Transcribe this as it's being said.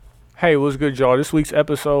Hey, what's good, y'all? This week's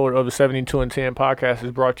episode of the 72 and 10 podcast is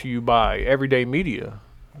brought to you by Everyday Media,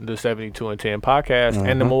 the 72 and 10 podcast,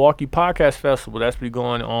 and the Milwaukee Podcast Festival. That's be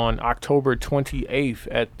going on October 28th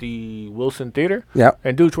at the Wilson Theater. Yep.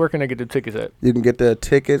 And dudes, where can I get the tickets at? You can get the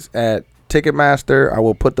tickets at Ticketmaster. I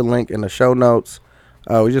will put the link in the show notes.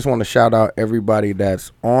 We just want to shout out everybody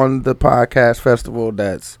that's on the podcast festival.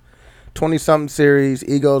 That's 20-something series,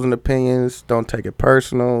 Egos and Opinions, Don't Take It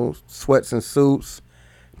Personal, Sweats and Suits,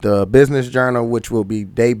 the Business Journal, which will be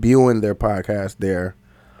debuting their podcast there,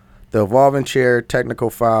 the Evolving Chair, Technical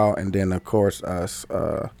File, and then, of course, us.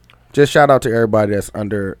 Just shout out to everybody that's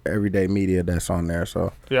under Everyday Media that's on there.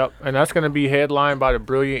 So Yep, and that's going to be headlined by the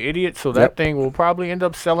Brilliant Idiot, so that thing will probably end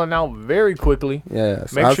up selling out very quickly.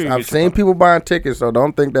 Yes, I've seen people buying tickets, so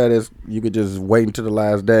don't think that you could just wait until the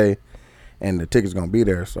last day and the ticket's going to be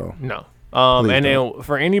there. So no. And then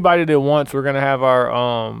for anybody that wants, we're going to have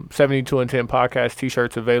our 72 and 10 podcast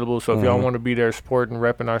t-shirts available. So if y'all want to be there supporting,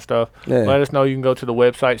 repping our stuff, let us know. You can go to the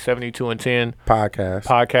website, 72 and 10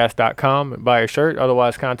 podcast.com and buy a shirt.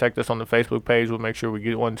 Otherwise, contact us on the Facebook page. We'll make sure we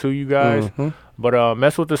get one to you guys. But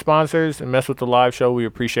mess with the sponsors and mess with the live show. We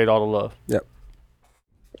appreciate all the love. Yep.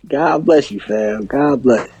 God bless you, fam. God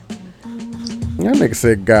bless. That nigga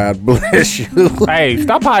said, God bless you. Hey,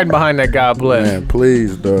 stop hiding behind that God bless. Man,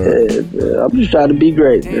 please, dog. I'm just trying to be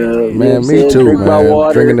great. Man, me too, Drink man. my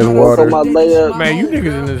water, drinking this water. my layup. Man, you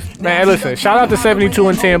niggas in this. Man, listen, shout out to 72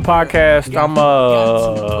 and 10 podcast. I'm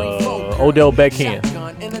Odell Beckham.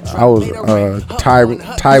 I was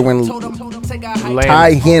Tywin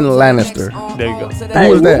Lannister. There you go. Hey,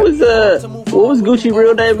 was that? What was Gucci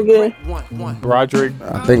real name again? Roderick.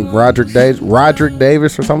 I think Roderick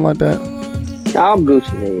Davis or something like that. I'm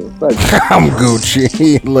Gucci, man. Fuck. I'm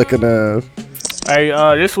Gucci. Look at us. Hey,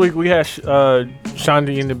 this week we had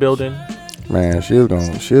Shandi in the building. Man, she was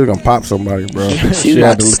gonna pop somebody, bro. She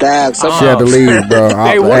had to stab somebody. She had to leave, bro.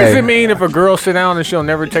 Hey, what does it mean if a girl sit down and she'll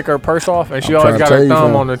never take her purse off and she always got her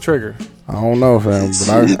thumb on the trigger? I don't know, fam, but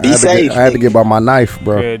I had to get by my knife,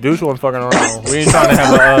 bro. Yeah, dudes wasn't fucking around. We ain't trying to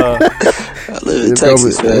have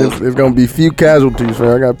it's gonna be few casualties,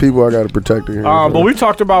 fam. I got people I gotta protect here. But we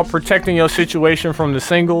talked about protecting your situation from the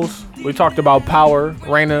singles. We talked about power.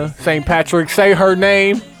 Raina St. Patrick, say her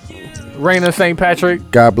name. Raina St.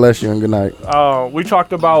 Patrick. God bless you and good night. We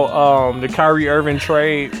talked about the Kyrie Irving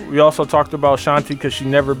trade. We also talked about Shanti because she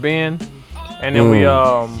never been. And then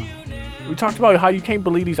we talked about how you can't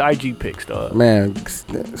believe these IG pics, dog. Man,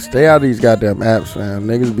 stay out of these goddamn apps, fam.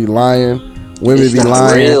 Niggas be lying. Women It's be not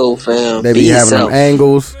lying. real, fam. They be having them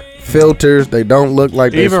angles, filters. They don't look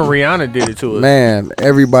like they. Even Rihanna did it to us. Man,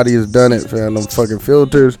 everybody has done it, fam. Them fucking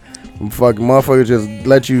filters. Them fucking motherfuckers just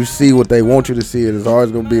let you see what they want you to see. It is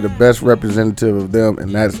always going to be the best representative of them,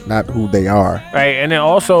 and that's not who they are. Right, and then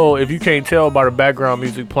also, if you can't tell by the background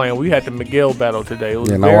music playing, we had the Miguel battle today. It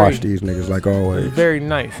was and I watch these niggas like always. Very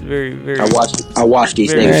nice. Very, very. I watched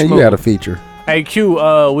these very niggas. Man, smooth. you got a feature. Hey, Q,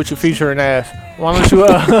 with your featuring ass, why don't you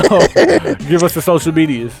give us the social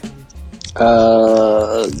medias?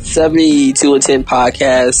 72 and 10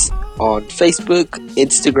 podcast on Facebook,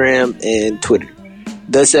 Instagram, and Twitter.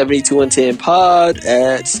 The 72 and 10 pod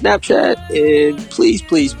at Snapchat, and please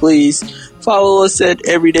follow us at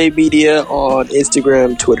Everyday Media on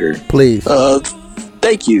Instagram, Twitter. Please.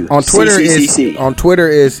 Thank you. On Twitter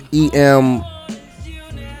is EM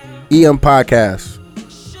podcast.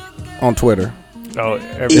 On Twitter. Oh,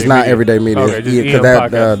 it's not Everyday Media. Okay, because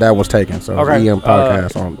that was taken. So okay. EM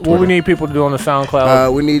podcast on Twitter. What we need people to do on the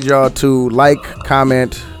SoundCloud? We need y'all to like,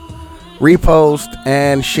 comment, repost,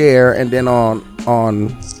 and share. And then on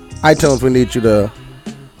iTunes, we need you to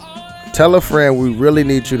tell a friend. We really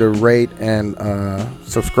need you to rate and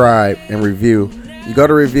subscribe and review. You go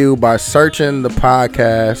to review by searching the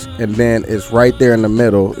podcast, and then it's right there in the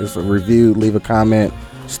middle. It's a review. Leave a comment,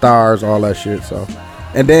 stars, all that shit. So,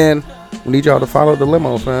 and then we need y'all to follow the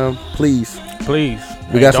limo, fam. Please.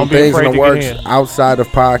 We got some things in the works outside of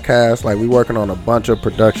podcasts. Like, we working on a bunch of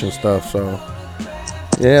production stuff. So,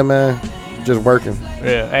 yeah, man. Just working.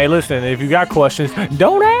 Yeah. Hey, listen, if you got questions,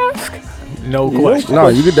 don't ask. No questions. No,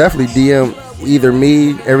 you could definitely DM either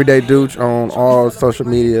me, Everyday Dooch, on all social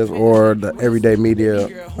medias, or the Everyday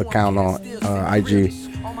Media account on IG.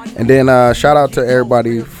 And then shout out to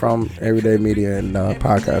everybody from Everyday Media and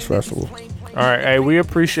Podcast Festival. All right. Hey, we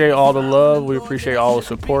appreciate all the love. We appreciate all the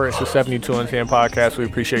support. It's the 72 and 10 podcast. We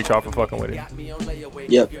appreciate y'all for fucking with it.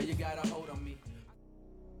 Yep.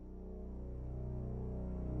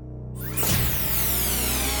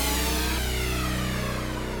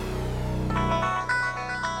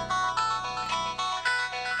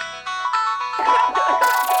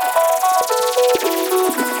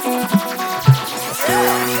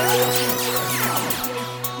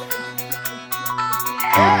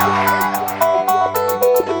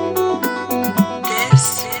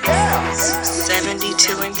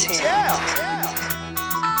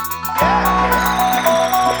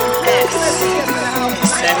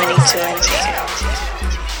 72 and 10.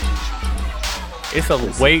 It's a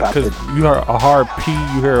wait because you heard a hard P.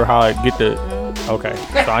 You hear how I get the. Okay,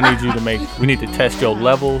 so I need you to make. We need to test your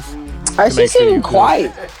levels. She seemed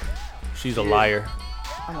quiet. She's a liar.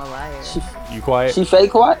 I'm a liar. You quiet? She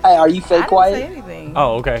fake quiet? Hey, are you fake quiet? I didn't say anything.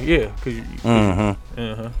 Oh, okay, yeah. Cause you,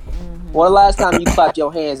 When the last time you clapped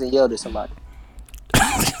your hands and yelled at somebody?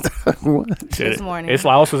 This morning. It's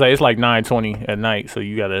like, I also say it's like 9:20 at night, so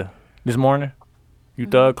you gotta. This morning, you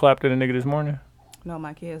thug clapped at a nigga this morning. No,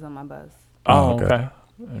 my kids on my bus. Oh, okay.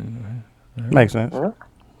 Makes sense.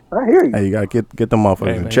 I hear you. Hey, you gotta get them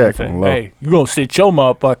motherfuckers in check. Hey, you gonna sit your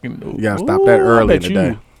motherfucking. You gotta stop that early in the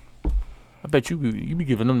day. I bet you be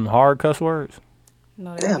giving them hard cuss words.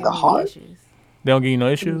 No, they don't give me issues. They don't give you no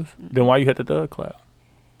issues. Then why you had the thug clap?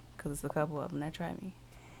 Because it's a couple of them that try me.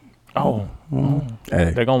 Oh, hey,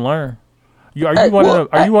 they gonna learn.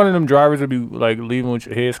 Are you one of them drivers that be like leaving with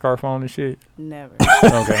your headscarf on and shit? Never.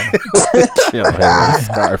 Okay.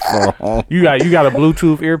 Headscarf on. You got a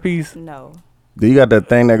Bluetooth earpiece? No. Do you got that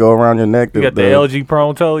thing that go around your neck? You got the LG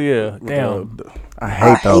Prone Toe? Yeah. Damn. I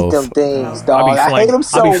hate those. them things, dog. I hate them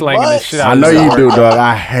so I be slanging much. the shit I out know of you do, dog.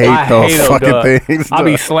 I hate those fucking things. I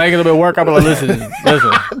be slanging them at work. I be like, listen,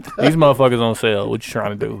 these motherfuckers on sale. What you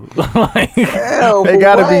trying to do? They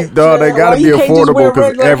gotta be, dog. They gotta be affordable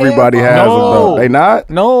because everybody has them. Though. They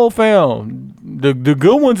not? No, fam. The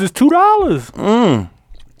good ones is $2.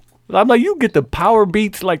 I'm like, you get the Power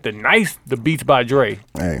Beats, like the Beats by Dre.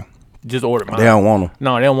 Hey. Just order mine. They don't want them.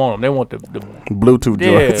 No, they don't want them. They want the Bluetooth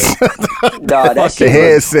joints. Dog, that shit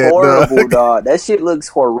headset, looks horrible, dog. That shit looks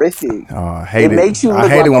horrific. I hate it. Makes you I look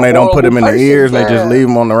hate like it when they don't put them in their ears man. and they just leave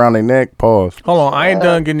them on around their neck. Pause. Hold on, I ain't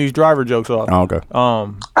done getting these driver jokes off. Oh, okay.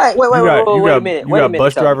 All right, wait a minute. You got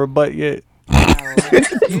bus driver butt yet?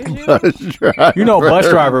 You know bus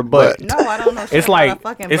driver butt. No, I don't know. It's like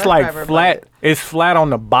flat. Butt. It's flat on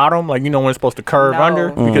the bottom, like you know when it's supposed to curve under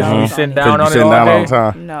because you be sitting down on it all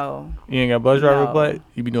day. No, you ain't got bus driver butt.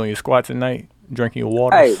 You be doing your squats at night, drinking your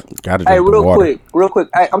water. Hey, real quick.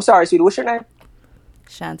 Hey, I'm sorry, sweetie. What's your name?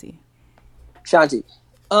 Shanti.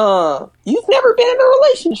 You've never been in a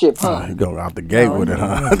relationship, huh? You go out the gate with it,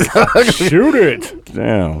 huh? Shoot it.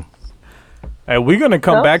 Damn. Hey, we're gonna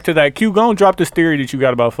come back to that. Q, go and drop this theory that you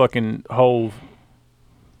got about fucking hoes.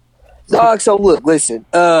 Dog, so look, listen.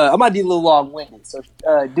 I might be a little long-winded, so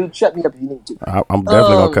dude, shut me up if you need to. I'm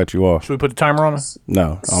definitely gonna cut you off. Should we put the timer on us?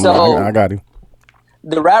 No, I got him.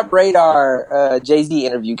 The Rap Radar Jay-Z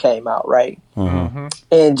interview came out, right?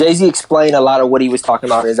 And Jay-Z explained a lot of what he was talking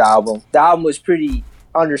about in his album. The album was pretty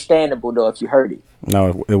understandable, though, if you heard it.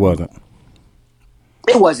 No, it wasn't.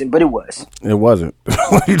 It wasn't, but it was. It wasn't.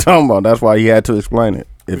 What are you talking about? That's why he had to explain it.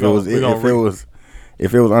 If it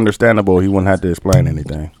was understandable, he wouldn't have to explain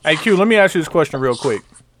anything. Hey Q, let me ask you this question real quick.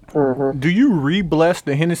 Do you re-bless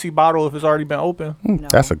the Hennessy bottle if it's already been open? No.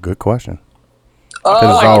 That's a good question.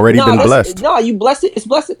 Because it's already been blessed. No, you blessed it. It's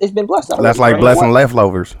blessed. It's been blessed already. That's like blessing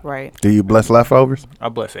leftovers. Right. Do you bless leftovers? I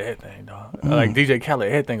bless everything, dog. Like DJ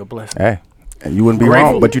Khaled, everything a blessing. Hey, and you wouldn't be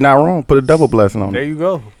wrong, but you're not wrong. Put a double blessing on there it. You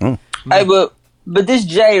go. Hey, but this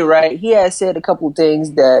Jay, right? He has said a couple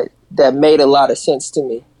things that made a lot of sense to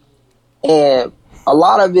me, and a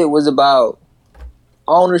lot of it was about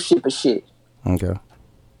ownership of shit. Okay.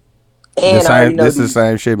 And this is the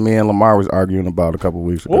same shit me and Lamar was arguing about a couple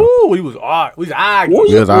weeks ago. Ooh, we was arguing. What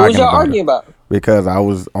was y'all arguing about? Because I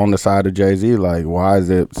was on the side of Jay-Z, like, why is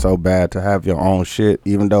it so bad to have your own shit,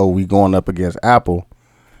 even though we going up against Apple?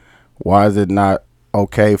 Why is it not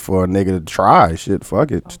okay for a nigga to try shit?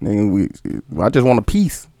 Fuck it. I just want a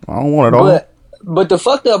piece. I don't want it all. But the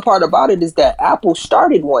fucked up part about it is that Apple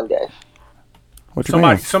started one day. What you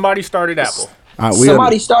mean? Somebody started Apple.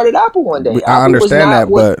 Somebody started Apple one day. I understand that,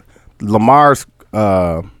 but Lamar's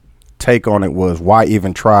take on it was, why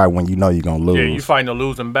even try when you know you're going to lose? Yeah, you fighting a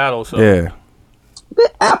losing battle. So. Yeah.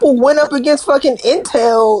 Apple went up against fucking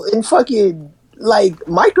Intel and fucking like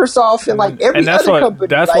Microsoft and like every other company.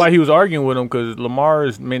 That's why he was arguing with him, because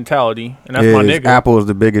Lamar's mentality, and that's my nigga. Apple is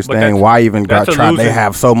the biggest thing. Why even try? They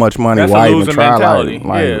have so much money. Why even try?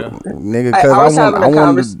 Nigga, because I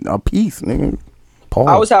want a piece, nigga. Pause.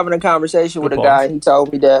 I was having a conversation with a guy, and he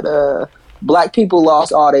told me that black people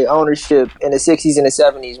lost all their ownership in the 60s and the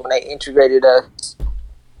 70s when they integrated us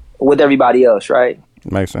with everybody else, right?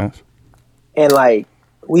 Makes sense. And like,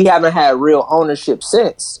 we haven't had real ownership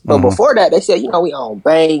since. But before that, they said, we own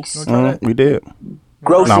banks. We did.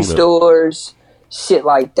 Grocery stores, shit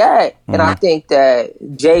like that. And I think that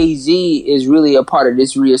Jay-Z is really a part of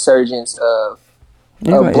this resurgence of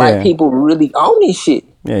black people really owning shit.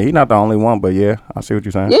 Yeah, he's not the only one, but yeah, I see what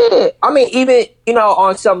you're saying. Yeah, I mean, even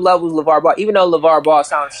on some levels, LeVar Ball, even though LeVar Ball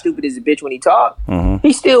sounds stupid as a bitch when he talk,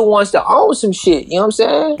 he still wants to own some shit. You know what I'm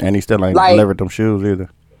saying? And he still ain't delivered them shoes either.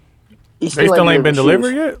 They still ain't been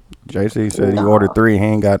delivered yet. JC said he ordered 3. He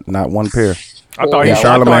ain't got not one pair. I thought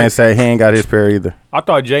Charlamagne said he ain't got his pair either. I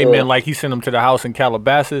thought Jay meant like he sent them to the house in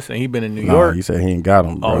Calabasas and he been in New York. He said he ain't got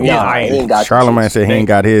them. Bro. Oh yeah, he ain't got Charlamagne said he ain't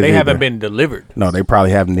got his. They either. haven't been delivered. No, they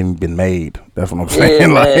probably haven't even been made. That's what I'm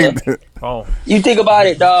saying. Yeah, Oh, you think about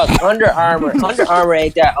it, dog. Under Armour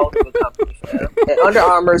ain't that old of a company, fam. And Under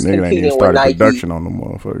Armour's competing with Nike production on them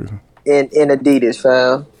motherfuckers. and Adidas,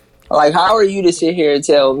 fam. Like, how are you to sit here and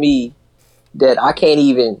tell me that I can't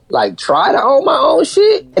even like try to own my own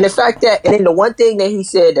shit? And the fact that, and then the one thing that he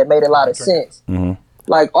said that made a lot of sense,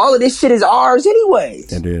 like all of this shit is ours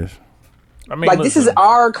anyways. It is. I mean, like this is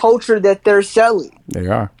our culture that they're selling. They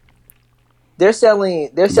are. They're selling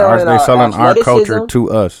They're selling our culture athleticism.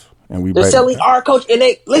 To us, and we. They're selling our culture, and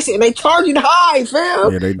they charging high,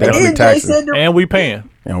 fam. Yeah, they definitely taxing. And we paying.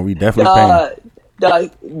 And we definitely paying.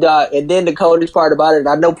 And then the coldest part about it, and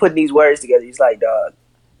I know putting these words together, he's like, dog,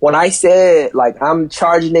 when I said, like, I'm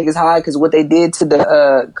charging niggas high because what they did to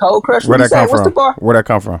the Cold Crush, where'd that come from? Where'd that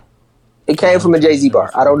come from? It came from a Jay-Z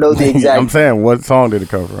bar. I don't know the exact. I'm saying, what song did it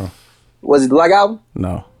come from? Was it the Black Album?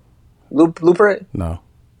 No. Blueprint? No.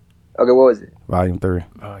 Okay, what was it? Volume 3.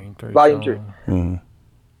 Volume 3. Mm-hmm.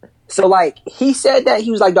 So, like, he said that,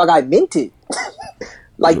 he was like, dog, I meant it.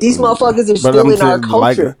 Like, these motherfuckers are still in our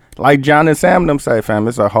culture. Like John and Sam them say, fam,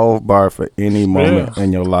 it's a whole bar for any moment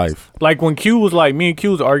in your life. Like when Q was like, me and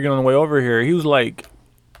Q was arguing on the way over here. He was like,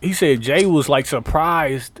 he said Jay was like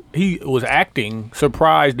surprised. He was acting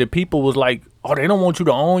surprised that people was like, oh, they don't want you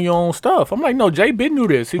to own your own stuff. I'm like, no, Jay been knew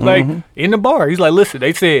this. He's like, in the bar. He's like, listen,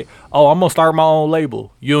 they said, oh, I'm going to start my own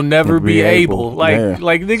label. You'll never be able. Like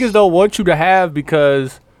niggas don't want you to have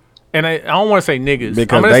because... And I don't want to say niggas.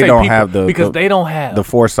 Because they don't have the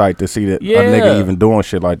foresight to see that a nigga even doing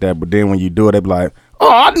shit like that. But then when you do it, they be like, oh,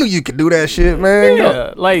 I knew you could do that shit, man.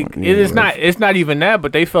 Yeah, like it's not even that,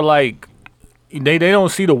 but they feel like they don't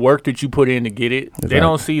see the work that you put in to get it. Exactly. They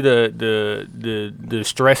don't see the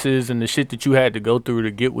stresses and the shit that you had to go through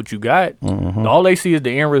to get what you got. Mm-hmm. All they see is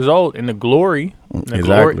the end result and the glory.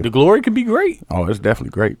 The glory can be great. Oh, it's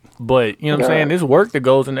definitely great. But you know what I'm saying? There's work that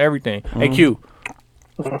goes into everything. Hey Q.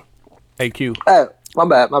 Hey, Q. Hey, my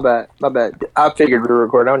bad. I figured we were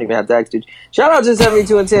recording. I don't even have to ask you. Shout out to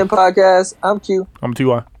 72 and 10 podcast. I'm Q. I'm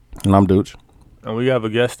T.Y. And I'm Dooch. And we have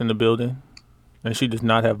a guest in the building. And she does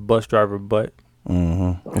not have bus driver butt.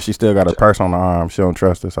 Mm-hmm. And she still got a purse on her arm. She don't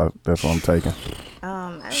trust us. That's what I'm taking.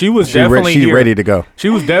 She's ready to go. She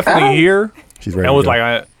was definitely here. She's ready. And was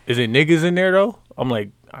like, is it niggas in there, though? I'm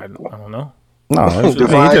like, I don't know. No, he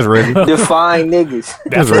just ready. Define niggas.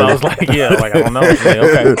 That's what I was like. Yeah, like I don't know. Yeah,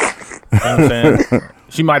 okay. You know what I'm saying?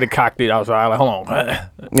 She might have cocked it outside. Like, hold on.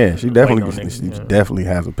 Yeah, she definitely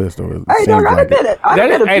has a pistol. Hey, no, I admit it.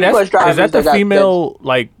 Is that the female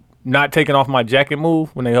like not taking off my jacket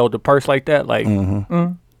move when they hold the purse like that? Like,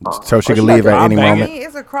 so she can leave at any moment.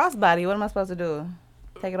 It's a crossbody. What am I supposed to do?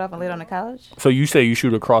 Take it off and lay it on the couch? So you say you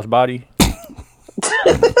shoot a crossbody?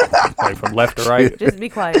 Like from left to right. Just be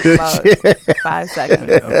quiet for about 5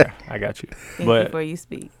 seconds. Okay, I got you. But before you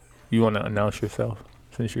speak, you want to announce yourself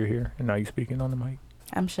since you're here and now you're speaking on the mic.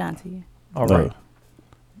 I'm Shanti. All right.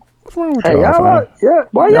 What's wrong with y'all? Yeah,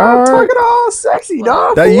 why y'all talking all sexy,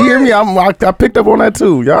 dog? You hear me? I picked up on that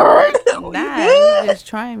too. Y'all all right? Nah, you're just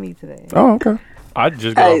trying me today. Oh, okay. I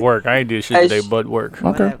just got off work. I ain't did shit today but work.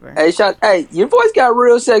 Okay. Whatever. Hey, your voice got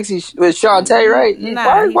real sexy with Shantae, right?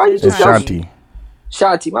 Nah, why you just Shanti?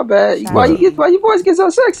 Shanti, my bad. Why your voice get so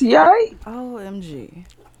sexy? All right? OMG.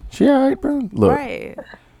 She all right, bro? Look. Right.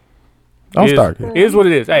 Don't start here. Here's what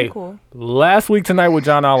it is. Hey, cool. Last week tonight with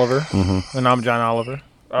John Oliver, and I'm John Oliver.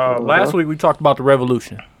 Last week we talked about the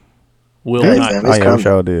revolution. Will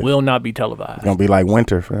not be televised. It's gonna be like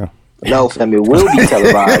winter, fam. No, fam, it will be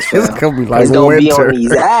televised. Fam. It's gonna be like it's gonna winter. be on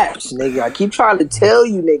these apps, nigga. I keep trying to tell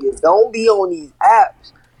you, niggas, don't be on these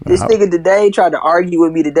apps. This nigga today tried to argue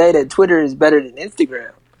with me today that Twitter is better than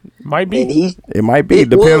Instagram. Might be. It might be.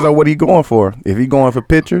 Depends on what he going for. If he going for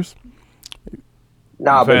pictures.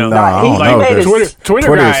 Nah, but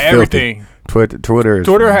Twitter got everything. Twitter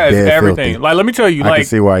has everything. Filthy. Like, let me tell you, I can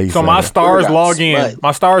see why he's my that. stars login.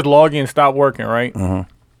 My stars login stopped working, right?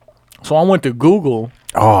 So I went to Google.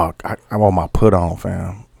 Oh, I want my put on,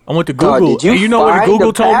 fam. I went to Google. Did you know what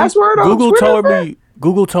Google told me?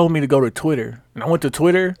 Google told me to go to Twitter, and I went to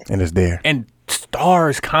Twitter, and it's there. And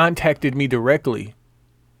stars contacted me directly.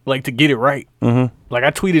 like to get it right. Like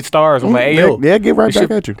I tweeted stars on my AO. Yeah, get right back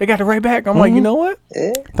at you. They got it right back. I'm like, you know what?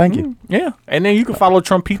 Thank you. Yeah, and then you can follow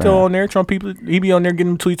Trumpito on there. Trumpito, he be on there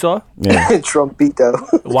getting them tweets off. Yeah.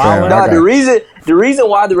 Trumpito. Wow. Nah, the reason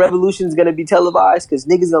why the revolution is gonna be televised because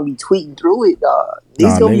niggas gonna be tweeting through it, dog.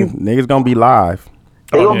 Niggas gonna be live.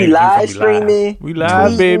 They gonna be live streaming. We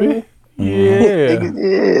live, baby. Yeah.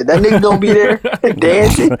 That nigga gonna be there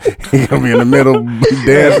dancing. He gonna be in the middle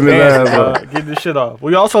dancing his ass off. Get this shit off.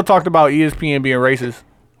 We also talked about ESPN being racist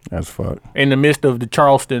That's fuck. in the midst of the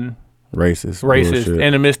Charleston Racist. racist,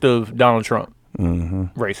 in the midst of Donald Trump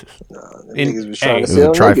racist. Niggas was trying to It was a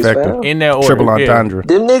sell niggas, trifecta. fam. In that order, Triple entendre.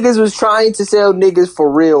 Them niggas was trying to sell niggas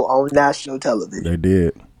for real on national television. They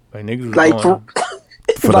did. Like niggas was Like going.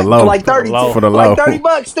 For the low. like 30 low. For the low. like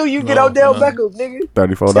 $30 too. You get Odell Beckham, nigga.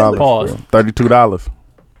 $34. Pause. $32.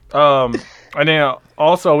 And then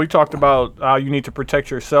also we talked about how you need to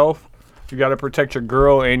protect yourself. You got to protect your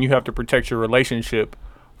girl, and you have to protect your relationship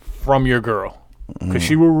from your girl, because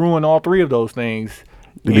she will ruin all three of those things.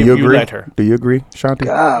 Do if you agree? let her. Do you agree, Shanti?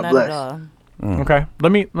 God Not at bless. all. Okay,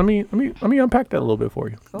 let me unpack that a little bit for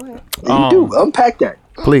you. Go ahead. You do unpack that.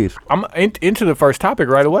 Please. I'm into the first topic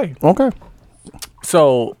right away. Okay.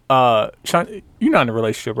 So, Sean, you're not in a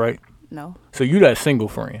relationship, right? No. So you that single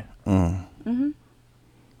friend. Okay.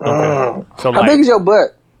 So How like, big is your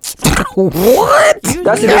butt? What?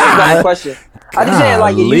 That's the question. I just saying,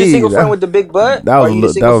 like, are you the single friend with the big butt? that was Are you a the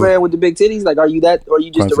li- single that was- friend with the big titties? Like, are you that, or are you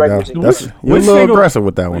just a regular single That's, friend? you're a Which little single- aggressive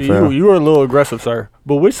with that one, fam. you were a little aggressive, sir.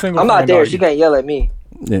 But which single? I'm not friend there. are She you? can't yell at me.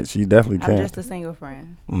 Yeah, she definitely I'm can. just a single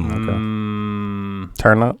friend. Okay.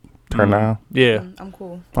 Turn up. Turn down. Yeah. I'm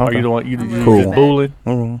cool. Are Okay. you the one? You Cool. just bullying?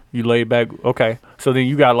 Mm-hmm. You laid back. Okay. So then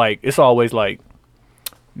you got like, it's always like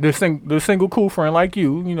the single cool friend like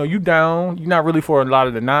you. You know, you down. You're not really for a lot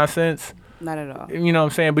of the nonsense. Not at all. You know what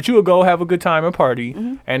I'm saying? But you would go have a good time and party,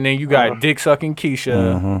 and then you got dick sucking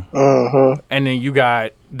Keisha, and then you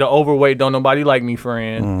got the overweight don't nobody like me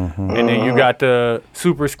friend, and then you got the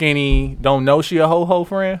super skinny don't know she a ho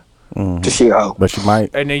friend, She a hoe. But she might.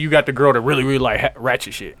 and then you got the girl that really like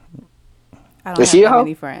ratchet shit. I don't Is she a have that hoe?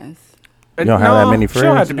 many friends. You don't have that many friends? She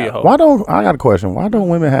don't have to be a hoe. Why don't I got a question? Why don't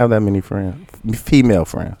women have that many friends? Female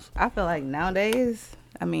friends. I feel like nowadays,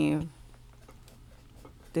 I mean,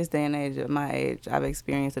 this day and age, at my age, I've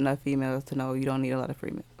experienced enough females to know you don't need a lot of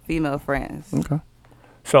female friends. Okay.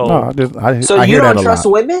 So No, I So I you hear that don't a trust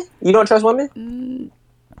lot. women? You don't trust women?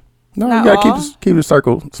 No, Not you gotta all. keep the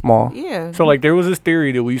circle small. Yeah. So like there was this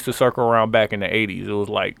theory that we used to circle around back in the 80s. It was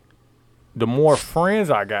like the more friends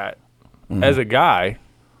I got as a guy,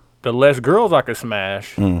 the less girls I could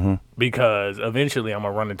smash because eventually I'm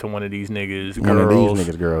gonna run into one of these niggas, One of girls, these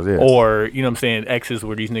niggas, girls, yeah. or you know what I'm saying, exes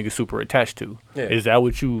where these niggas super attached to. Yeah. Is that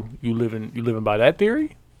what you living by that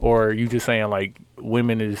theory, or are you just saying like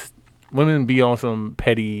women be on some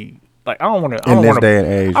petty like I don't want In this to day and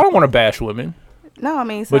age. I don't want to bash women, No, I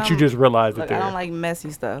mean, but you just realize that look, I they're don't like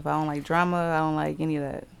messy stuff. I don't like drama. I don't like any of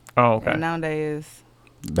that. oh okay. And nowadays,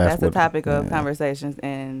 that's the what- topic of yeah. conversations,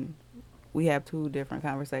 and we have two different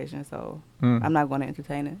conversations, so Mm. I'm not going to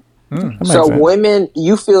entertain it. That makes So sense. women,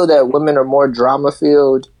 you feel that women are more drama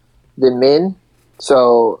filled than men.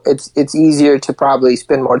 So it's easier to probably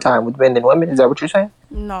spend more time with men than women. Is that what you're saying?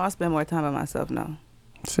 No, I spend more time by myself now.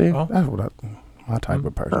 See, Oh. that's what my type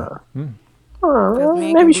of person. Because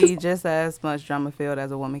men maybe can be just as much drama filled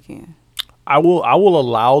as a woman can. I will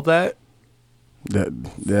allow that. That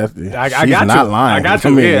I she's got not to. lying. I got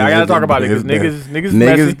to. Yeah, I got to talk about it because niggas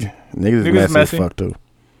messy. Niggas messy as fuck too.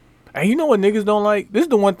 And you know what niggas don't like? This is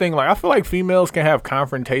the one thing. Like I feel like females can have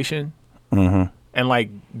confrontation and like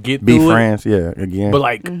get Be through friends, yeah. Again, it. But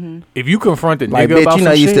like, if you confront the like, nigga about bitch, you some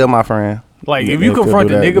know you shit, still my friend. like Yeah, if you they'll still confront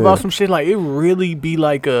do the that, nigga about yeah. some shit, like it really be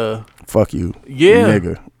like a Fuck you, Yeah.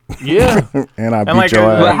 nigga. yeah. And I beat like, your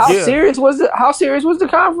But ass. how Yeah. serious was it? How serious was the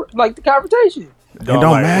confrontation? It don't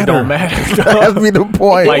matter. It don't matter. That's be the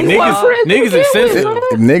point. Like niggas is sensitive.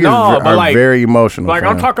 Niggas No, but are like- very emotional. Like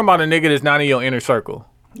I'm fam. talking about a nigga that's not in your inner circle.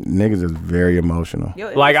 Niggas is very emotional.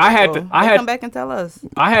 Your Like, inner I had circle, to- I they had- come back and tell us.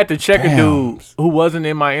 I had to check a Damn. dude who wasn't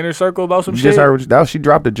in my inner circle about some You shit. just heard that she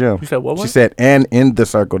dropped the gem. You said what? She said, and in the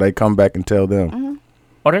circle, they come back and tell them.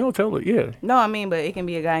 Oh, they gonna tell it. Yeah. No, I mean, but it can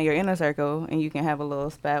be a guy in your inner circle, and you can have a little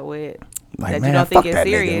spat with Like, that man, you don't fuck think is that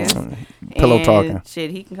serious. nigga. Pillow and talking.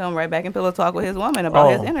 Shit, he can come right back and pillow talk with his woman about Oh.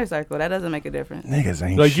 his inner circle. That doesn't make a difference. Niggas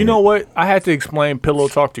ain't Like shit. you know what? I had to explain pillow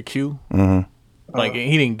talk to Q. Like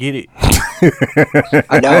he didn't get it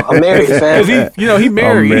I know. I'm married, because fam. he married. He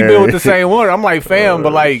been married. with the same one. I'm like fam,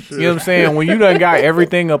 but like you know what I'm saying. When you done got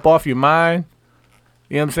everything up off your mind,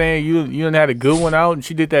 you know what I'm saying. You done had a good one out, and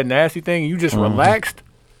she did that nasty thing. And you just relaxed.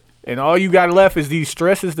 and all you got left is these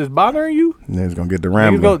stresses that's bothering you, niggas gonna get the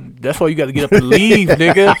rambling. That's why you got to get up and leave,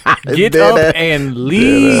 nigga. Get up and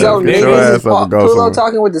leave, So nigga. niggas pillow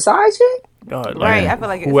talking with the side chick? Right, I feel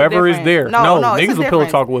like whoever is there. No, niggas will pillow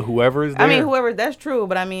difference. talk with whoever is there. I mean, whoever, that's true,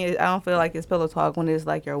 but I mean, I don't feel like it's pillow talk when it's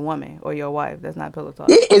like your woman or your wife. That's not pillow talk.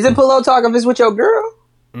 Is it pillow talk if it's with your girl?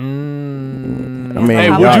 I mean, hey,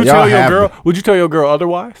 would you tell your girl? Would you tell your girl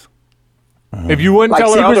otherwise? If you wouldn't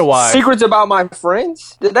tell her otherwise, secrets about my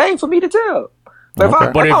friends, that ain't for me to tell.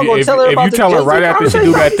 But if you tell her right after she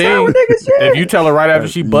do that thing, if you tell her right after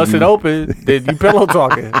she busts it open, then you pillow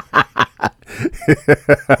talking.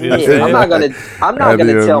 I'm not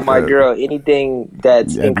gonna tell my girl anything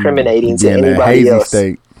that's incriminating to anybody else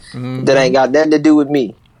that ain't got nothing to do with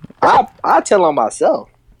me. I tell on myself,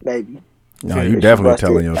 maybe. No, you definitely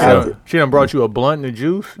telling yourself. She done brought you a blunt and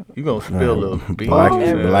juice. You gonna spill the beans?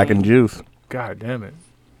 Black and juice. God damn it.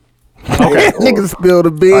 Okay, niggas spill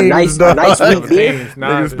the beans. A nice sweet beer.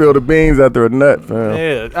 Niggas spill the beans after a nut, fam.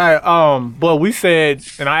 Yeah. All right. But we said,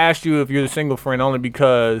 and I asked you if you're the single friend only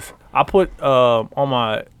because I put on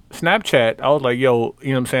my Snapchat, I was like, yo, you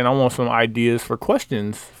know what I'm saying? I want some ideas for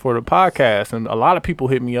questions for the podcast. And a lot of people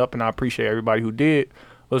hit me up, and I appreciate everybody who did.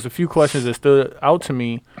 There's a few questions that stood out to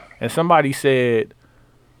me, and somebody said,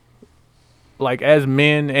 like, as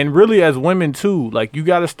men and really as women too, like, you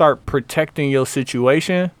got to start protecting your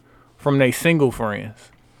situation from they single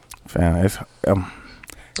friends. Fam, it's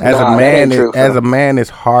as a man, it's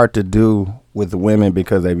hard to do with women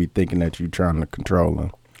because they be thinking that you trying to control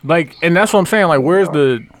them. Like, and that's what I'm saying. Like, where's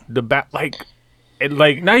the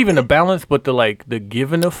not even the balance, but the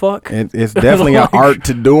giving a fuck. It's definitely an art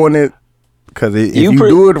to doing it because if you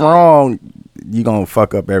do it wrong, you gonna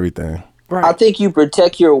fuck up everything. Right. I think you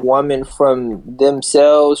protect your woman from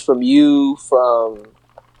themselves, from you, from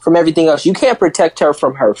everything else. You can't protect her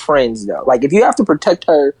from her friends, though. Like, if you have to protect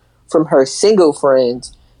her from her single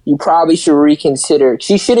friends, you probably should reconsider.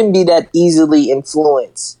 She shouldn't be that easily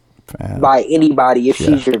influenced by anybody if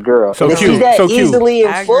she's your girl. So and if she's that easily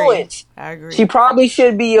influenced, I agree. she probably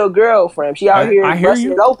should be your girlfriend. She out here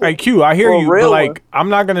busting it open. Hey, Q, I hear you, but like, I'm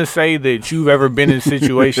not gonna say that you've ever been in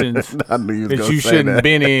situations that you shouldn't have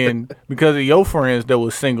been in because of your friends that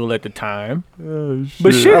was single at the time.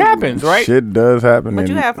 But shit happens, right? Shit does happen. But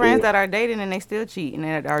you have friends that are dating and they still cheat and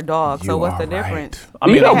they are dogs. So what's the difference? I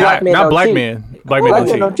mean, not black men. Black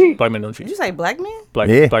men don't cheat. Black men don't cheat. Did you say black men? Black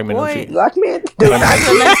men don't cheat. Black men.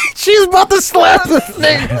 She's about to slap this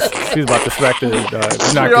nigga. She's about to smack the.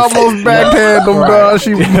 She almost backhand them, dog.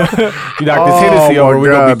 She knocked his Hennessy over. We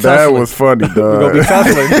gonna be that was funny, dog. We gonna be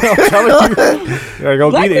tussling. I'm telling you, they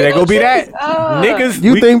gonna be that. Niggas.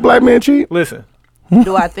 You think black men cheat? Listen.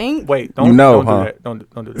 Do I think? Wait, don't do that. Don't do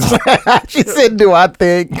that. She said, "Do I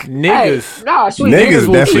think?" Niggas. Niggas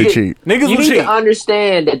definitely cheat. Niggas you will need cheat. to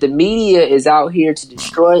understand that the media is out here to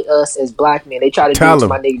destroy us as black men. They try to do it to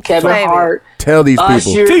my nigga Kevin Hart. Tell these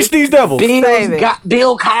people. Teach these devils.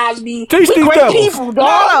 Bill Cosby. Teach these devils. People, dog. No,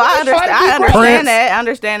 I understand that. I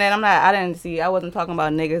understand that. I wasn't talking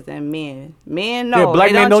about niggas and men. Men, no. Yeah,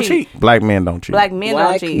 black men don't cheat. Black men don't cheat. Black men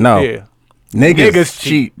don't cheat. No. Yeah. Niggas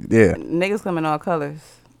cheat. Yeah. Niggas come in all colors.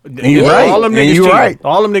 And you right. All them niggas cheat.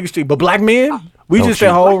 All them niggas cheat. But black men, we just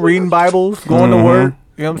at home reading Bibles, going to work.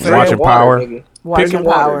 You know what I'm saying? Watching Power. Watching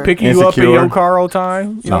Power. Picking you up in your car all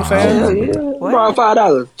time. You know what I'm saying? Yeah. Borrow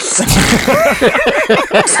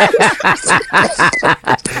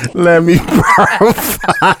 $5. Let me borrow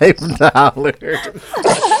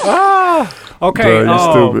 $5. Okay. Bro, you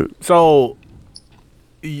stupid. So,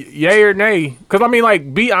 yay or nay? Because, I mean,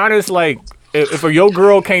 like, be honest, like, if your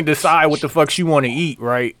girl can't decide what the fuck she want to eat,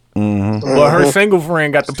 right? But her single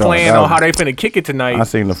friend got the plan on how they finna kick it tonight. I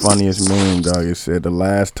seen the funniest meme, dog. It said the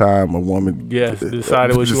last time a woman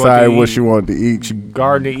decided what she wanted to eat, she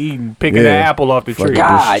garden eating, picking the apple off the tree.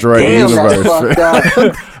 God damn, that's fucked up.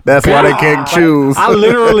 That's why they can't choose. I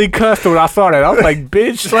literally cussed when I saw that. I was like,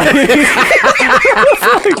 bitch, like,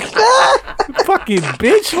 fucking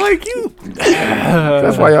bitch, like you.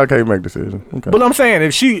 That's why y'all can't make decisions. Okay. But I'm saying,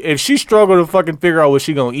 if she struggled to fucking figure out what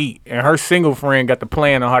she gonna eat, and her single friend got the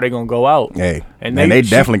plan on how they gonna go out, and they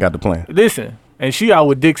definitely got the plan. Listen, and she out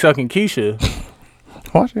with dick sucking Keisha.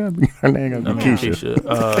 Why she gotta be her name? Gotta be Keisha.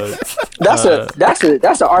 That's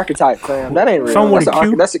an archetype, fam. That ain't real.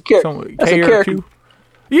 That's a character. That's a character.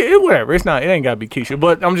 Yeah, whatever. It ain't gotta be Keisha.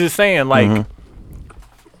 But I'm just saying, like,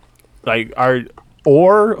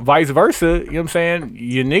 or vice versa. You know what I'm saying?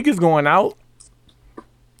 Your nigga's going out.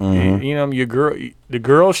 You know, the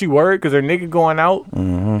girl she worried because her nigga going out,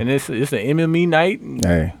 and it's an MME night.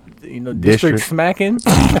 district smacking. You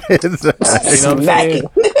know what I'm saying?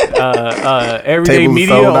 Everyday Tables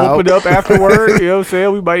media opened up afterward. You know what I'm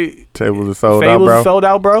saying? We might tables are sold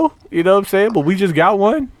out, bro. You know what I'm saying? But we just got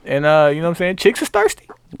one, and you know what I'm saying? Chicks is thirsty.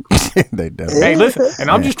 They definitely. Hey, listen, and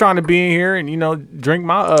I'm just trying to be in here and drink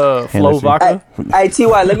my Flow vodka. Hey,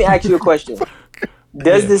 Ty, let me ask you a question.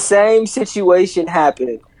 Does the same situation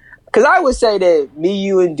happen? Because I would say that me,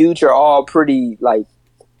 you, and Dooch are all pretty like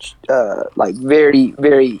very,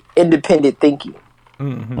 very independent thinking.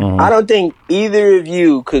 I don't think either of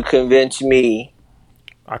you could convince me.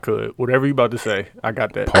 I could. Whatever you about to say, I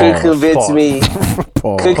got that. Could convince me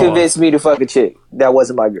to fuck a chick that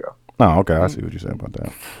wasn't my girl. Oh, okay. I see what you're saying about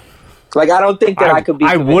that. Like, I don't think that I could be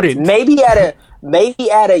convinced. I wouldn't. Maybe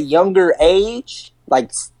at a younger age,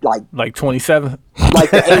 like 27, like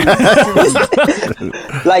the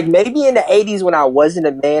 80s. Like maybe in the 80s when I wasn't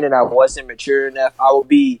a man and I wasn't mature enough, I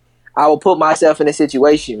would put myself in a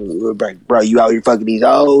situation where, bro, you out here fucking these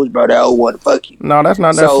hoes, bro, that hoe want to fuck you. No, that's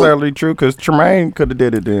not necessarily true, because Tremaine could have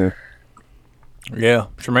did it then. Yeah,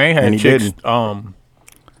 Tremaine had chicks.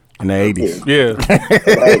 In the 80s. Yeah.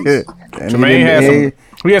 Tremaine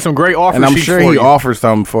had some great offers. And I'm sure he offered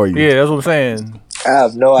something for you. Yeah, that's what I'm saying. I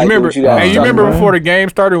have no idea what you guys you remember before the game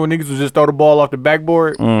started when niggas would just throw the ball off the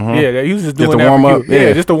backboard? Mm-hmm. Yeah, he was just doing that. Warm up.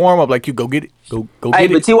 Yeah, just to warm up. Like, you go get it. Go hey,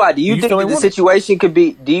 get but it. T.Y., do you think that the situation could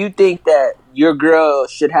be, do you think that your girl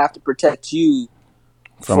should have to protect you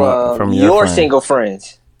from your single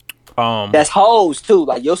friends? That's hoes, too.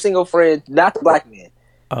 Like, your single friends, not the black men.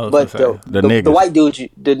 But the white dudes,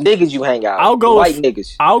 the niggas you hang out with, white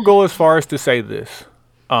niggas. I'll go as far as to say this.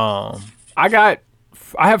 I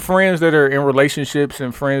have friends that are in relationships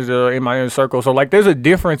and friends that are in my inner circle. So, like, there's a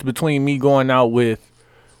difference between me going out with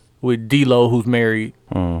D-Lo, who's married,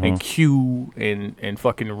 and Q, and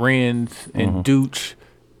fucking Renz, and Dooch,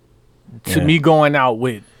 to me going out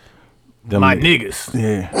with my niggas.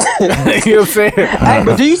 Yeah. You know what I'm saying? Hey,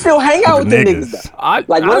 but do you still hang out with the niggas, though?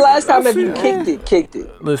 When the last time have you kicked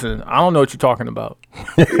it? Listen, I don't know what you're talking about.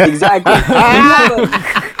 Exactly.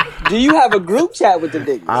 Do you have a group chat with the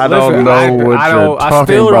niggas? I don't know what you're talking about. I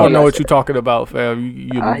still don't know what you're talking about, fam.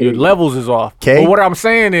 Your levels is off. But what I'm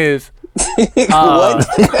saying is,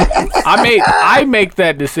 I make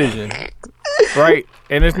that decision, right?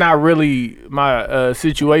 And it's not really my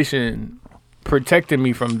situation protecting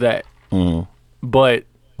me from that. But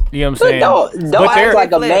you know what I'm saying? Don't act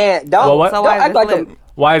like a man. Don't act like a.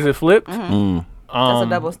 Why is it flipped? That's a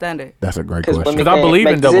double standard. That's a great question. Because I believe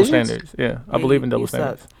in double standards. Yeah, I believe in double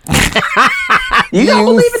standards. You don't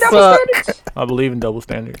believe in double standards? I believe in double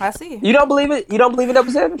standards. I see. You don't believe it? You don't believe in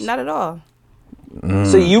double standards? Not at all.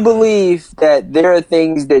 So you believe that there are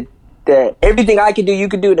things that everything I can do, you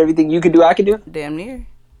can do, and everything you can do, I can do? Damn near.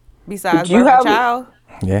 Besides you have a child.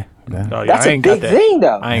 Yeah. That's a big thing,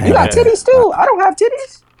 though. You got titties, too. I don't have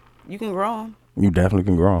titties. You can grow them. You definitely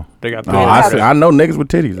can grow them. They got I know niggas with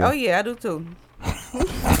titties, though. Oh, yeah, I do, too.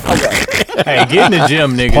 Hey, get in the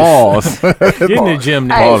gym, niggas. Pause. Get in the gym,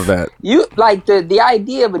 niggas. Pause that. You like the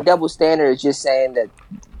idea of a double standard is just saying that,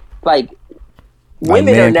 like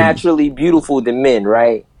women are naturally beautiful than men,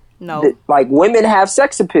 right? No. Like, women have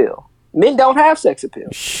sex appeal. Men don't have sex appeal.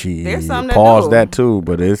 Shit. There's some that Pause do. that too,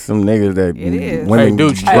 but there's some niggas that women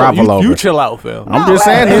drop all over. You chill out, Phil. I'm just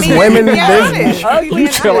saying, there's women. You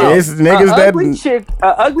chill out. It's niggas that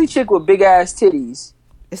ugly chick with big ass titties.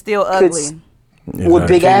 It's still ugly. With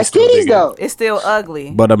big ass titties, though. It's still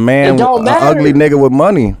ugly. But a man, an ugly nigga with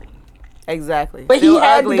money. Exactly. But still he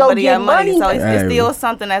had ugly, to go but he get got money. So it's Hey, still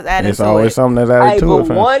something that's added to it. It's always something that's added to it.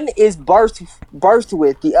 But one is birthed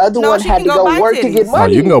with. The other one had to go work to get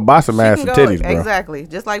money. Oh, you can go buy some ass and titties, bro. Exactly.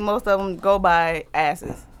 Just like most of them go buy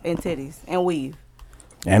asses and titties and weave.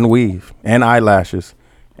 And eyelashes.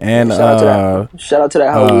 And shout out to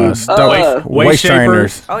that waist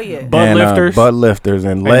trainers. Oh yeah. Butt lifters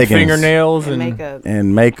and leggings, fingernails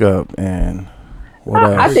and makeup and what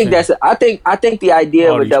else? I think the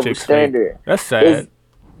idea of a double standard. That's sad.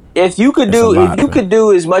 If you could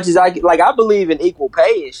do as much as I could, like, I believe in equal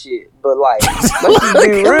pay and shit, but like, let's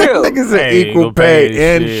be real. Equal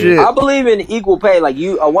pay and shit. I believe in equal pay. Like,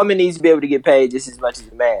 a woman needs to be able to get paid just as much as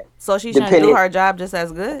a man. So she shouldn't do her job just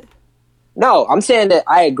as good? No, I'm saying that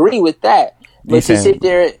I agree with that. But to sit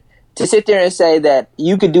there and say that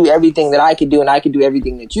you could do everything that I could do and I could do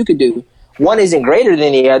everything that you could do, one isn't greater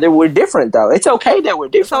than the other. We're different, though. It's okay that we're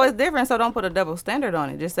different. So it's different, so don't put a double standard on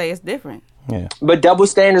it. Just say it's different. Yeah. But double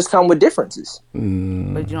standards come with differences. But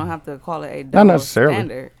you don't have to call it a double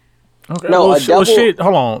standard. Okay. No, shit,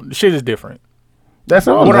 hold on. Shit is different. That's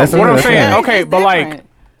all. What I'm saying. Yeah, okay, but different. like,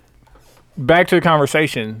 back to the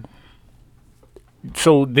conversation.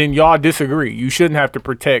 So then y'all disagree. You shouldn't have to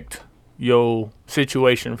protect your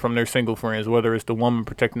situation from their single friends, whether it's the woman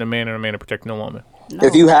protecting the man or the man protecting the woman. No.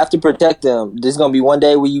 If you have to protect them, there's gonna be one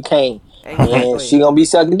day where you can't, and she gonna be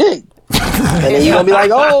sucking dick, and then you gonna be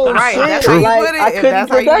like, "Oh shit, like I couldn't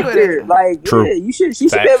protect her." Like, True. Yeah, you should. She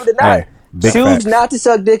should be able to not choose not to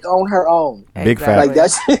suck dick on her own. Big fact. Like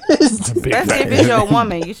that's especially if it's your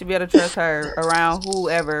woman, you should be able to trust her around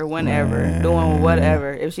whoever, whenever, doing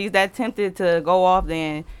whatever. If she's that tempted to go off,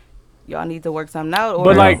 then y'all need to work something out. Or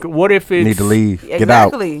but like, what if it's need to leave?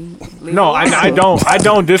 Exactly. Get out. No, I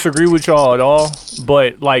don't disagree with y'all at all.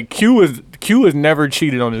 But like, Q has never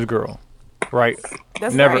cheated on his girl, right?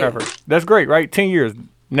 That's never right. ever. That's great, right? 10 years,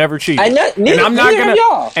 never cheated. Neither I'm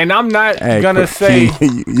not gonna say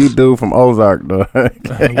you dude from Ozark though.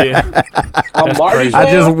 yeah. I'm Marty.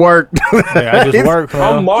 I just worked. I just worked.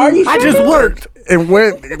 I'm Marty. I just worked and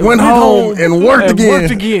went home and worked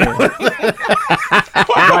again.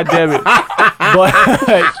 God damn it! But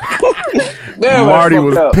Marty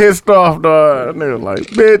was pissed off, dog. They was like,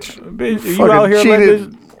 "Bitch, you out here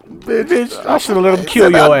cheated. Bitch, I should have let him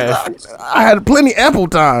kill your ass." I had plenty ample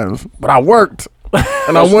times, but I worked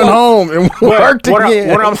and I went home and worked again.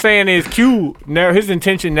 What I'm saying is, Q, his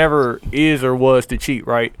intention never is or was to cheat,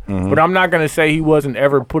 right? Mm-hmm. But I'm not gonna say he wasn't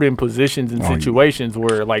ever put in positions and situations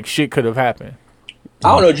where like shit could have happened. I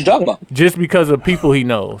don't know what you're talking about. Just because of people he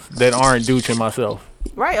knows that aren't Dooch and myself.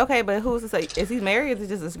 Right, okay, but who's to say? Is he married or is it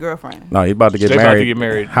just his girlfriend? No, he's about to get They married. about to get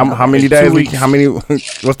married. How many days? How many?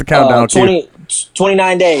 What's the countdown?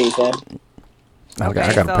 29 days, man. I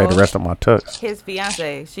got to pay the rest of my tux. His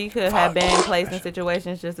fiance, she could have been placed in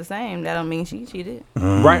situations just the same. That don't mean she cheated.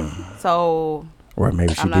 Right. So. Or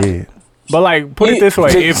maybe she did. But like, put it this way: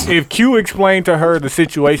 if Q explained to her the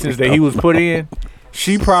situations that he was put in,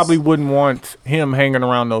 she probably wouldn't want him hanging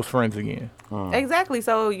around those friends again. Exactly.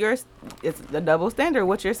 So it's the double standard.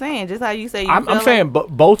 What you're saying, just how you say. I'm saying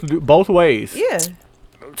both ways. Yeah.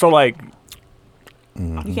 So like,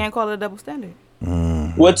 you can't call it a double standard.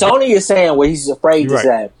 What Tony is saying, what he's afraid to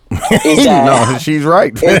say, is that no, she's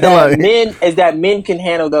right. Is that men can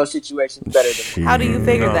handle those situations better than How do you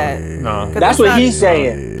figure that? No. That's what he's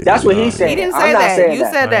saying. That's what he's saying. He didn't say that. You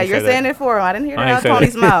said that. You're saying it for him. I didn't hear that out of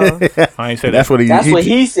Tony's mouth. I ain't said that's that. what That's what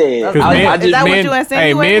he said. Is that what you insinuating?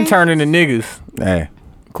 Hey, men turn into niggas. Hey,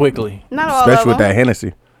 quickly. Not all especially of them. with that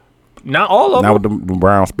Hennessy. Not all of them. Not with the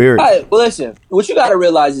brown spirit. All right, well, listen. What you got to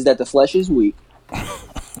realize is that the flesh is weak.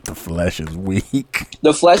 The flesh is weak.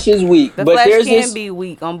 The flesh is weak. The but flesh there's can be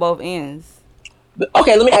weak on both ends.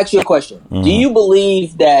 Okay, let me ask you a question. Do you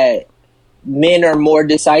believe that men are more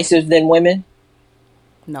decisive than women?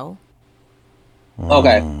 No.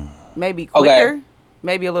 Okay. Maybe quicker. Okay.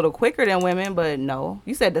 Maybe a little quicker than women, but no.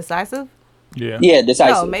 You said decisive? Yeah. Yeah,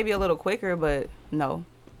 decisive. No, maybe a little quicker, but no.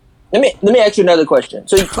 Let me ask you another question.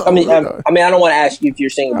 So I don't want to ask you if you're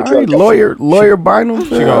single, but you're lawyer Bynum.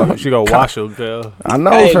 She go wash him. I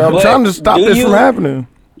know. Hey, I'm trying to stop this from happening.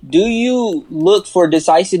 Do you look for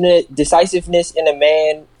decisiveness in a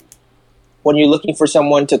man when you're looking for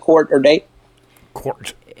someone to court or date?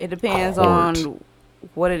 Court. It depends on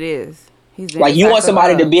what it is. He's like you want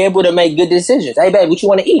somebody to be able to make good decisions. Hey, babe, what you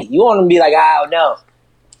want to eat? You want them to be like, I don't know.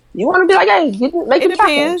 You want to be like, hey, make it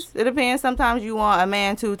depends. It depends. Sometimes you want a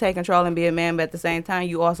man to take control and be a man, but at the same time,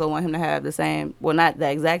 you also want him to have the same, well, not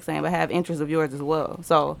the exact same, but have interests of yours as well.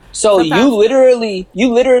 So you literally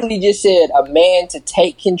just said a man to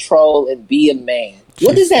take control and be a man.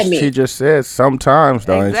 What does that mean? She just said sometimes,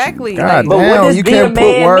 though. Exactly. God damn, you can't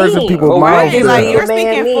put words in people's mouths. It's like you're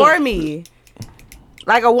speaking for me.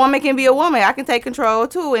 Like a woman can be a woman. I can take control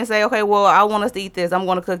too and say, okay, well, I want us to eat this. I'm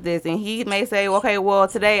going to cook this. And he may say, okay, well,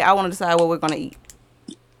 today I want to decide what we're going to eat.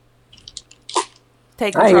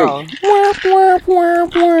 Take control.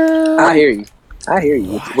 I hear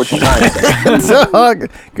you. What you're trying to say.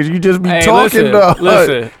 Because you just be talking, though.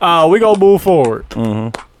 Listen, we going to move forward. Mm-hmm.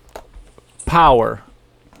 Power.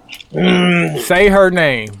 Say her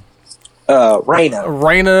name. Raina.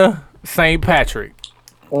 Raina St. Patrick.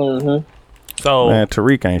 Mm-hmm. So, man,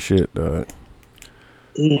 Tariq ain't shit, dog.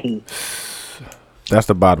 That's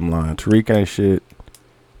the bottom line. Tariq ain't shit.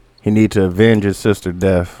 He need to avenge his sister's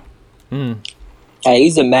death. Hey,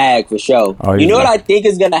 he's a mag for sure. Oh, you know what I think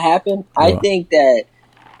is going to happen? I think that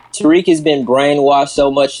Tariq has been brainwashed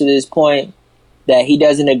so much to this point that he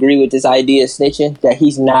doesn't agree with this idea of snitching, that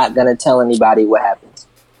he's not going to tell anybody what happens.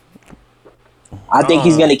 I think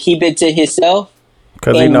he's going to keep it to himself.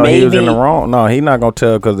 Because he know he was in the wrong. No, he not gonna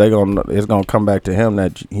tell because it's gonna come back to him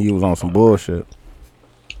that he was on some bullshit.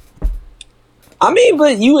 I mean,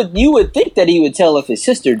 but you would think that he would tell if his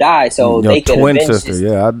sister died, so they could twin avenge sister.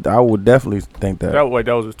 Yeah, I would definitely think that. That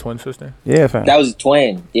was his twin sister. Yeah, fam. That was a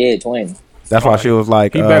twin. Yeah, twin. That's why she was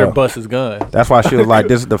like, he better bust his gun. That's why she was like,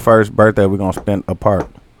 this is the first birthday we're gonna spend apart.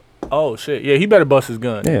 Oh shit! Yeah, he better bust his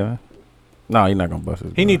gun. Yeah. No, he's not gonna bust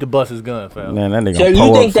his gun. He need to bust his gun, fam. Man, that nigga. So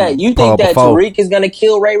you think that Tariq is gonna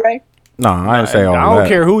kill Ray Ray? No, I didn't say all that. I don't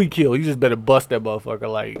care who he killed. You just better bust that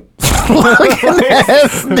motherfucker like. Like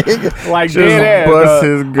just dead bust ass.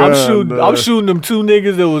 his gun. I'm shooting them 2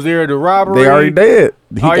 niggas that was there at the robbery. They already dead.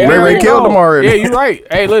 Ray Ray killed them already. Yeah, you right.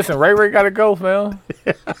 Hey, listen, Ray Ray gotta go, fam.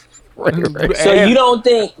 So you don't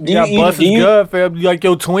think? Do you bust his gun, fam? Like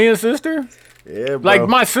your twin sister? Yeah, bro. Like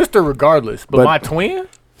my sister, regardless, but my twin.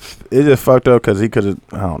 It just fucked up because he could have.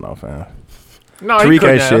 I don't know, fam. No, he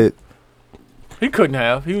couldn't have. He couldn't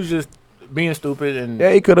have. He was just being stupid and.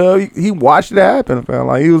 Yeah, he could have. He watched it happen, fam.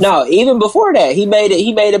 Like he was. No, even before that, he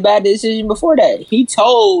made a bad decision. Before that, he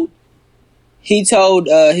told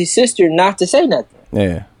his sister not to say nothing.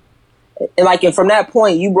 Yeah. And from that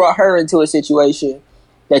point, you brought her into a situation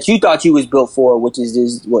that you thought you was built for, which is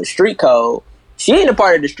this street code. She ain't a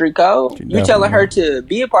part of the street code. You telling her to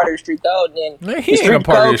be a part of the street code, then man, he ain't a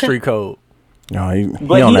part of the street code. No, he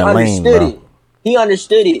understood it. He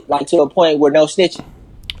understood it to a point where no snitching.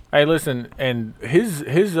 Hey, listen, and his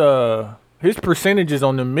percentages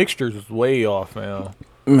on the mixtures is way off, man.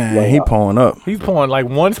 Man, he pouring up. He's pouring like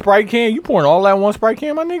 1 Sprite can. You pouring all that 1 Sprite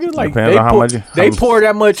can, my nigga? Like they pour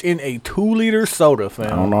that much in a 2-liter soda, fam.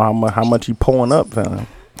 I don't know how much he pouring up, fam.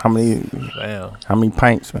 How many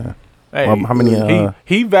pints, man? Hey, how many?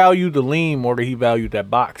 He valued the lean more than he valued that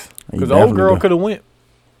box. Because the old girl could have went.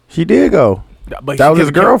 She did go. But that was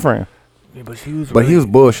his girlfriend. Yeah, but he was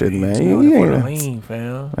bullshitting, man. He ain't lean,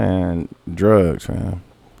 fam. Man, drugs, fam.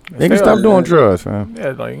 They can stop doing drugs, fam.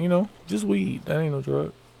 Yeah, just weed. That ain't no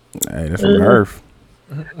drug. Hey, that's from Earth.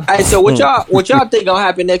 Hey, so what y'all think gonna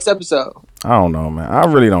happen next episode? I don't know, man. I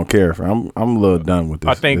really don't care, fam. I'm a little done with this.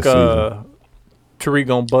 I think Tariq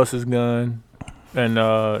gonna bust his gun. And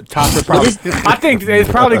Tasha probably. I think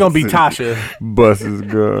it's probably gonna be Tasha. Bust his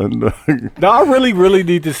gun. No, I really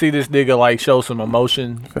need to see this nigga show some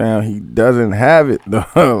emotion. Fam, he doesn't have it though.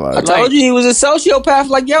 I told you he was a sociopath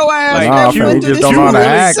like your ass. He just don't know how to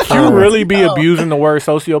act. You really be abusing the word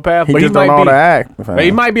sociopath, but he just don't know how to act. Fam. But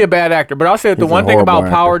he might be a bad actor. But I said the one thing about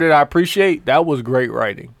Power that I appreciate, that was great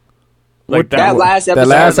writing. Like that last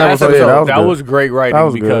episode. That was great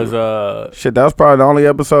writing because that was probably the only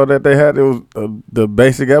episode that they had. It was the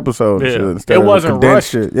basic episode. Yeah. It wasn't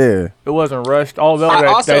rushed. Shit. Yeah, it wasn't rushed. Although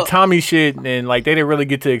that Tommy shit and they didn't really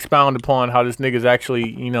get to expound upon how this nigga's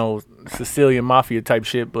actually Sicilian mafia type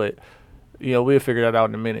shit. But we'll figure that out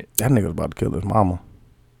in a minute. That nigga's about to kill his mama.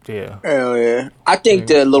 Yeah. Hell yeah. I think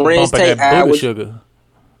the Lorenz Tate ad was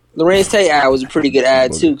Lorenz Tate ad was a pretty good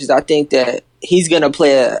ad too because I think that he's gonna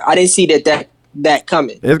play. I didn't see that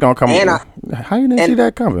coming. It's gonna come. How you didn't see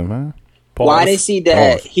that coming, man? Well, I didn't see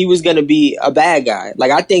that he was gonna be a bad guy.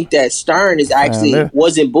 Like I think that Stern is actually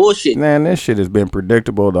wasn't bullshit. Man, this shit has been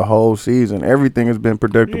predictable the whole season. Everything has been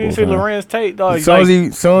predictable. You see Lorenz Tate, dog. As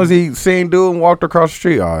soon as he seen dude and walked across the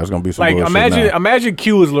street, it's gonna be some bullshit. Imagine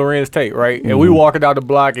Q is Lorenz Tate, right? And we walking down the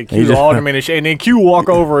block and Q's alderman and then Q walk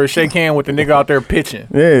over and shake hand with the nigga out there pitching.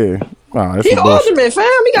 Yeah. He alderman,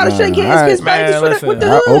 fam. He gotta shake hands. With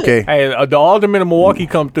the hood. Okay. Hey, the alderman of Milwaukee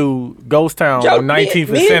come through Ghost Town on 19th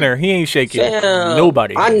and Center. He ain't shaking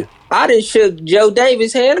nobody. I done shook Joe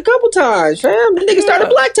Davis' hand a couple times, fam. The nigga started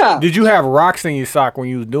blacktop. Did you have rocks in your sock when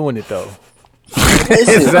you was doing it though?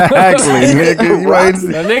 Exactly,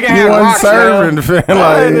 nigga. You wasn't serving, fam.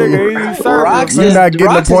 You're not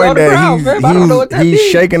getting the point that he's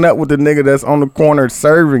shaking up with the nigga that's on the corner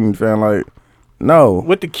serving, fam. No.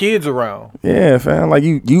 With the kids around. Yeah, fam.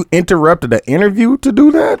 You interrupted the interview to do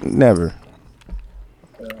that? Never.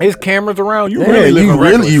 His cameras around. You really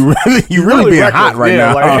being hot right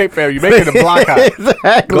now. Hey, fam, you making the block hot.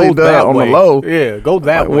 Exactly. Go that on way. the low. Yeah, go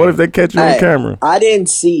that way. What if they catch you on camera? I didn't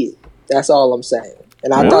see it. That's all I'm saying.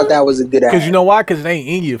 And I thought that was a good idea. Because you know why? Because it ain't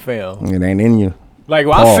in you, fam. It ain't in you.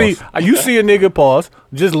 You see a nigga pause,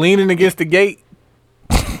 just leaning against the gate,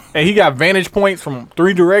 and he got vantage points from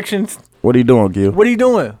 3 directions. What are you doing, Gil? What are you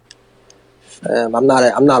doing? I'm not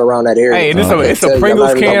around that area. Hey, and it's a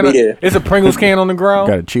Pringles can. It's a Pringles can on the ground.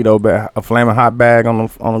 Got a Cheeto bag, a flaming hot bag on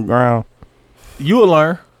the ground. You'll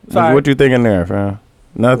learn. What you thinking there, fam?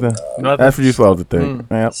 Nothing. That's what you supposed to think.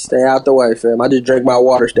 Yep. Stay out the way, fam. I just drink my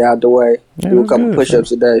water. Stay out the way. Do a couple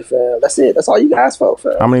push-ups a day, fam. That's it. That's all you guys for,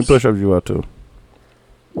 fam. How many push-ups you up to?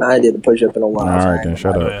 I ain't did a push-up in a while. All right, then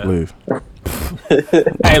shut up, please.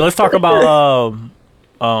 Hey, let's talk about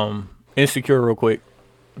Insecure real quick.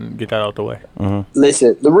 Get that out the way.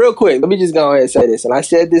 Listen, real quick, let me just go ahead and say this. And I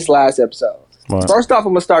said this last episode. What? First off, I'm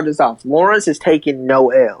going to start this off. Lawrence is taking no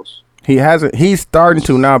L's. He hasn't. He's starting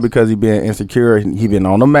to now because he been insecure. He been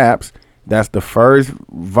on the maps. That's the first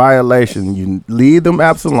violation. You leave them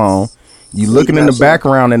apps alone. You looking in the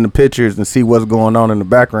background in the pictures and see what's going on in the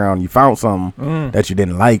background. You found something that you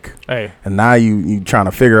didn't like, and now you trying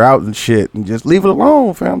to figure out and shit. And just leave it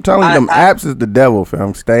alone, fam. I'm telling you, them apps is the devil,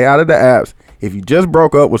 fam. Stay out of the apps. If you just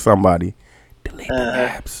broke up with somebody, delete the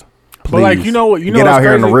apps. Please. But like, you know what? Get out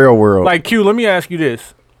here in the real world. Like, Q, let me ask you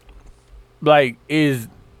this: can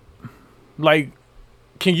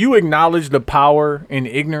you acknowledge the power in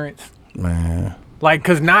ignorance, man? Like,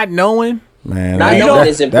 cause not knowing. Man,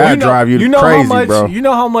 that drive you crazy, bro. You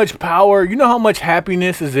know how much power, you know how much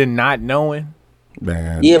happiness is in not knowing?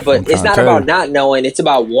 Man, yeah, but it's not about not knowing. It's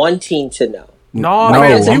about wanting to know. No,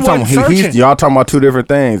 man, y'all talking about two different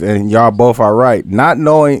things, and y'all both are right. Not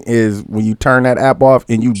knowing is when you turn that app off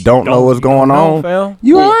and you don't know what's going on. Fam.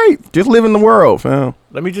 You all right. Just live in the world, fam.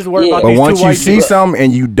 Let me just worry about but these once two you see something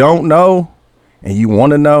and you don't know and you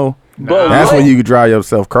want to know, that's when you can drive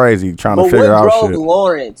yourself crazy trying to figure out shit. What drove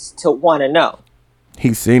Lawrence to want to know?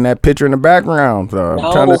 He seen that picture in the background. So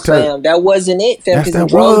fam, that wasn't it, fam. Because he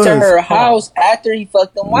drove to her house after he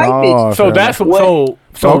fucked them white bitches. So that's what.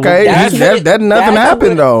 So okay, that nothing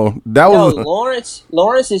happened though. That was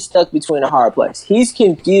Lawrence is stuck between a hard place. He's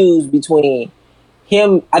confused between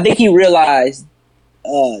him. I think he realized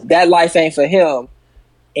that life ain't for him,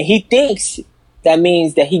 and he thinks that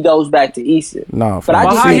means that he goes back to Issa. No, but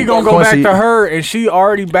how he gonna go back to her and she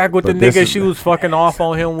already back with the nigga she was fucking off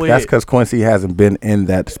on him with? That's because Quincy hasn't been in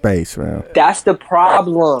that space, man. That's the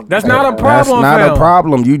problem. That's not a problem. That's not a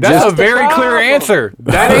problem. That's a very clear answer.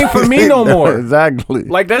 That ain't for me no more. Exactly.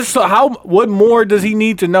 Like that's what more does he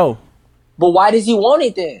need to know? But why does he want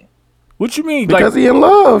it then? What you mean? Because he in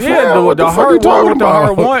love. Yeah, the heart want what the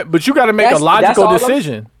heart want, but you got to make a logical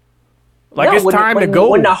decision. Like, it's time to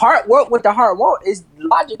go. When the heart what the heart want is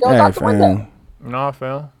logic goes out the window. Nah,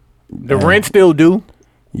 fam. The rent still due.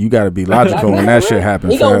 You got to be logical when that shit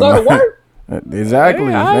happens. He gonna go to work. Exactly.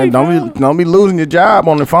 Man, don't be losing your job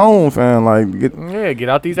on the phone, fam. Like, get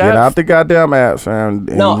out these apps. Get out the goddamn apps, fam.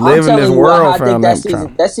 And no, live in this world, fam. I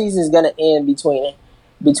think that season's gonna end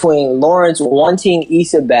between Lawrence wanting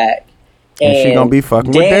Issa back. And she gonna be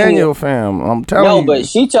fucking with Daniel, fam. I'm telling you. No, but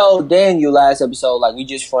she told Daniel last episode, like, we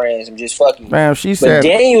just friends. I'm just fucking. Fam, she said. But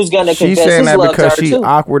Daniel's gonna confess his that love because to her she too.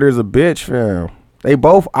 awkward as a bitch, fam. They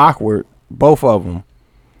both awkward, both of them.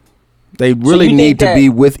 They really need to be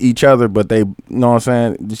with each other, but they, you know what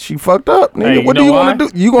I'm saying? She fucked up. Nigga. What do you want to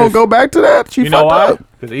do? You gonna go back to that? She fucked up.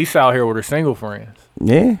 Because Issa out here with her single friends.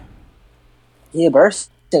 Yeah. Yeah, but her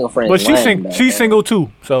single friends. But she's single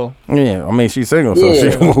too, so. Yeah, I mean, she's single, so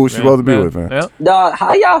who's she supposed to be with, man? Yeah. Dog,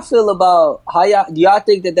 how y'all feel about, do y'all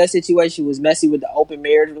think that situation was messy with the open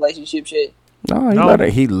marriage relationship shit? No,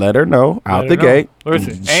 he let her know out the gate.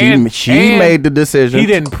 Listen, she made the decision. He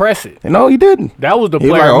didn't press it. No, he didn't. That was the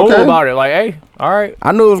player move about it. Like, hey, all right.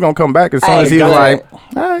 I knew it was gonna come back as soon as he was like, all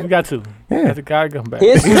right. You got to. Yeah. The guy come back.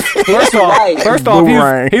 First off,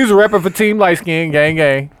 he was repping for Team Light Skin,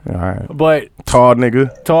 gang. All right. But tall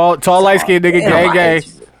nigga. Tall light skin nigga, gang.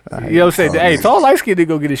 You know what I'm saying? Hey, tall light skin nigga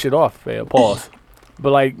go get his shit off, man. Pause.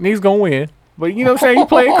 But like, niggas gonna win. But you know what I'm saying? He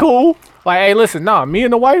played cool. Like, hey, listen, me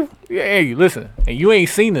and the wife, hey, listen, and you ain't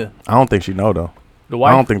seen her. I don't think she know though. The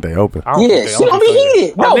wife? I don't think they open. Yeah, she gonna be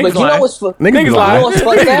heated. No, but you know what's fucked up? Niggas lie. You know what's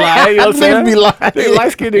fucked up? You know what I'm saying? Niggas be lying.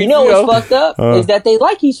 Light skin niggas. You know what's fucked up is that they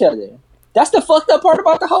like each other. That's the fucked up part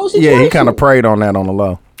about the whole situation. Yeah, he kind of preyed on that on the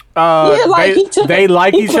low. They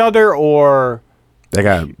like each other, or they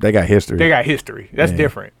got history. They got history. That's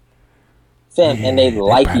different. Fam, and they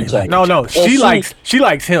like each other. No, she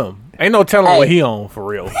likes him. Ain't no telling what he on for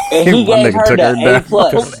real. And he gave her the A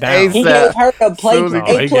plus. He gave her the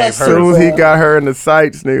A plus. As soon as he got her in the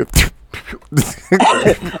sights, nigga.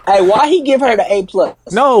 Hey, why he give her the A plus?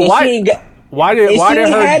 No, why did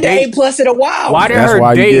her had date the A plus in a while? Why did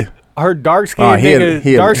her date? Her dark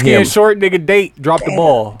skinned short nigga date dropped the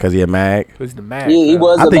ball because he a mag. Because the mag. Yeah, he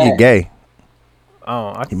was. I think he gay.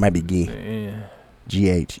 Oh, he might be gay. Yeah.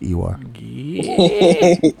 GHER.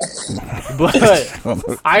 Yeah. But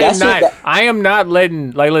I am not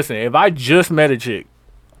letting, like, listen, if I just met a chick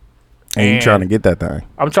and you trying to get that thing,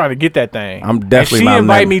 I'm trying to get that thing. I'm definitely not. She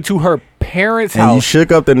invited me to her parents' house. And you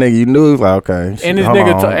shook up the nigga. You knew it was like, okay. And this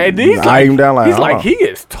nigga, he's like, he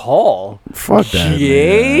is tall. Fuck that.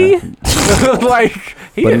 Yeah. Like,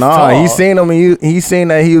 he is tall. He seen him and he seen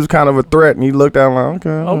that he was kind of a threat, and he looked down like,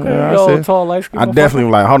 okay, tall, light skin. I definitely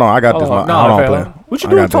was like, hold on, I got this. Hold on, play. What you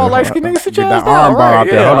doing, tall, light skin nigga? Sit your ass down. Get that arm bar out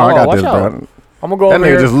there. Hold on, I got this, bro. I'm gonna go That over nigga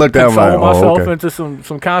here just looked at him like, myself okay. into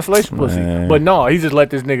some constellation pussy. Man. But no, he just let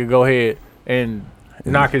this nigga go ahead and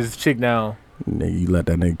knock his chick down. Nigga, you let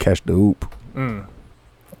that nigga catch the hoop. And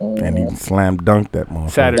he slam dunked that motherfucker.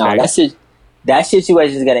 Saturday. No, that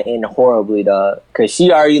situation is gonna end horribly, dog. Cause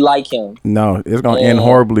she already like him. No, it's gonna end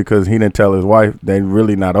horribly because he didn't tell his wife they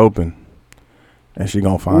really not open, and she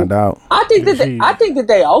gonna find out. I think that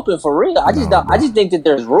they open for real. I just think that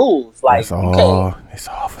there's rules. Like It's all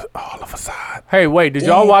of a side. Hey, wait, did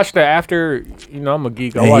y'all watch the after? You know, I'm a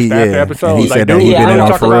geek. I watched the after episode. And he like, said that he been in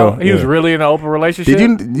on for real. He was really in an open relationship.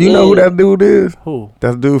 Did you know who that dude is? Who?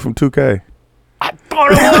 That's the dude from 2K. I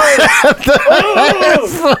thought it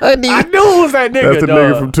was. Funny. I knew it was that nigga. That's the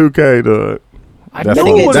nigga from 2K, dog.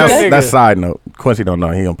 That's side note. Quincy don't know.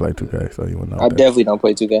 He don't play 2K, so he wouldn't know. I definitely don't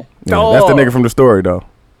play 2K. Yeah, that's the nigga from the story, though.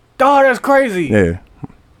 Dog, that's crazy. Yeah.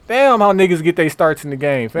 Damn, how niggas get their starts in the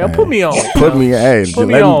game, fam. Man. Put me on. Put me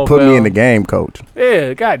in the game, coach.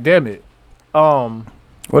 Yeah, god damn it.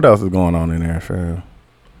 What else is going on in there, fam?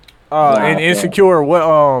 And Insecure, what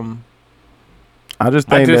I just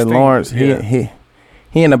think that Lawrence, he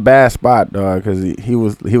in a bad spot, dog, because he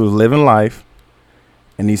was living life,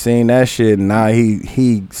 and he seen that shit, and now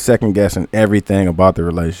he second guessing everything about the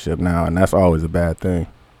relationship now, and that's always a bad thing.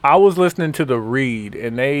 I was listening to The Read,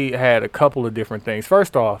 and they had a couple of different things.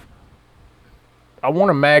 First off, I want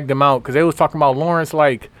to mag them out because they was talking about Lawrence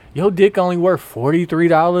like, yo, dick only worth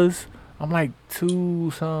 $43. I'm like, to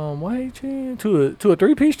a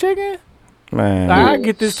 3-piece chicken? Man, I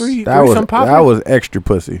get this three. That was extra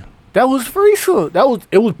pussy. That was free shit.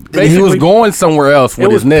 It was basically, he was going somewhere else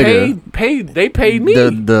with his nigga. They paid me.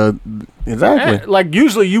 Exactly. Like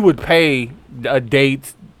usually you would pay a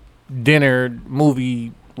date, dinner,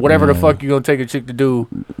 movie, whatever the fuck you gonna take a chick to do.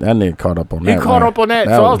 That nigga caught up on that. He caught up on that.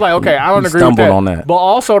 So I was like, okay, I don't agree with that. On that. But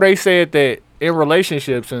also they said that in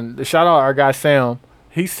relationships, and shout out our guy Sam,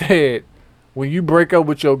 he said when you break up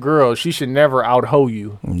with your girl, she should never out-hoe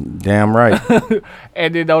you. Damn right.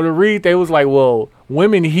 And then on The Read, they was like, well,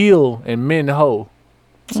 women heal and men hoe.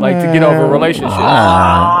 Like to get over a relationship.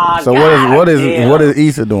 So what is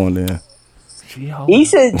Issa doing then?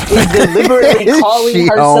 Issa is deliberately calling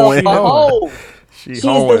herself a hoe. She's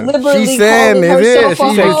deliberately calling herself a hoe.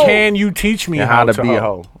 She said, can you teach me how to be a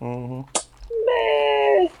hoe? Man.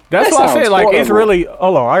 That's why I said, like, it's really...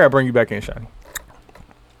 Hold on, I gotta bring you back in, Shani.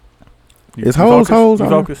 It's hoes. You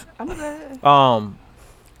focus? I'm good.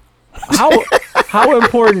 How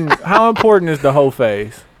important is the hoe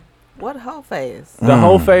phase? What hoe phase? The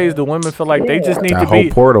hoe phase, the women feel like they just need to be.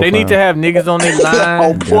 Portal, they need to have niggas on their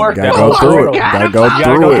line. Gotta go through it. Gotta go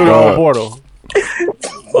through the whole portal.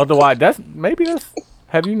 Otherwise,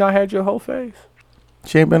 have you not had your hoe phase?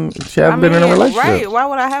 She hasn't been in a relationship. Right? Why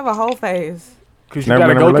would I have a hoe phase? Because you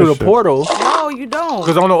gotta go through the portal. No, you don't.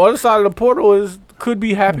 Because on the other side of the portal could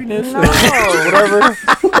be happiness or whatever.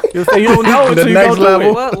 You don't know until you go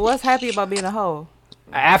through it. What's happy about being a hoe?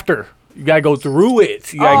 After. You gotta go through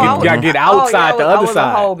it. You gotta get outside the other side. I was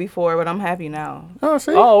a hoe before, but I'm happy now. Oh,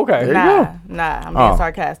 see? Oh, okay. Nah. I'm being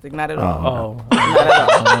sarcastic. Not at all. Not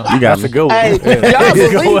at all. You got That's a good one. Hey,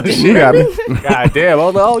 You got me. God damn. I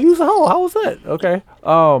was like, oh, you was a hoe. How was that? Okay.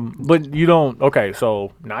 But you don't. Okay,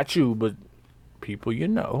 so not you, but people you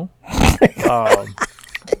know.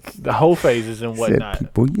 The whole phases and whatnot.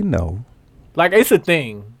 People you know. Like, it's a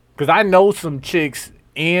thing. Because I know some chicks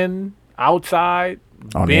outside,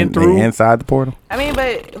 been through. Inside the portal? I mean,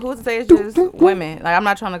 but who's to say it's just women? Like, I'm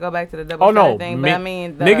not trying to go back to the double thing, but I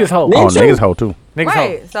mean... niggas hoe. Niggas hoe, too.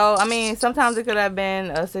 Right. So, I mean, sometimes it could have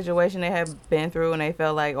been a situation they have been through and they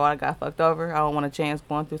felt like, I got fucked over. I don't want a chance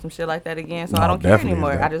going through some shit like that again, so I don't care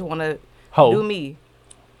anymore. I just want to do me.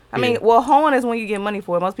 I mean, hoeing is when you get money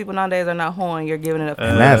for it. Most people nowadays are not hoeing. You're giving it up.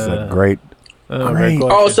 And that's a great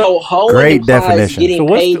so hoeing great definition. So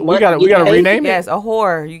we gotta rename it? Yes, a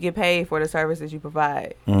whore. You get paid for the services you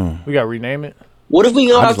provide. We gotta rename it. What if we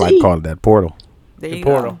go out to eat? Call it that portal. There you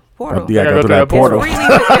portal. Go. Portal. You gotta go through that portal.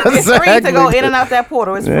 It's free to go in and out that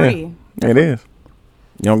portal. It's free. It is.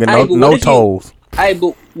 You don't get no tolls. Hey,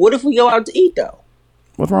 but what if we go out to eat, though?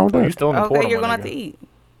 What's wrong with that? You still in the portal, you're going to have to eat.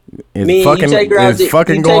 Is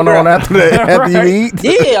fucking going on after you eat?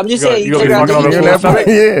 Yeah, I'm just saying. You take her out to eat.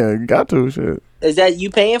 Yeah, got to. Shit. Is that you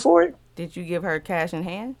paying for it? Did you give her cash in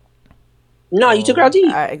hand? No, you took her out to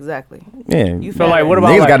eat. Exactly. Yeah. You feel like, what about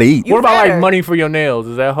niggas gotta eat? What about like money for your nails?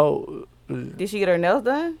 Is that whole? Did she get her nails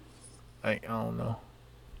done? I don't know.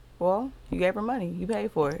 Well, you gave her money. You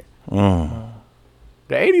paid for it. The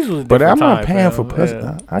 80s was different. But I'm not time, paying for pussy.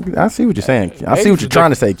 I see what you're saying. I see what you're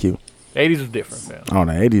trying to say, Q. The 80s was different, man. Oh,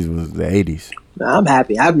 the 80s was the 80s. I'm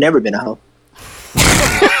happy. I've never been a hoe.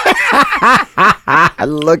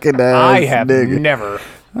 Look at that. I have nigga. never.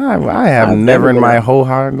 I have never in my whole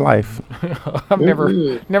hard life. I've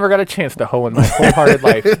never got a chance to hoe in my wholehearted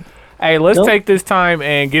life. Hey, let's take this time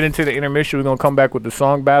and get into the intermission. We're going to come back with the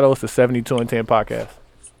song battle. It's the 72 and 10 podcast.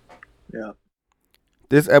 Yeah.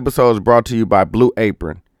 This episode is brought to you by Blue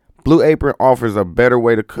Apron. Blue Apron offers a better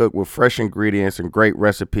way to cook with fresh ingredients and great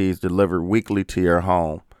recipes delivered weekly to your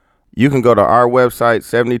home. You can go to our website,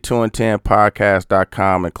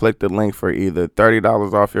 72and10podcast.com, and click the link for either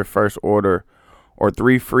 $30 off your first order or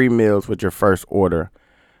 3 free meals with your first order.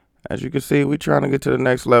 As you can see, we're trying to get to the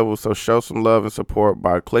next level, so show some love and support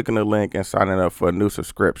by clicking the link and signing up for a new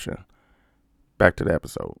subscription. Back to the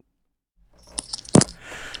episode.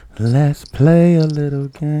 Let's play a little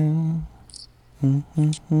game.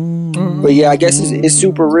 But yeah, I guess it's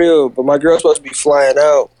super real. But my girl's supposed to be flying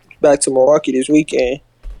out back to Milwaukee this weekend.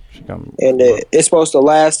 And it's supposed to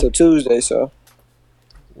last till Tuesday, so.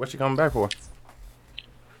 What's she coming back for?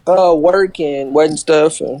 Work and wedding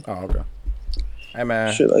stuff. And okay. Hey,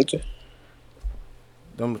 man. Shit like that.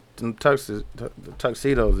 Them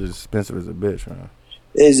tuxedos is expensive as a bitch, man.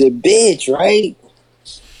 Is a bitch, right?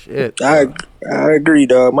 Shit. I agree,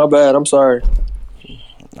 dog. My bad. I'm sorry.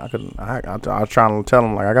 I was trying to tell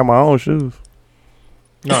them, like, I got my own shoes.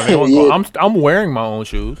 No, I'm wearing my own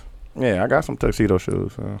shoes. Yeah, I got some tuxedo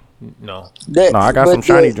shoes. No, I got some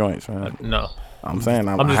shiny joints, man. No. I'm saying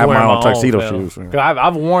I have my own tuxedo shoes.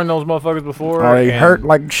 I've worn those motherfuckers before. Oh, they hurt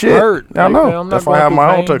like shit. I know. That's why I have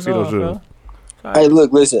my own tuxedo shoes. Hey,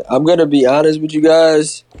 look, listen. I'm going to be honest with you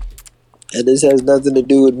guys, and this has nothing to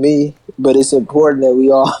do with me, but it's important that we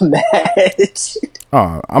all match.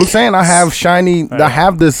 I'm saying I have shiny. I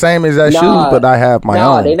have the same exact shoes, but I have my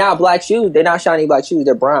own. No, they're not black shoes. They're not shiny black shoes.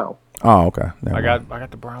 They're brown. Oh, okay. I got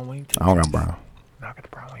the brown wing too. I don't got brown. I got the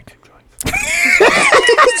brown wing too joints.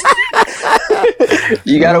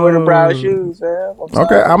 You gotta wear the brown shoes, man.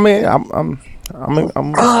 Okay, I mean, I'm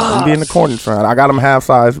being the corny friend. I got them half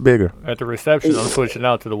size bigger. At the reception, I'm switching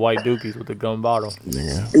out to the white dookies with the gum bottom.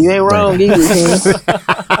 Yeah. You ain't wrong, either.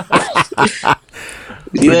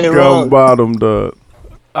 You ain't wrong. Gum bottom, dog.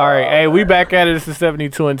 All right, hey, we back at it. It's the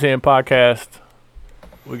 72 and 10 podcast.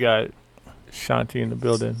 We got Shanti in the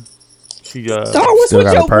building. She dog, what's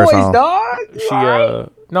with your voice, dog?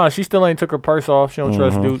 She still ain't took her purse off. She don't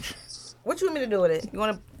trust Dooch. What you want me to do with it? You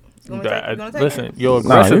want to take listen, it? your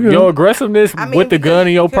aggressiveness with the gun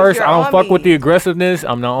in your purse. I don't fuck with the aggressiveness.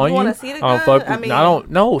 I'm not on you. Want to see the gun? I don't fuck with. I don't.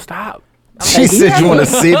 No, stop. She said you want to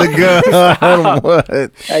see the gun. What?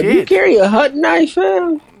 Hey, you carry a hunting knife,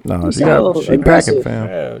 fam? No, she packing, fam.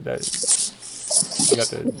 Yeah, you got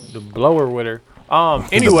the blower with her.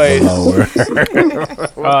 Anyways,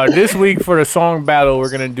 this week for the song battle, we're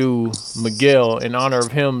gonna do Miguel in honor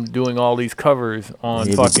of him doing all these covers on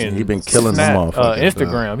He been killing them motherfuckers.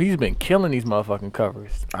 Instagram. He's been killing these motherfucking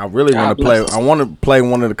covers. I really want to play. I want to play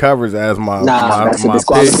one of the covers as my that's a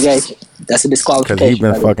disqualification. That's a disqualification. Because he's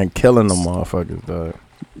been fucking killing them motherfuckers, dog.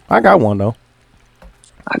 I got one though.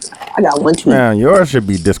 I got one too. Man, yours should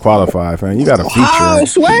be disqualified, man. You got a feature. I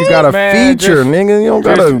swear. You got a feature, nigga. You don't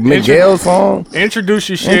got a Miguel song. Introduce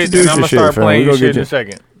your shit, and I'm going to start playing your shit in a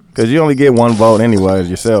second. Because you only get one vote anyways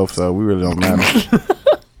yourself, so we really don't matter.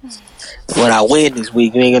 When I win this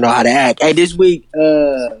week, you ain't going to know how to act. Hey, this week, I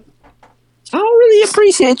don't really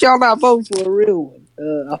appreciate y'all not voting for a real one.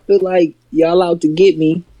 I feel like y'all out to get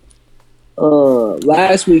me.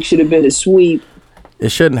 Last week should have been a sweep.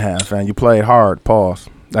 It shouldn't have, man. You played hard. Pause.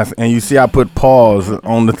 And you see, I put pause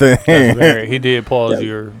on the thing. He did pause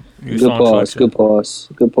your good pause. Good pause.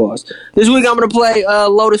 Good pause. This week I'm gonna play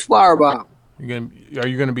Lotus Flower Bomb. Are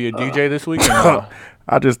you gonna be a DJ this week? I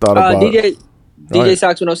just thought about DJ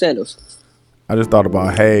Socks with no sandals. I just thought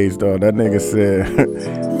about Hayes, though. That nigga said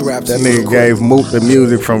that nigga gave Mook the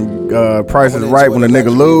music from Price is Right when the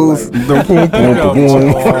nigga lose. Them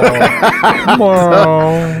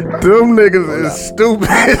niggas is stupid.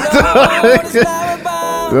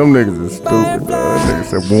 Them niggas is stupid, dog. That nigga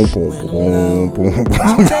said boom, boom, boom, boom, boom.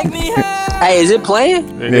 Hey, is it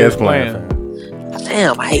playing? Yeah, it's playing.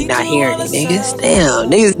 Damn, I hate not hearing it, niggas. Damn,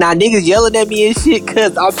 niggas yelling at me and shit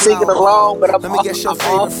because I'm singing along, but I'm off. Yeah,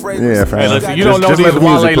 fam. Hey, listen, you don't know these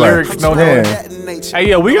Wale lyrics, no more. Hey,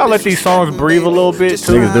 yeah, we gotta let these songs breathe a little bit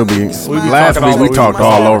too. Niggas do be. Last week we talked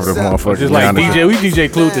all over the motherfuckers. Just like we DJ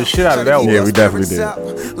Clued the shit out of that one. Yeah, we definitely did.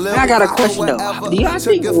 I got a question though. Do y'all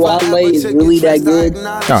think Wale is really that good?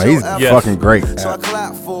 No, he's fucking great.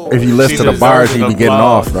 If you listen to the bars, he be getting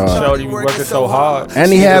off, dog. He be working so hard.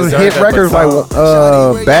 And he has hit records like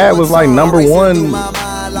Bad was like #1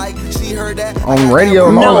 on radio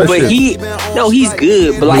and all that shit. He's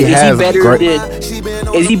good, but like,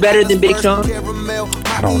 is he better than Big Sean?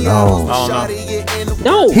 I don't know.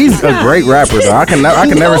 No, he's a great rapper though. I can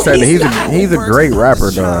never say that he's a great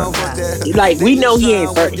rapper though. Like we know he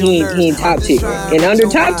ain't top tier, and under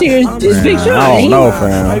top tier is Big Sean. I don't know,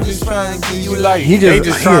 fam. He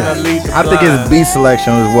just trying to lead. I think his beat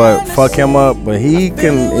selection is what fuck him up, but he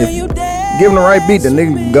can if give him the right beat, the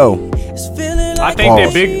nigga can go. I think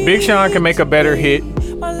that Big Sean can make a better hit.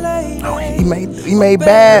 Oh, he made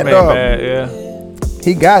bad though. Yeah.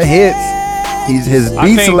 He got hits. His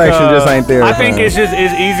beat selection just ain't there. I think it's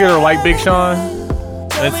easier to like Big Sean,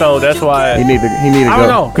 and so that's why he need to go.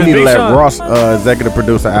 He need to let Ross executive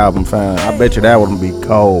produce an album, fam. I bet you that would be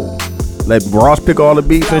cold. Let Ross pick all the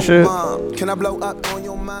beats and shit. Can I blow up on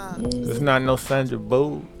your mind? It's not no Sandra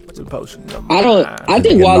Boo. I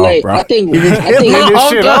think Wale. I think this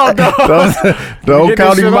shit off, dog. Don't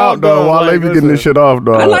count him out, though. Wale be getting this shit off,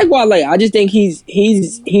 dog. I like Wale. I just think he's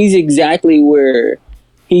exactly where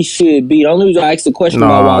he should be. The only reason I asked the question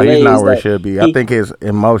about Wale he's not where he should be. I think his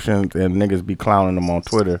emotions and niggas be clowning him on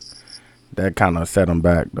Twitter. That kind of set him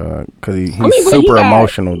back, dog. Because he's super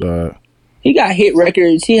emotional, dog. He got hit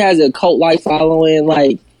records. He has a cult-like following.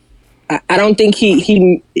 Like, I don't think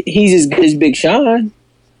he's as good as Big Sean.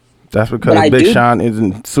 That's because Big Sean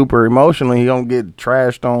isn't super emotional. He don't get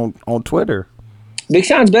trashed on Twitter. Big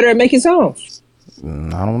Sean's better at making songs.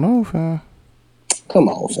 I don't know, fam. Come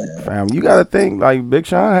on, fam. You gotta think like Big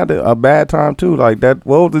Sean had a bad time too. Like that.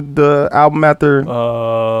 What was the album after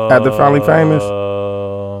Finally Famous?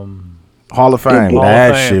 Hall of Fame.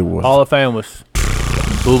 Shit was Hall of Fame was.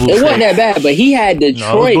 It wasn't that bad, but he had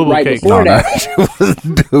Detroit before that. That shit was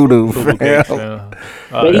doo-doo, fam.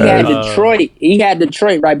 But he had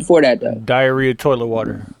Detroit right before that, though. Diarrhea toilet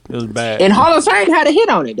water. It was bad. And Hall of Fame had a hit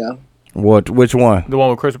on it, though. Which one? The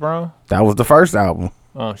one with Chris Brown? That was the first album.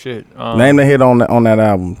 Oh, shit. Name the hit on that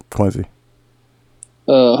album, Quincy.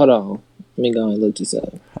 Hold on. Let me go and look this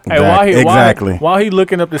up. Hey, while he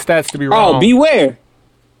looking up the stats to be wrong. Oh, Beware.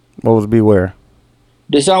 What was Beware?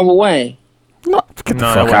 The song with Wayne. No, get the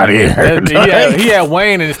fuck out of here. He had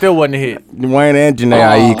Wayne and it still wasn't a hit. Wayne and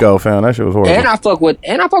Jhené Aiko, fam. That shit was horrible. And I fuck with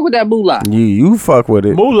that Moolah. You fuck with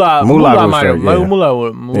it. Moolah might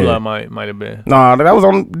have been. Nah, that was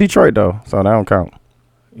on Detroit though, so that don't count.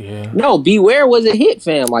 Yeah. No, Beware was a hit,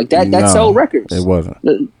 fam. Like that sold records. It wasn't.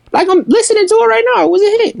 Like I'm listening to it right now. It was a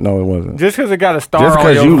hit. No, it wasn't. Just because it got a star. Just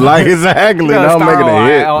because you like exactly, don't make it a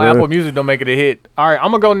hit. On Apple Music, don't make it a hit. All right,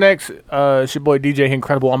 I'm gonna go next. It's your boy DJ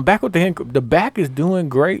Incredible. I'm back with the back is doing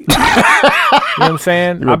great. You know what I'm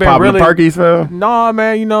saying? I've been really Perkies, fam. Nah,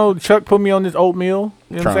 man. You know Chuck put me on this oatmeal.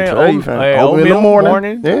 You know what I'm saying? Oatmeal in the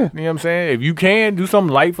morning. Yeah. You know what I'm saying? If you can do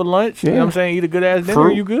something light for lunch, you know what I'm saying? Eat a good ass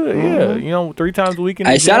dinner, you good. Yeah. You know, 3 times a week.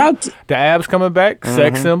 Hey, shout out the abs coming back.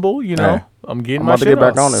 Sex symbol. You know. I'm getting my shit to get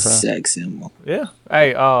back on it, fam. Sex symbol. Yeah.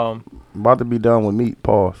 Hey, about to be done with meat.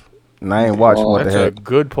 Pause. And I ain't watching what the hell. That's a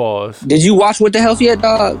good pause. Did you watch What the Health yet,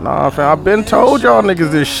 dog? Nah, fam. I've been told y'all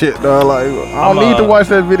niggas this shit, dog. Like, I don't need to watch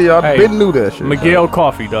that video. I've been knew that shit. Miguel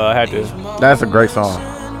Coffee, dog. I had to. That's a great song.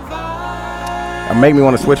 It make me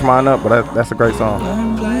want to switch mine up, but that's a great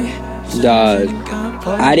song. Dog.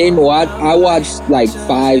 I didn't watch. I watched like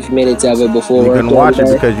 5 minutes of it before. You couldn't watch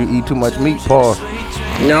it because you eat too much meat. Pause.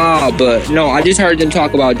 No, I just heard them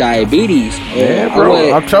talk about diabetes. Yeah,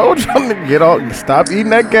 bro. I told y'all to get off. Stop eating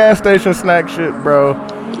that gas station snack shit, bro.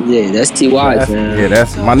 Yeah, that's T.Y.'s, man. Yeah,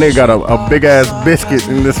 that's my nigga got a big ass biscuit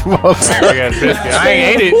in this motherfucker. Big ass biscuit. I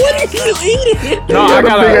ain't ate it. What did you eat? No, I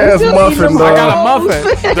got a big ass muffin, dog. I got a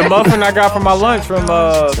muffin. The muffin I got for my lunch from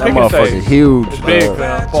that motherfucker huge. It's big,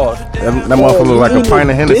 man. Pause. That motherfucker look like a pint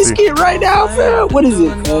of Hennessy. Biscuit right now, fam. What is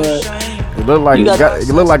it? It look like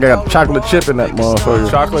I got chocolate chip in that motherfucker.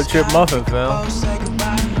 Chocolate chip muffin, fam.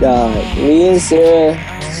 Me and Sarah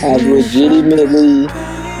have legitimately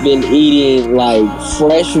been eating like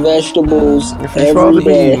fresh vegetables every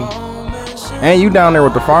day. And you down there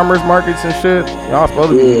with the farmers markets and shit. Y'all supposed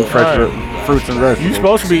to be eating fresh fruits and vegetables. You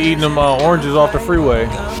supposed to be eating them oranges off the freeway.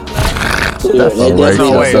 That's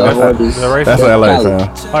racist. That's LA, fam.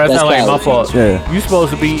 Oh, that's not like my fault. Yeah. You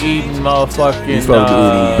supposed to be eating motherfucking. You supposed to be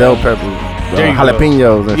eating bell peppers,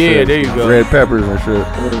 jalapenos and shit. Yeah, there you go. Red peppers and shit.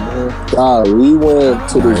 We went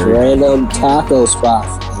to this random taco spot.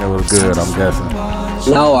 It was good, I'm guessing.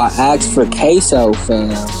 No, I asked for queso, fam.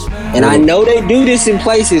 And I know they do this in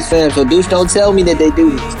places, fam, so dudes don't tell me that they do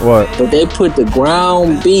this. What? But they put the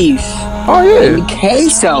ground beef in the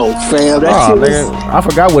queso, fam. That shit was... I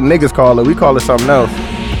forgot what niggas call it. We call it something else.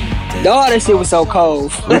 Dog, that shit was so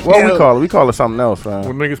cold. What we call it? We call it something else, fam.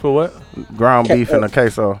 What niggas put what? Ground beef in a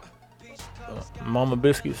queso. Mama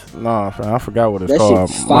biscuits. Nah, fam, I forgot what it's that called.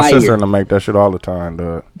 My sister and I make that shit all the time,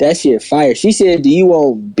 dog. That shit fire. She said, "Do you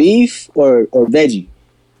want beef or veggie?"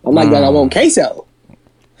 I'm like, I want queso.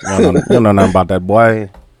 You don't know nothing about that, boy.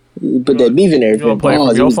 You put that beef in there. You want to play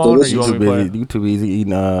from your phone or you want me to play? You too busy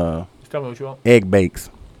eating Tell me what you want. egg bakes.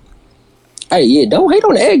 Hey, yeah, don't hate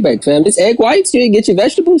on the egg bake, fam. This egg whites, you get your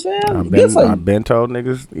vegetables, fam. I've been told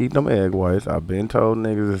niggas eat them egg whites. I've been told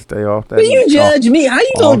niggas to stay off that. But you judge me. How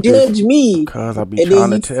you gonna judge me? Because I be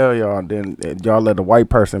trying to tell y'all. Then y'all let a white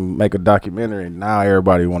person make a documentary, and now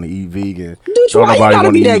everybody want to eat vegan. Dude, why you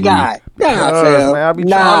gotta be that guy? Nah, fam. Man, I be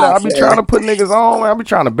trying to put niggas on. Man. I be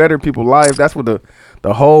trying to better people's lives. That's what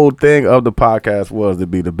the whole thing of the podcast was, to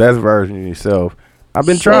be the best version of yourself. I've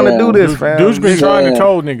been trying to do this, fam. Dude's been trying to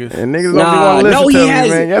tell niggas. And niggas don't want to listen to me,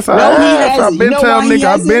 man. Yes, I have. I've been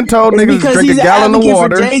told niggas to drink a gallon of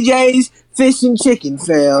water. For JJ's fish and chicken,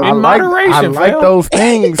 fam. In moderation, I like those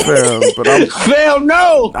things, fam. But fam,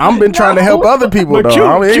 no. I've been trying to help other people,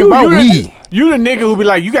 though. It ain't about me. You the nigga who be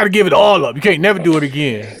like, you got to give it all up. You can't never do it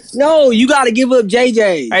again. No, you got to give up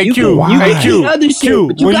JJ. Hey, Q. You got to give up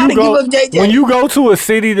JJ. When you go to a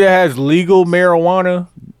city that has legal marijuana,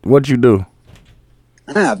 what you do?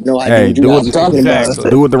 I have no idea what you guys are talking about.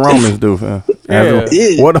 Do what the Romans do, fam. Yeah.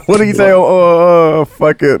 What do you say?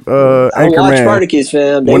 Fuck it, Anchorman. I watch Spartacus,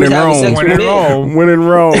 fam. When in Rome. When in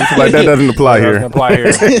Rome. Like, that doesn't apply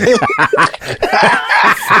here.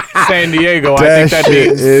 San Diego, that I think that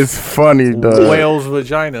shit is funny, dog. Whale's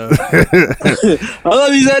vagina. I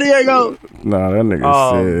love you, San Diego. Nah, that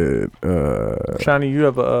nigga said. Shani, you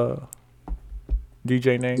have a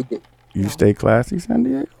DJ name? You stay classy, San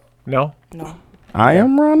Diego? No. I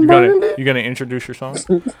am Ron. You gonna introduce your song?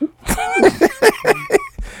 I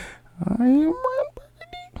am Ron.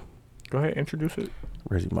 Go ahead, introduce it.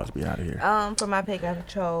 Reggie must be out of here. For my pick, I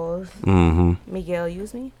chose Miguel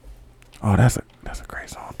Use Me. Oh, that's a great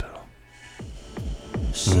song too.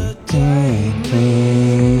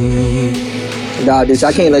 Dog, bitch,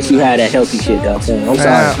 I can't let you have that healthy shit, though. I'm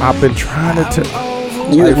sorry. I've been trying to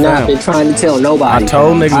tell. You have not been trying to tell nobody. I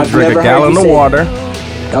told niggas to drink a gallon of water.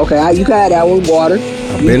 Okay, you can have that with water.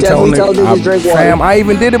 I've been telling niggas to drink water. Fam, I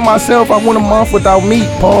even did it myself. I went a month without meat.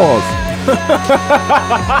 Pause.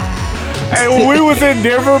 Hey, when we was in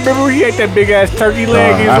Denver, remember he ate that big ass turkey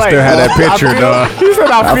leg? I still had that picture, dog. He said,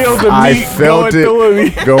 I feel the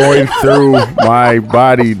meat going through my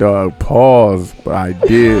body, dog. Pause. But I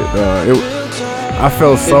did. I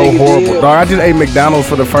felt so horrible, dog. I just ate McDonald's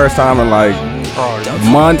for the first time in like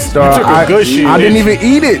months, dog. I didn't even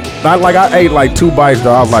eat it. I ate like 2 bites,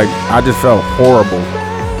 dog. I was like, I just felt horrible.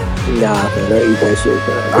 Nah, man, don't eat that shit,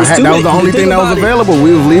 man. That was the only thing that was available.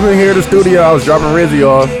 We was leaving here to the studio. I was dropping Rizzy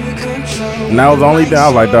off. And that was the only thing. I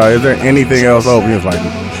was like, dog, is there anything else open? He was like,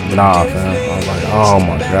 nah, fam. I was like, oh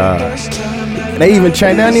my God. They even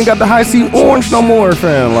changed. They ain't even got the high C orange no more,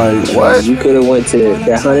 fam. Like, what? You could have went to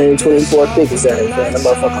that 124 50 cent, fam. That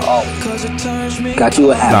motherfucker off. Got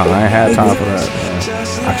you a apple. Nah, I ain't had time for that,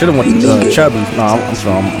 man. I should have went to Chubby's. No, I'm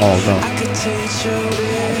sorry. I'm all done.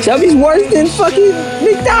 Chubby's worse than fucking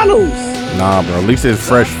McDonald's. Nah, bro. At least it's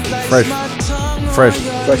fresh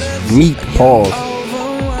meat. Pause.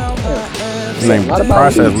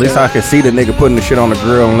 Process. At least I could see the nigga putting the shit on the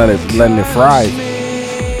grill and letting it fry.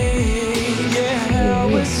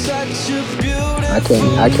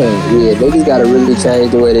 I can't. Yeah, they just gotta really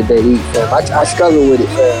change the way that they eat, fam. I struggle with it,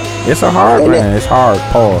 fam. It's It's hard.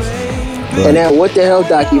 Pause. But. And then what the hell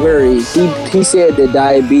documentary? He said that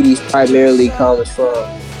diabetes primarily comes from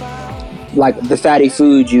like the fatty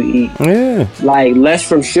food you eat. Yeah. Like less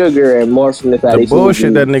from sugar and more from the fatty food. The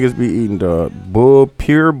bullshit that niggas be eating, dog.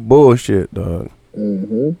 Pure bullshit, dog.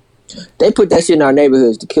 Mm-hmm. They put that shit in our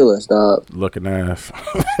neighborhoods to kill us, dog. Looking ass.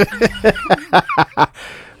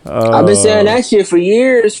 I've been saying that shit for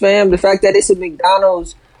years, fam. The fact that it's a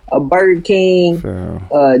McDonald's, a Burger King,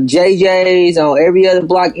 JJ's on every other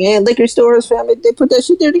block, and liquor stores, fam. They put that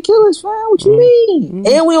shit there to kill us, fam. What you mean?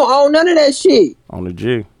 And we don't own none of that shit. On the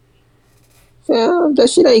G. Fam, that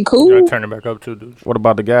shit ain't cool. You gotta turn it back up too, dude. What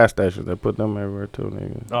about the gas stations? They put them everywhere too,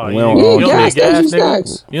 nigga. Oh, you don't need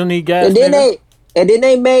gas. You don't need gas. And then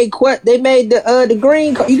they made the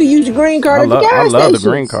green card. You can use the green card at the gas stations. I love the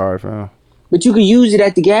green card, fam. But you can use it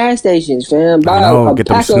at the gas stations, fam. Buy get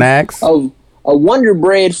them snacks. Of Wonder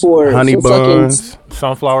Bread for honey buns,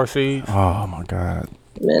 sunflower seeds. Oh my God,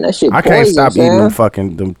 man, that shit. I can't stop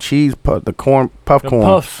eating them cheese the corn puff corn.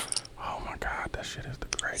 Puffs. Oh my God, that shit is the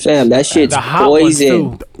greatest. Fam, that shit's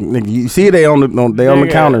poison. You see, they on the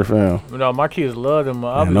counter, fam. No, my kids love them. No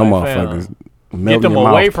motherfuckers. Get them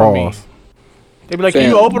away from me. They be like, can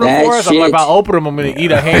you open them for us? I'm like, if I open them, I'm going to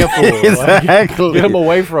eat a handful. Exactly. Like, get them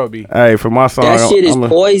away from me. Hey, for my son. That shit is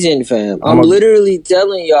poison, fam. I'm literally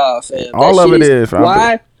telling y'all, fam. All of it is, fam.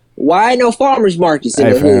 Why Why no farmers markets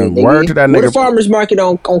in the hood? Word to that nigga. What a farmers market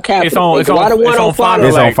on Capitol? It's on Fondue.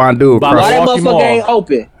 It's on Fondue. Why that motherfucker ain't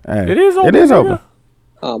open? It is open. It is open.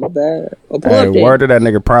 Oh, my bad. Hey, word to that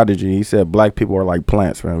nigga Prodigy. He said black people are like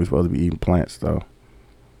plants, man. We supposed to be eating plants, though.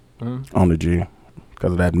 On the G.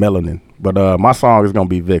 Because of that melanin. But my song is going to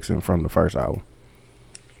be Vixen from the first album.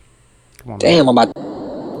 Come on, damn, I'm about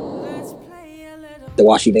to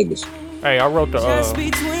watch you niggas. Hey, I wrote the songs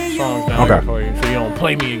down here for you, so you don't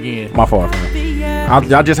play me again. My fault,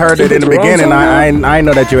 man. I just heard it in the beginning. I ain't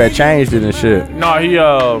know that you had changed it and shit. No,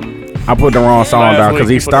 I put the wrong song down because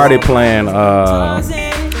he started playing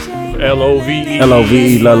L-O-V-E.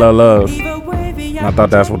 L-O-V-E, Love. And I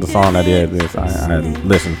thought that's what the song that he had is. I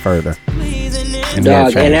listened further. And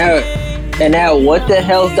dog, and that What the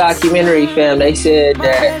Health documentary, fam, they said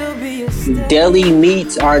that deli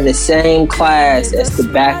meats are in the same class as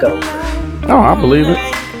tobacco. Oh, I believe it.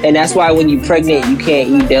 And that's why when you're pregnant, you can't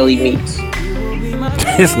eat deli meats.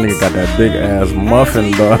 This nigga got that big ass muffin,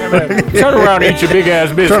 dog. Turn around and eat your big ass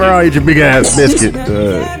biscuit. Turn around and eat your big ass biscuit.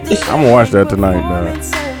 I'm gonna watch that tonight, dog.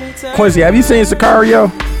 Quincy, have you seen Sicario?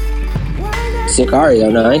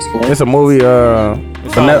 Sicario, no, I ain't seen it. It's a movie,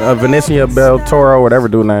 Benicio del Toro, whatever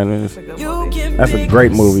dude name is. That's a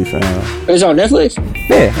great movie, fam. It's on Netflix?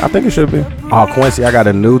 Yeah, I think it should be. Oh, Quincy, I got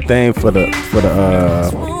a new thing for the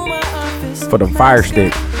Fire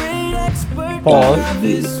Stick.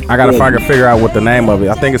 I gotta figure out what the name of it.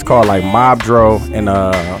 I think it's called like Mobdro and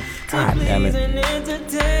God damn it.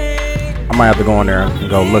 I might have to go in there and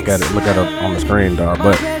go look at it on the screen, dog.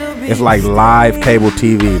 But it's like live cable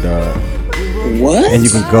TV, dog. What? And you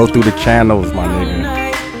can go through the channels, my nigga.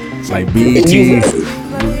 Like BET,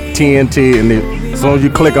 TNT, and as soon as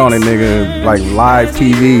you click on it, nigga, like live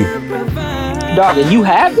TV. Dog, and you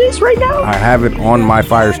have this right now? I have it on my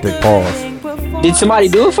Fire Stick. Pause. Did somebody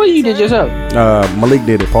do it for you? You did yourself? Malik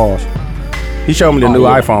did it. Pause. He showed me the new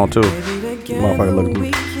iPhone too. Motherfucker look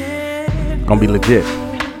gonna be legit.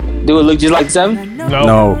 Do it look just like the 7?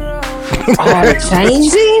 No. Oh, it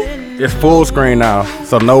changed it? It's full screen now,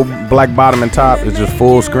 so no black bottom and top. It's just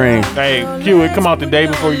full screen. Hey, Q, it come out the day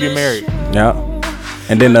before you get married. Yeah.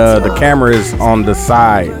 And then the camera is on the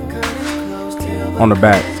side, on the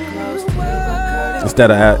back. Instead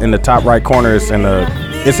of in the top right corner, it's in the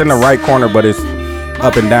right corner, but it's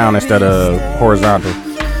up and down instead of horizontal.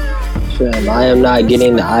 I am not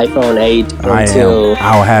getting the iPhone 8 until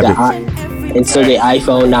I'll have it until the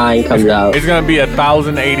iPhone 9 comes out. It's gonna be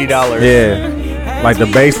 $1,080. Yeah, like the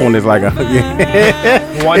base one is like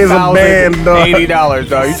 $1,080. Dog.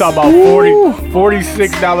 You talking about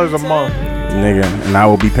 $46 a month, nigga, and I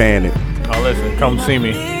will be paying it. Oh, listen, come see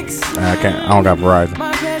me. I can't. I don't got Verizon.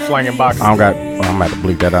 Slanging boxes. I don't got. I'm gonna have to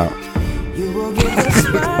bleep that out.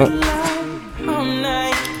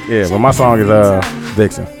 Yeah, but my song is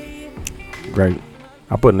Vixen. Great.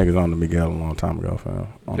 I put niggas on the Miguel a long time ago, fam.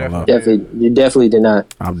 You definitely did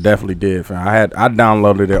not. I definitely did, fam. I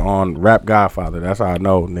downloaded it on Rap Godfather. That's how I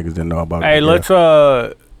know niggas didn't know about it. Hey, let's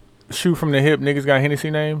shoot from the hip. Niggas got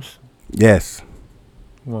Hennessy names? Yes.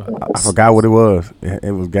 What? I forgot what it was.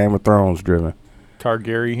 It was Game of Thrones driven.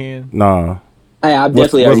 Targaryen? No. Hey, I've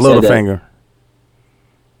definitely already said that. Littlefinger.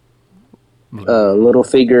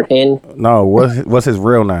 Littlefinger Hen? No, what's his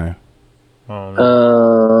real name?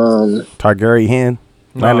 Targaryen Hen?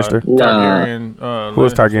 Lannister? Nah. Who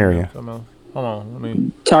is Targaryen? Hold on, let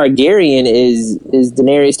me. Targaryen is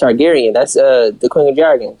Daenerys Targaryen. That's the Queen of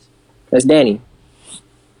Dragons. That's Dany.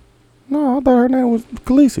 No, I thought her name was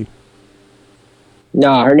Khaleesi.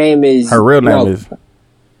 No, her name is. Her real name is.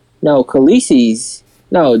 No, Khaleesi's.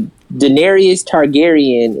 No, Daenerys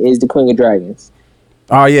Targaryen is the Queen of Dragons.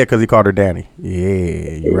 Oh yeah, because he called her Dany.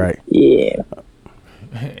 Yeah, you're right. Yeah.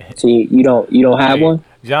 So you don't have one?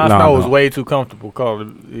 Jon Snow was way too comfortable calling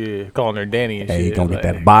her Dany and shit. Hey, you gonna get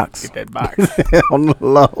that box? Get that box on the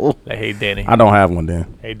low. Like, hey, Dany. I don't have one then.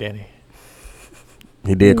 Hey, Dany.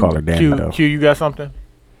 He did call her Dany though. Q, you got something?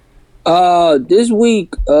 This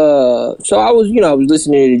week, so I was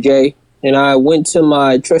listening to Jay, and I went to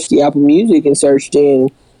my trusty Apple Music and searched in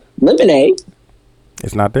Lemonade.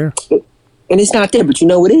 It's not there. And it's not there, but you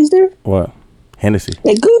know what is there? What? Hennessy.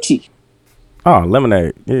 That Gucci. Oh,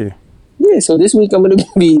 Lemonade. Yeah. Yeah, so this week I'm going to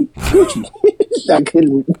be Gucci. I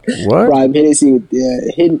couldn't rhyme Hennessy with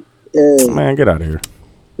hidden. Man, get out of here.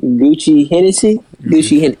 Gucci Hennessy?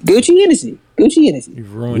 Gucci Hennessy.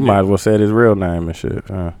 You might as well say his real name and shit.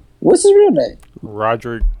 What's his real name?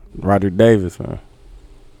 Roderick Davis.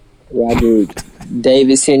 Roger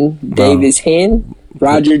Davison.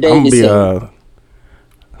 Roger Davison. I'm be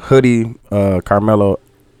Hoodie Carmelo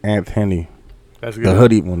Anthony. That's good. The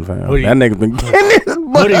hoodie one, fam. Hoodie. That nigga been getting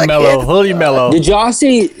his Hoodie mellow. Did y'all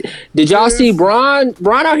see Bron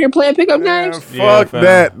out here playing pickup games? Fuck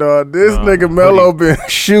that, dog. This nigga Melo been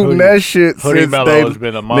shooting that shit since Melo's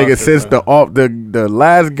been a monster, since the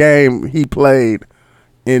last game he played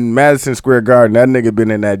in Madison Square Garden. That nigga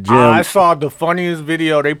been in that gym. I saw the funniest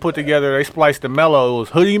video they put together. They spliced the Melo. It was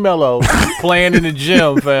Hoodie Melo playing in the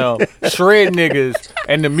gym, fam. Shred niggas.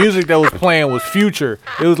 And the music that was playing was Future.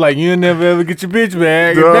 It was like, you'll never ever get your bitch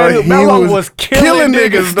back. Melo was killing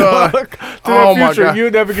niggas, dog. To the Future,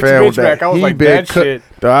 you'll never get your bitch back. I was like, that shit.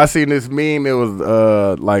 Dog, I seen this meme. It was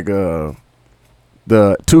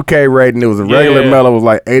the 2K rating. It was a regular Melo was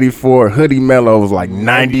like 84. Hoodie Melo was like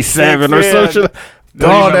 97 or some shit.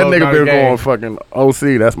 Dog, that nigga been going fucking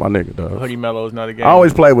OC. That's my nigga, dog. Hoodie Melo is not a game. I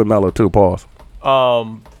always play with Melo too. Pause.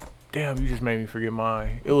 Damn, you just made me forget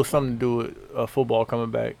mine. It was something to do with football coming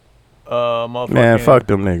back. Man, fuck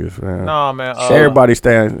them niggas, man. Nah, man. Everybody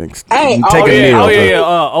stand. Take a knee.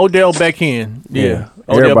 Odell Beckham. Yeah.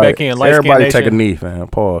 Odell Beckham. Everybody take a knee, fam.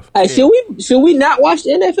 Pause. Hey, should we not watch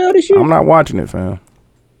the NFL this year? I'm not watching it, fam.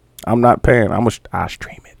 I'm not paying. I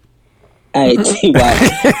stream it. Hey,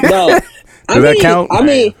 T.Y. No. Does that count?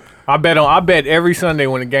 I bet every Sunday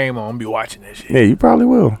when the game on, I'm be watching that shit. Yeah, you probably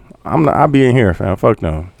will. I'll be in here, fam. Fuck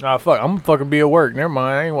no. Nah, fuck. I'm fucking be at work. Never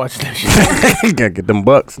mind. I ain't watching that shit. You gotta get them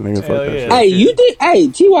bucks, nigga. Fuck that shit. Hey, you did. Hey,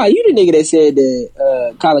 T.Y., you the nigga that said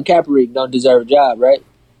that Colin Kaepernick don't deserve a job, right?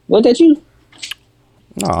 Wasn't that you?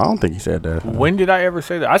 No, I don't think he said that. When did I ever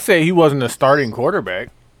say that? I said he wasn't a starting quarterback.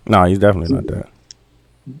 No, he's definitely not that.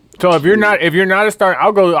 So if you're not a starting,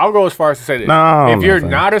 I'll go as far as to say this. No, if you're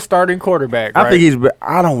not a starting quarterback, I think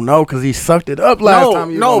I don't know because he sucked it up last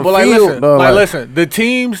time. Listen, the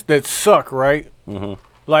teams that suck, right? Mm-hmm.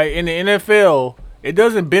 Like in the NFL, it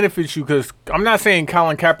doesn't benefit you because I'm not saying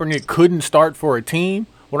Colin Kaepernick couldn't start for a team.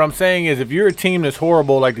 What I'm saying is if you're a team that's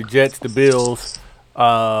horrible, like the Jets, the Bills,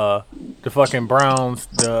 the fucking Browns,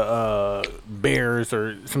 the Bears,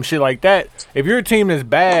 or some shit like that. If you're a team that's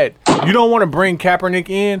bad, you don't want to bring Kaepernick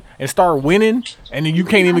in and start winning, and then you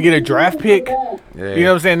can't even get a draft pick. Yeah. You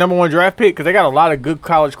know what I'm saying? Number 1 draft pick, because they got a lot of good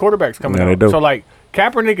college quarterbacks coming out. So, like,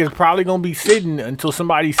 Kaepernick is probably going to be sitting until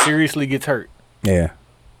somebody seriously gets hurt. Yeah.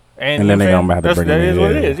 And then they're going to have to bring him in. That is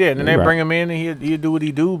what it is, yeah. And then they bring him in, and he'll do what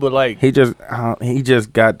he do, but, like... He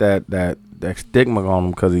just got that stigma on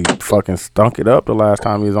him because he fucking stunk it up the last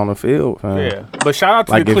time he was on the field. Yeah, but shout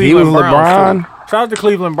out to the Cleveland Browns. Shout out to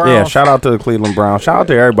Cleveland Browns. Yeah, shout out to the Cleveland Browns. Shout out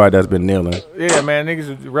to everybody that's been kneeling. Yeah, man, niggas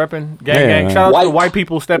is repping, gang. Shout out to the white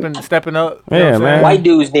people stepping up. Yeah, man. White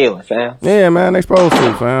dudes kneeling, fam. Yeah, man, they supposed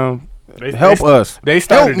to, fam. Help us. They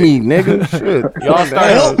started Help me, nigga. Shit. Y'all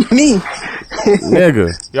started Help me.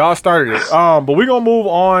 Nigga. Y'all started it. But we gonna move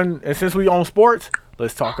on, and since we on sports,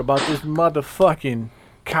 let's talk about this motherfucking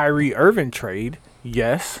Kyrie Irving trade.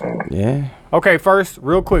 Yes. Yeah. Okay, first,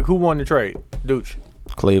 real quick, who won the trade? Dooch.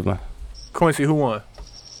 Cleveland. Quincy, who won?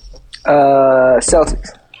 Celtics.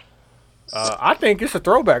 I think it's a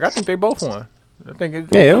throwback. I think they both won. I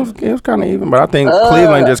think it was kind of even, but I think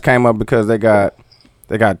Cleveland just came up because they got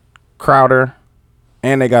Crowder,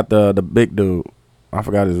 and they got the big dude. I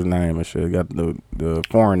forgot his name and shit. Got the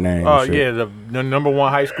foreign name. Oh yeah, the number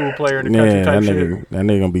 1 high school player in the country type shit. That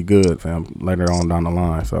nigga gonna be good, fam. Later on down the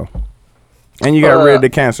line. So, and you got rid of the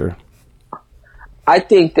cancer. I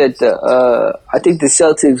think that the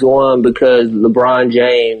Celtics won because LeBron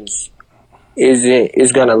James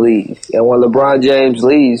is gonna leave, and when LeBron James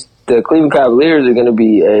leaves, the Cleveland Cavaliers are gonna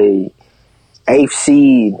be a 8th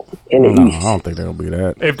seed in the East. I don't think they'll be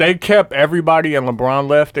that. If they kept everybody and LeBron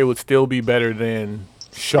left, they would still be better than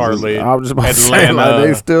Charlotte, I was just about Atlanta, to say, like,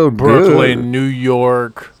 they still Brooklyn, good. New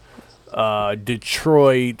York,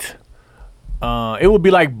 Detroit. It would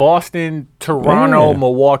be like Boston, Toronto,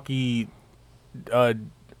 Milwaukee,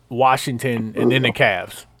 Washington, and then the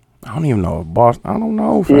Cavs. I don't even know Boston. I don't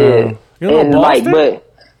know, fam. Yeah. You know Boston? But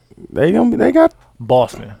they got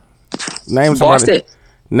Boston. Name somebody. Boston.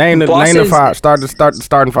 Name the 5. Start the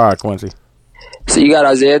starting 5, Quincy. So you got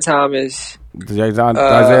Isaiah Thomas.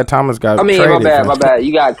 Isaiah Thomas got. I mean, traded, my bad.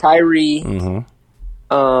 You got Kyrie.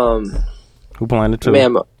 Mm-hmm. Who playing the 2?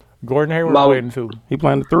 Man, Gordon Hayward playing the 2. He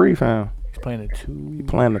playing the 3, fam. He's playing the 2. He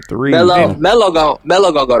playing the 3. Melo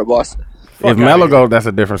gonna go to Boston. If Melo goes, that's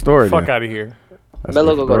a different story. Fuck out of here.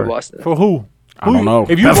 Melo gonna go to Boston. For who? I don't know.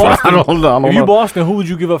 If you Boston, if you Boston, who would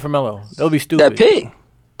you give up for Melo? That would be stupid.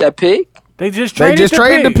 That pick. They just traded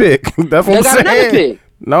the pick. That's what I'm saying. They got another pick.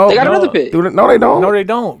 No, they got another pick. No, they don't. No, they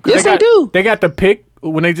don't. Yes, they do. They got the pick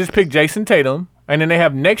when they just picked Jason Tatum, and then they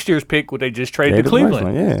have next year's pick when they just traded to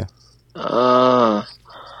Cleveland. Yeah.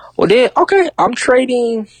 Well, Well then, okay, I'm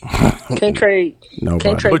trading. Can't trade.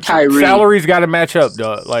 Can't trade Kyrie. Salaries got to match up,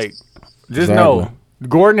 dog. Like, just know,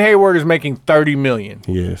 Gordon Hayward is making $30 million.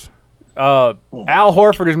 Yes. Al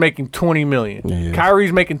Horford is making $20 million. Yes.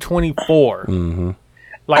 Kyrie's making $24. Mm-hmm.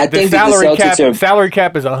 Like the salary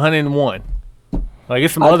cap is 101. Like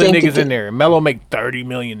it's some other niggas in there. Melo make $30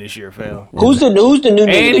 million this year, fam. Who's the new nigga?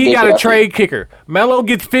 And he got a trade kicker. Melo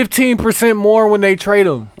gets 15% more when they trade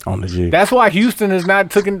him. On the G. That's why Houston is not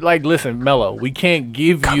taking. Like, listen, Melo, we can't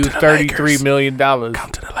give you $33 million. Come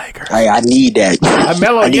to the Lakers. I need that.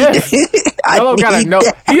 Melo, yes. Melo got a no.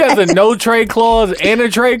 He has a no trade clause and a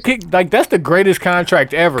trade kick. Like that's the greatest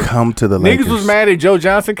contract ever. Come to the Lakers. Niggas was mad at Joe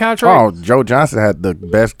Johnson contract. Oh, Joe Johnson had the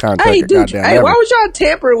best contract. Hey, dude, why was y'all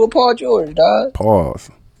tampering with Paul George, dog? Pause.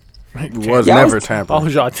 It was never tampering. Why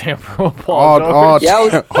was y'all tampering with Paul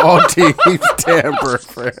George? All teams tamper,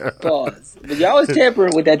 fam. Pause. But y'all was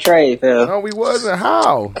tampering with that trade, fam. No, we wasn't.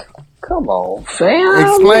 How? Come on,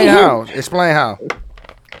 fam. Explain how.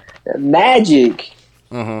 Magic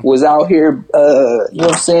was out here, you know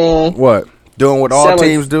what I'm saying? What? Doing what all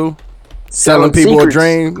teams do? Selling people secrets. a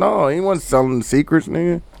dream? No, he wasn't selling secrets,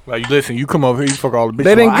 nigga. Like, listen, you come over here, you fuck all the bitches.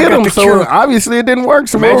 They didn't get him, so obviously it didn't work.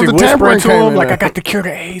 So Magic whispering to him, like, I got the cure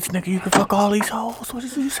to AIDS, nigga. You can fuck all these hoes. What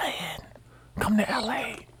is you saying? Come to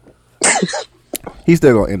L.A. He's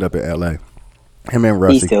still going to end up in L.A. Him and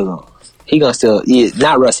Russie. He gonna still,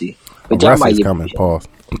 not Russie. But Russie's coming, pause.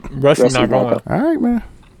 Russie's not going. All right, man.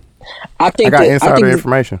 I got insider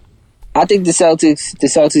information. I think the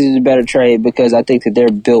Celtics is a better trade because I think that they're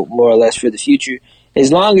built more or less for the future. As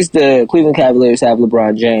long as the Cleveland Cavaliers have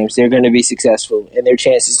LeBron James, they're going to be successful, and their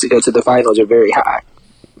chances to go to the finals are very high.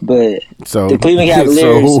 But the Cleveland Cavaliers.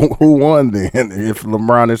 So who won then? If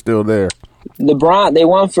LeBron is still there, LeBron they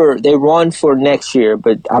won for next year,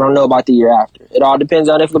 but I don't know about the year after. It all depends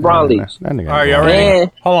on if LeBron leaves. That nigga all right, y'all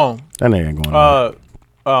ready? Hold on. That nigga ain't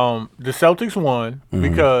going. The Celtics won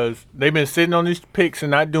because they've been sitting on these picks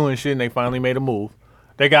and not doing shit, and they finally made a move.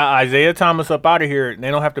 They got Isaiah Thomas up out of here, and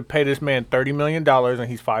they don't have to pay this man $30 million, and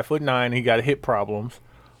he's 5'9". He got hip problems.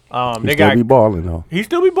 He still be balling though. He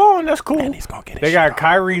still be balling. That's cool. And he's gonna get. They got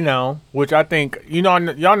Kyrie now, which I think y'all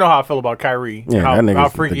know how I feel about Kyrie. Yeah, how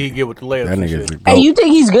freaky he get with the layups. That nigga's hey, you think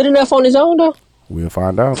he's good enough on his own though? We'll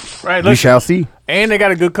find out. Right, we shall see. And they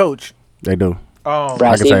got a good coach. They do. I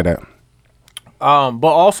can say that. But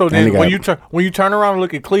also then when you turn around and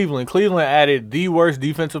look at Cleveland added the worst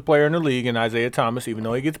defensive player in the league in Isaiah Thomas, even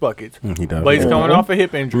though he gets buckets. He does. But he's coming off a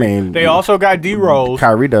hip injury. They also got D Rose,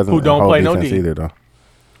 Kyrie doesn't, who don't play no D either though.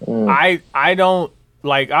 I don't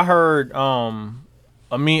like. I heard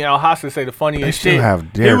Amin Al-Hassan say the funniest shit. They still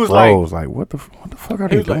have Derrick Rose. Like what the fuck are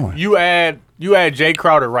they doing? Like, you add Jay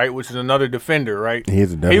Crowder, right, which is another defender, right?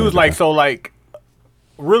 He was like, so like,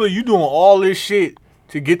 really, you doing all this shit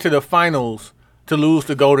to get to the finals to lose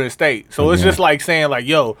to Golden State. So it's just like saying like,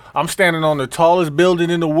 yo, I'm standing on the tallest building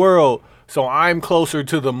in the world, so I'm closer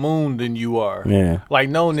to the moon than you are. Yeah. Like,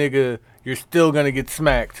 no, nigga, you're still gonna get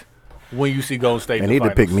smacked when you see Golden State. They need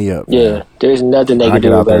to pick me up. Yeah, man. There's nothing they can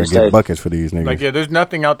do about Golden State. Get buckets for these niggas. Like, yeah, there's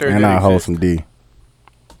nothing out there. And I hold some D.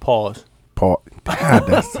 Pause. God,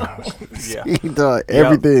 that's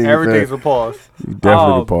everything. Everything's a pause. You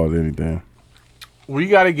definitely pause anything. We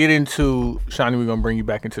got to get into Shani. We're gonna bring you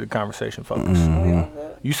back into the conversation, folks.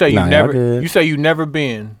 You say you never. You say you never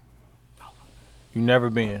been. You never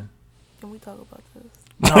been. Can we talk about this?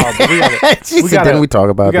 No, but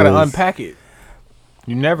we gotta unpack it.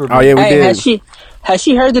 You never been. Oh yeah, we did. Has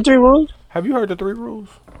she heard the 3 rules? Have you heard the 3 rules?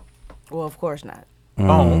 Well, of course not.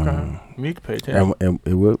 Oh, okay. You need to pay attention. And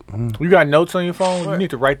it will. You got notes on your phone? You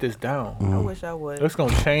need to write this down. I wish I would. It's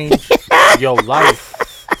gonna change your life.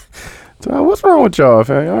 So what's wrong with y'all,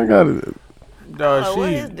 fam? Y'all got it.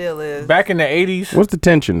 What his deal is? Back in the 80s. What's the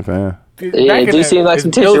tension, fam? Yeah, it do seem like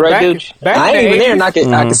some tension, right, dude? I ain't even there, and I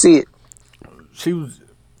can see it. She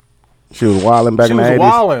was wilding back in the 80s. She was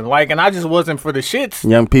wilding, like, and I just wasn't for the shits.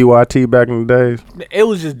 Young PYT back in the days. It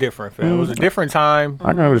was just different, fam. It was a different time.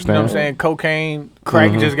 I can understand. You know what I'm saying? Cocaine,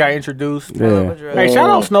 crack just got introduced. Yeah. Hey,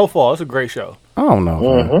 shout out Snowfall. It's a great show. I don't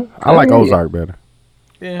know. I like Ozark better.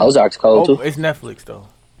 Yeah. Ozark's cold too. It's Netflix though.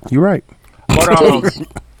 You're right. But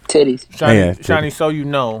titties. Shani, so you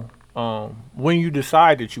know, when you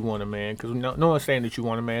decide that you want a man, because no one's saying that you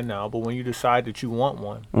want a man now, but when you decide that you want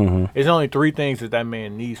one, there's only 3 things that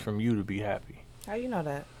man needs from you to be happy. How you know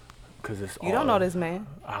that? Because you don't know this man.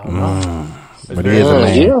 I don't know. But he is a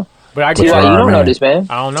man. Yeah. But I see why you don't know this man.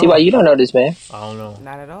 I don't know. See why you don't know this man. I don't know.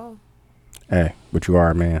 Not at all. Hey, but you are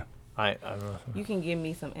a man. I don't know. You can give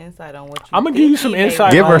me some insight on what you. I'm gonna give you some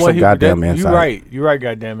insight. Give her some goddamn insight. You're right.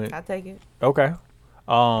 Goddamn it. I take it. Okay.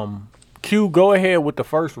 Q, go ahead with the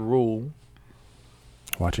first rule.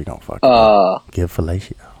 What you gonna fuck? Give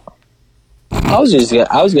fellatio. I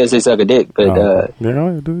was gonna say suck a dick, but I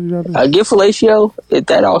give fellatio.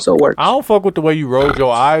 That also works. I don't fuck with the way you rolled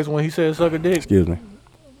your eyes when he said suck a dick. Excuse me.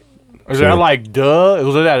 Is that like duh?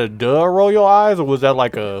 Was that a duh roll your eyes, or was that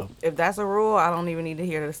like a? If that's a rule, I don't even need to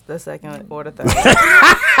hear the second or the third.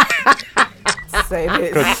 Say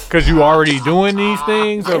this. Because you already doing these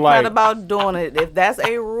things, or it's like not about doing it. If that's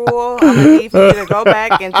a rule, I'm gonna need for you to go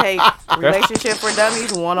back and take Relationship for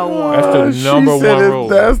Dummies 101. That's the number one rule.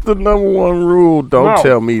 That's the number one rule. Don't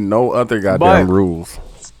tell me no other goddamn rules.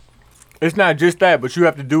 It's not just that, but you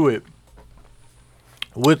have to do it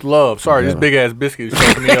with love. Sorry, this big ass biscuit is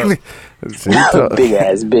choking me up. Big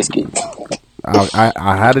ass biscuit.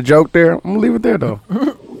 I had a joke there. I'm gonna leave it there though.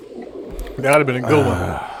 That would have been a good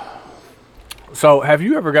one. So, have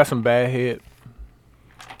you ever got some bad head?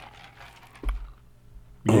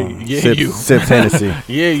 Yeah, you. Sips Hennessy.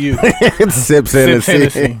 Yeah, you. Sips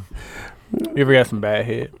Hennessy. You ever got some bad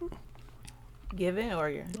head? Given or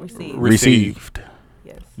received? Received.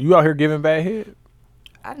 Yes. You out here giving bad head?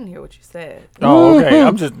 I didn't hear what you said. Oh, okay.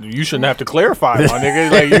 You shouldn't have to clarify, my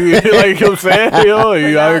nigga. Like you know what I'm saying? Yo,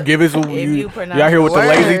 you out here giving some. You out here with the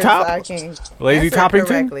lazy top? Lazy topping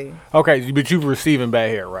correctly. Okay, but you've receiving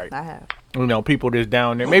bad hair, right? I have. You know, people just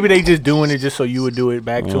down there. Maybe they just doing it just so you would do it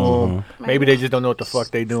back to them. Maybe they just don't know what the fuck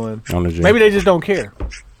they doing. Maybe they just don't care.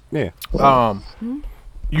 Yeah.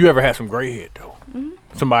 You ever had some gray head though?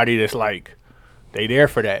 Somebody that's like, they there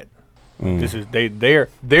for that. This is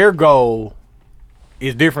their goal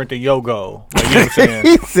is different than your goal. Like, you know what I'm saying?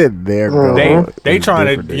 He said their goal. They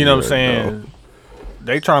trying to, you know what I'm saying?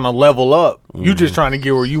 They trying to level up. You just trying to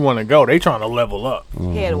get where you want to go. They trying to level up.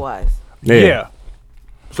 Head wise. Yeah.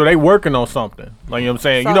 So they working on something. Like, you know what I'm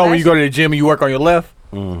saying? So you know when you go to the gym and you work on your left?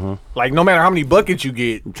 Like, no matter how many buckets you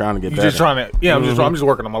get, I'm trying to get better. Just trying to, I'm just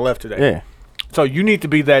working on my left today. Yeah. So you need to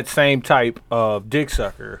be that same type of dick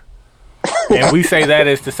sucker. And we say that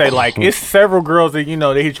is to say, like, it's several girls that, you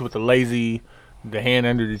know, they hit you with the hand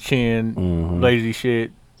under the chin, lazy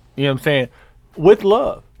shit. You know what I'm saying? With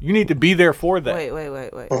love. You need to be there for that.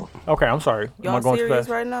 Wait. Okay, I'm sorry. Y'all Am I going serious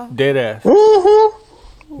right now? Dead ass.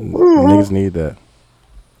 Niggas need that.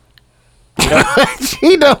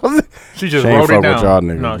 She knows. She just wrote it down.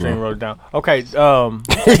 No, she ain't wrote it down. Okay. I'm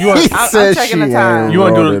checking the time. You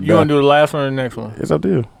want to do the last one or the next one? It's up to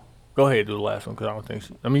you. Go ahead, do the last one because I don't think.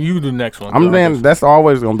 You do the next one. I'm saying that's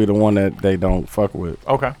always gonna be the one that they don't fuck with.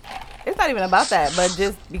 Okay. It's not even about that, but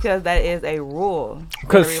just because that is a rule.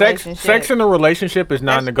 Because sex in a relationship is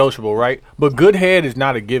non-negotiable, right? But good head is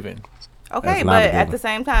not a given. Okay, but at the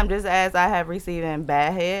same time, just as I have receiving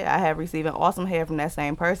bad head, I have receiving awesome head from that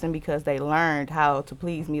same person because they learned how to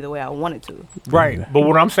please me the way I wanted to. Right. But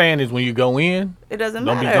what I'm saying is when you go in, it doesn't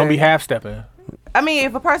matter. Don't be half-stepping. I mean,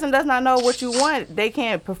 if a person does not know what you want, they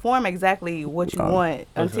can't perform exactly what you want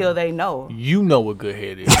until they know. You know what good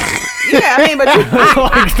head is. Yeah, I mean, but you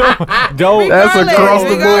don't. That's across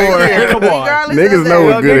the board. Come on, niggas know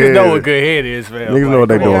what good head. Niggas know what good head is, man. Niggas know what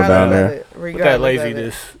they doing down there. With that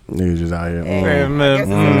laziness. Niggas just out here.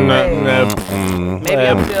 Maybe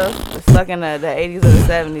I'm still stuck in the 80s or the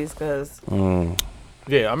 70s because.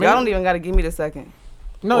 Yeah, I mean, y'all don't even got to give me the second.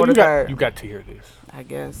 No, you got to hear this. I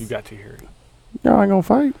guess you got to hear it. Y'all ain't gonna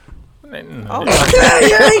fight. Oh, you ain't gonna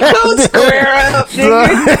square up,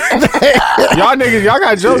 nigga. y'all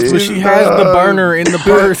got jokes, but she has the burner in the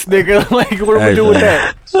purse, nigga. Like, what do we do with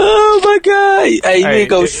that? Oh my god! Hey, you need to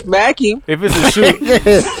go smack him. If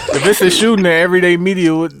it's a shooting, the everyday media,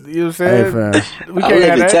 you know what I'm saying? Hey, we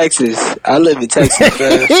can't I live in Texas,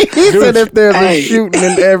 man. He said if there's a shooting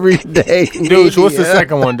in everyday dude, what's the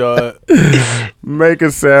second one, dog? Make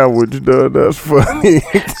a sandwich, dog. That's funny.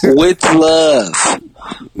 With love.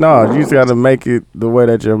 No, you just gotta make it the way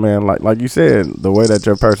that your man like you said, the way that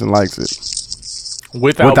your person likes it.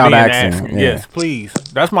 Without asking. Yeah. Yes, please.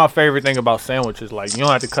 That's my favorite thing about sandwiches. Like, you don't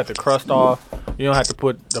have to cut the crust off. You don't have to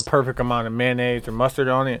put the perfect amount of mayonnaise or mustard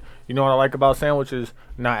on it. You know what I like about sandwiches?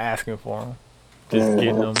 Not asking for them. Just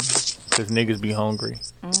getting them. Because niggas be hungry.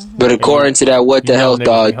 But according to that What the Health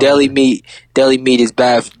dog, deli meat is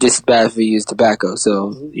bad, just as bad for you as tobacco.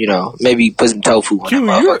 So, you know, maybe put some tofu on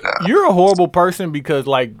that. You're a horrible person because,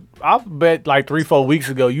 like, I bet like 3-4 weeks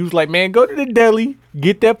ago, you was like, man, go to the deli,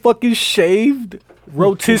 get that fucking shaved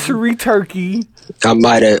rotisserie turkey. I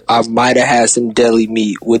might have had some deli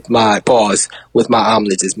meat with my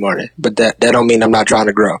omelet this morning. But that don't mean I'm not trying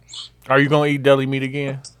to grow. Are you gonna eat deli meat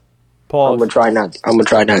again? Pause. I'm gonna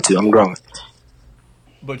try not to. I'm growing.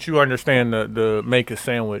 But you understand the make a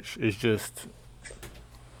sandwich is just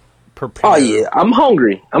prepared. Oh yeah, I'm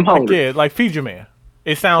hungry. Yeah, like feed your man.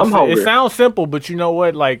 It sounds simple, but you know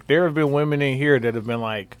what? Like there have been women in here that have been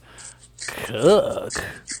like, cook.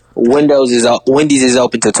 Wendy's is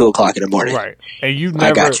open till 2:00 in the morning. Right, and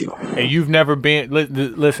I got you. And you've never been.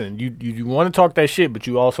 Listen, you want to talk that shit, but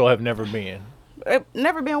you also have never been.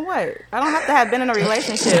 Never been what? I don't have to have been in a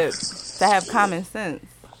relationship to have common sense.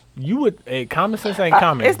 You would common sense ain't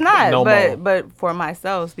common. It's not, but for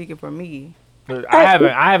myself, speaking for me,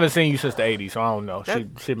 I haven't seen you since the '80s, so I don't know.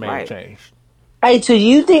 Shit may have changed. Hey, so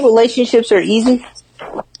you think relationships are easy?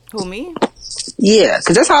 Who, me? Yeah,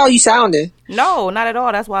 because that's how you sounded. No, not at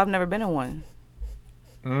all. That's why I've never been in one.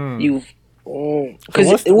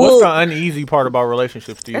 What's the uneasy part about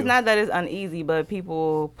relationships to you? It's not that it's uneasy, but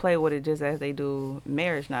people play with it just as they do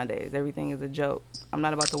marriage nowadays. Everything is a joke. I'm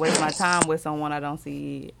not about to waste my time with someone I don't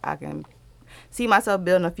see I can see myself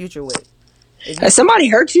building a future with. Has somebody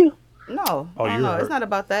hurt you? No. No. It's not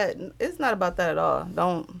about that. It's not about that at all.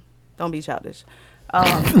 Don't be childish.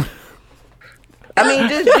 I mean,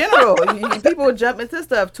 just general. People jump into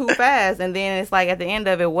stuff too fast, and then it's like at the end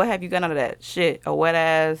of it, what have you got out of that? Shit, a wet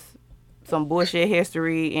ass, some bullshit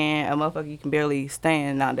history, and a motherfucker you can barely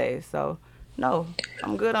stand nowadays. So, no,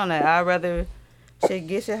 I'm good on that. I'd rather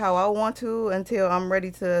get shit how I want to until I'm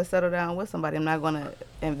ready to settle down with somebody. I'm not going to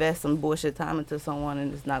invest some bullshit time into someone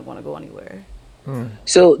and it's not going to go anywhere.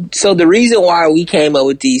 So the reason why we came up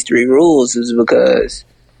with these 3 rules is because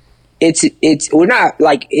we're not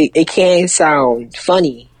like it can sound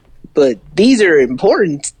funny, but these are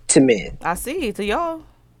important to men. I see. To y'all.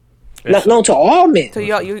 No, to all men. To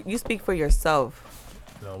y'all, you speak for yourself.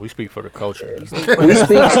 No, we speak for the culture. We speak for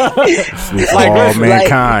all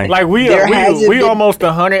mankind. Like we almost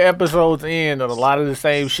 100 episodes in of a lot of the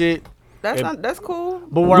same shit. That's cool.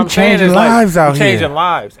 But what I'm saying is like changing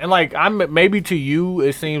lives. And like maybe to you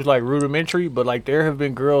it seems like rudimentary, but like there have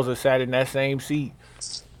been girls that sat in that same seat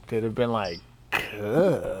that have been like,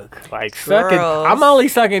 cook. Like sucking. I'm only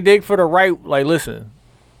sucking dick for the right. Like listen,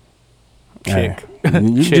 chick.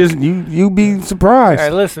 You be surprised.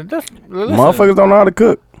 Hey, listen. Motherfuckers don't know how to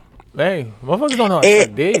cook. Hey, motherfuckers don't know how to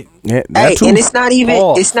suck dick. Yeah, and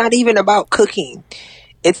it's not even about cooking.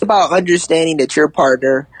 It's about understanding that your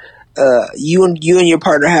partner, you and your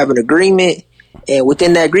partner have an agreement, and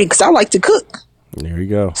within that agreement, because I like to cook. There you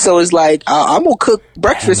go. So it's like I'm gonna cook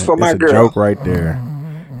breakfast for my girl. It's a joke right there.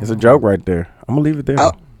 It's a joke right there. I'm gonna leave it there.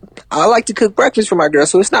 I like to cook breakfast for my girl,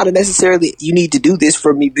 so it's not necessarily you need to do this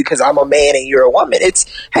for me because I'm a man and you're a woman. It's,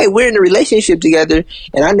 hey, we're in a relationship together,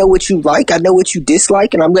 and I know what you like, I know what you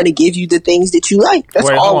dislike, and I'm going to give you the things that you like. That's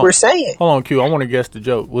all we're saying. Hold on, Q. I want to guess the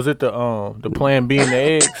joke. Was it the plan B and the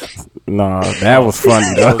eggs? No, that was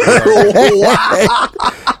funny though.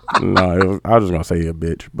 No, I was just gonna say you're a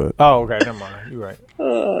bitch, but okay, never mind. You're right.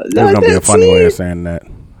 There's gonna be a funny way of saying that.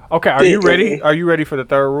 Okay, are you ready? Are you ready for the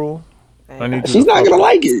 3rd rule? She's not gonna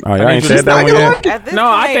like it. Oh, y'all ain't said that one yet? No,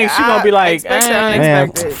 I think she's gonna be like,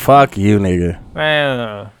 man, fuck you, nigga.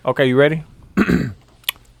 Man, okay, you ready?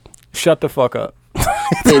 Shut the fuck up.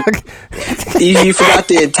 You forgot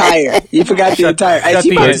the entire. Shut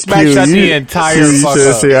the entire fuck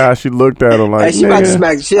up. See how she looked at him like, she about to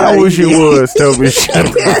smack the shit out of you. I wish you would tell me shut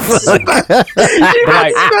the fuck up.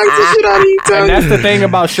 And that's the thing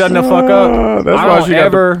about shutting the fuck up. That's I why don't she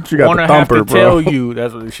ever want to have to bro. tell you.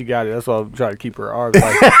 That's what she got it. That's why I'm trying to keep her arms.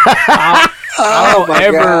 Like, I don't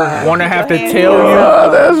ever want to have to tell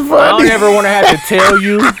you. That's funny. I don't ever want to have to tell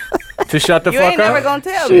you to shut the fuck up. You ain't never gonna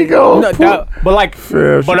tell me. Are you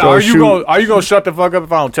gonna shut the fuck up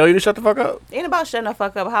if I don't tell you to shut the fuck up? Ain't about shutting the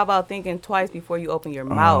fuck up. How about thinking twice before you open your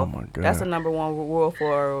mouth? My God. That's the number 1 rule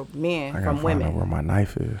for men from women. I gotta find out where my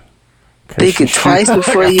knife is. Thinking twice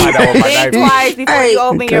before you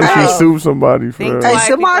open your mouth. She sue somebody for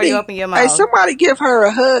somebody open your mouth. Hey, somebody give her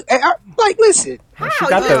a hug. Hey, like, listen. How?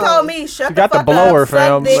 You told me shut the fuck up. She got the blower,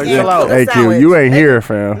 fam. Hey, Q, you ain't here,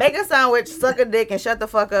 fam. Make a sandwich, suck a dick, and shut the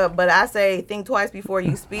fuck up. But I say think twice before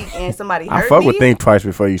you speak, and somebody hurt me. I fuck with think twice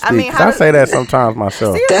before you speak. I say that sometimes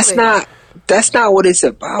myself. Seriously. That's not what it's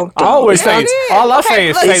about, though. I always say, all I say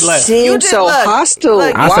is say less. It seems so hostile.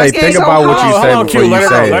 I say think about what you say before you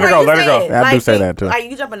say it. Let her go. I do say that, too. Like,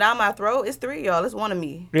 you jumping down my throat, it's 3 of y'all. It's 1 of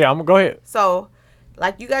me. Yeah, I'm going to go ahead. So,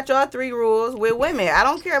 like, you got y'all 3 rules with women. I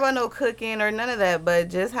don't care about no cooking or none of that, but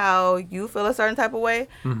just how you feel a certain type of way.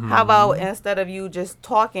 Mm-hmm. How about instead of you just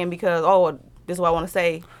talking because, this is what I want to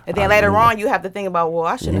say, and then later on you have to think about,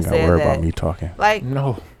 I shouldn't have said that. You ain't got to worry about me talking. Like,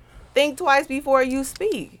 no. Think twice before you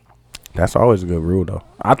speak. That's always a good rule, though.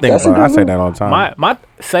 I say that all the time. My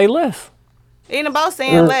say less. Ain't about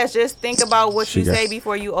saying less. Just think about what you say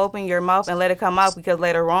before you open your mouth and let it come out, because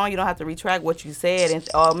later on you don't have to retract what you said. And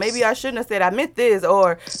maybe I shouldn't have said I meant this,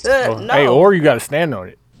 or no. Hey, or you got to stand on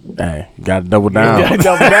it. Hey, you gotta double down. You gotta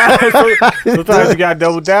double down. Sometimes you gotta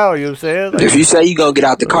double down. You know what I'm saying? Like, if you say you gonna get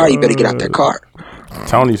out the car, you better get out that car.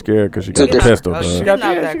 Tony's scared because she got the pistol. Because she got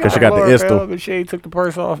the pistol. She ain't took the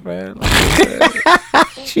purse off, man.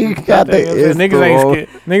 She got the pistol.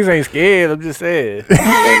 Niggas ain't scared. I'm just saying.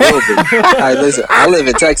 Hey, listen, I live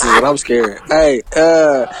in Texas and I'm scared. Hey,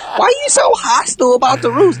 why you so hostile about the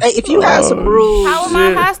rules? Hey, if you have some rules, how am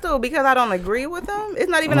I hostile? Because I don't agree with them. It's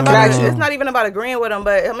not even about. It's not even about agreeing with them.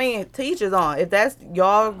 But I mean, to each his own. If that's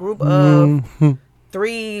y'all group of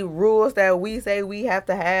 3 rules that we say we have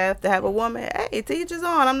to have a woman, hey, to each his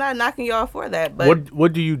own. I'm not knocking y'all for that. But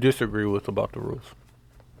what do you disagree with about the rules?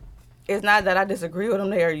 It's not that I disagree with them;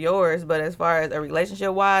 they are yours. But as far as a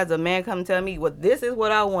relationship wise, a man come tell me, "Well, this is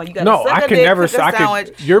what I want." You got to suck a dick, cook a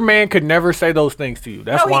sandwich. Your man could never say those things to you.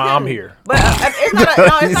 That's why I'm here. But it's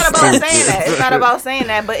not about saying that. It's not about saying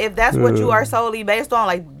that. But if that's what you are solely based on,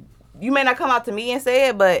 like, you may not come out to me and say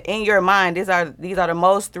it, but in your mind, these are the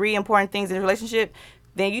most 3 important things in a relationship.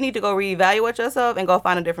 Then you need to go reevaluate yourself and go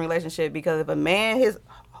find a different relationship. Because if a man, his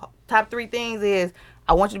top 3 things is,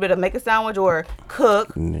 I want you to be able to make a sandwich or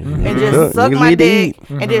cook and just suck my dick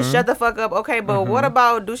and just shut the fuck up. Okay, but what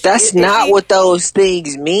about That's not what those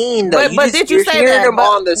things mean, though. But did you say that? Them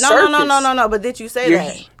on the surface. No. But did you say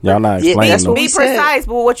that? Y'all not explaining. Be precise,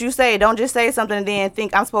 but what you say. Don't just say something and then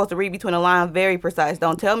think I'm supposed to read between the lines. Very precise.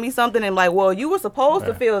 Don't tell me something and like, well, you were supposed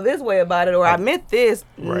to feel this way about it, or I meant this.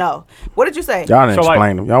 Right. No. What did you say? Y'all didn't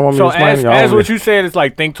explain them. Y'all want me to explain them? As what you said, it's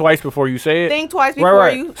like think twice before you say it. Think twice before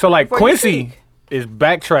you. So like Quincy is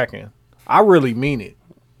backtracking. I really mean it.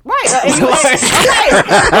 Right.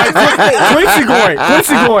 Quincy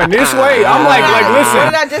going this way. I'm like, listen. What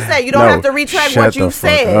did I just say? You don't have to retract what you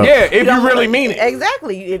said. Yeah, if you really mean it.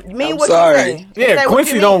 Exactly. Mean what you say. Yeah,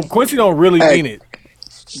 Quincy don't really mean it.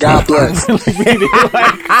 God bless.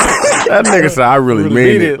 That nigga said, I really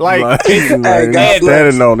mean it.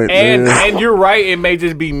 Standing on it. And you're right. It may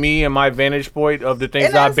just be me and my vantage point of the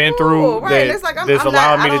things I've been through that's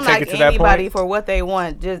allowing me to take it to that point. Anybody for what they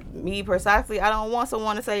want. Just me precisely. I don't want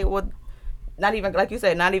someone to say, well, not even, like you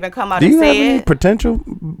said, not even come out and say it. Do you have any potential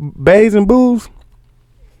bays and boos?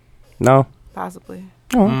 No? Possibly.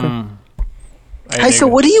 Oh, okay. Hey, so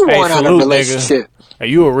what do you want out of a relationship? Hey,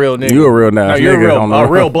 you a real nigga. You a real nice you're a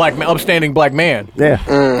real black man, upstanding black man. Yeah.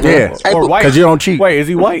 Yeah. Or white. Because you don't cheat. Wait, is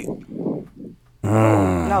he white?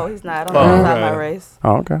 No, he's not. I don't know about my race.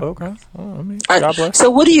 Oh, okay. Okay. God bless. So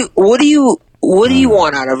what do you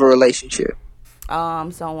want out of a relationship?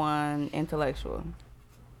 Someone intellectual.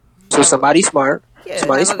 So somebody smart. Yeah,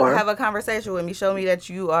 somebody smart. Have a conversation with me. Show me that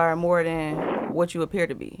you are more than what you appear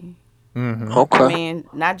to be. Mm-hmm. Okay. I mean,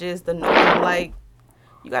 not just the norm, like,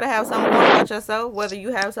 you gotta have something going on about yourself, whether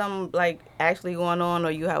you have something like actually going on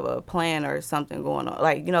or you have a plan or something going on,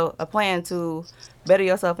 like, you know, a plan to better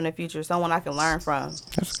yourself in the future, someone I can learn from.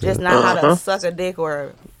 Just not how to suck a dick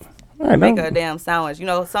or make a damn sandwich, you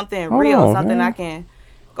know, something real, something I can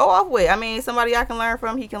go off with. I mean, somebody I can learn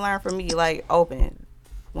from, he can learn from me, like, open.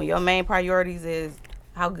 When your main priorities is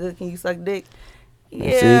how good can you suck dick, See,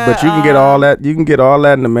 but you can get all that. You can get all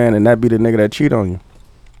that in a man, and that be the nigga that cheat on you.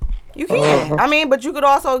 You can. I mean, but you could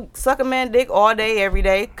also suck a man dick all day, every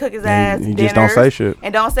day, cook his ass, you just don't say shit.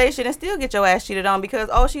 And don't say shit and still get your ass cheated on because,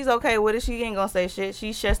 oh, she's okay with it. She ain't gonna say shit.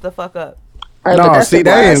 She shuts the fuck up. Right, no, see,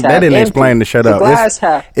 that didn't explain the shut up.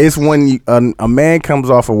 It's when a man comes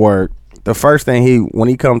off of work, the first thing when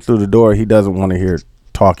he comes through the door, he doesn't want to hear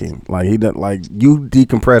talking. Like, he doesn't, like, you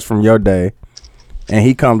decompress from your day, and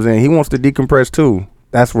he comes in, he wants to decompress too.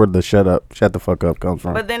 That's where the shut the fuck up comes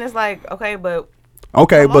from. But then it's like, okay, but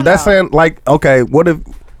that's saying, like, okay, what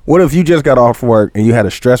if you just got off work and you had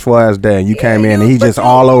a stressful ass day and you came in and he just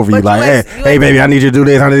all over you like, hey baby, I need you to do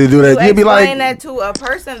this, I need you to do that. You'd be like, explain that to a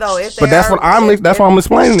person though. That's why I'm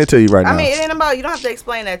explaining it to you right now. I mean, it ain't about, you don't have to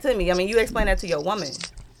explain that to me. I mean, you explain that to your woman.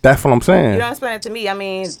 That's what I'm saying. You don't explain it to me. I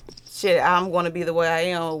mean, shit, I'm going to be the way I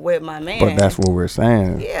am with my man. But that's what we're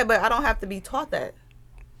saying. Yeah, but I don't have to be taught that.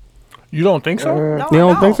 You don't think so? No, you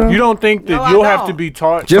don't think so? You don't think that you'll have to be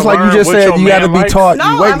taught? Just like you just said, you got to be taught.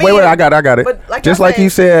 No, wait, I got it. Like just like you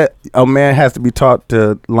said, a man has to be taught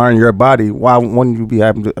to learn your body. Why wouldn't you be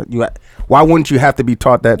having to? Why wouldn't you have to be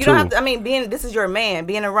taught that too? You don't have to. I mean, this is your man.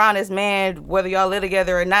 Being around this man, whether y'all live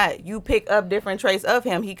together or not, you pick up different traits of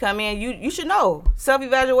him. He come in, you should know.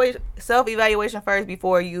 Self-evaluation first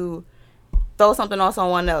before you throw something on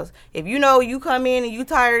someone else. If you know you come in and you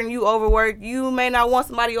tired and you overworked, you may not want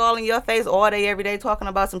somebody all in your face all day, every day talking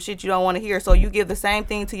about some shit you don't want to hear. So you give the same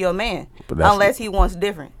thing to your man, unless he wants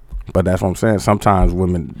different. But that's what I'm saying. Sometimes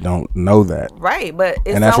women don't know that, right? But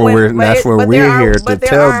it's and that's where we're here to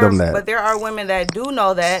tell them that. But there are women that do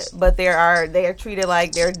know that, but they are treated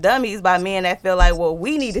like they're dummies by men that feel like, well,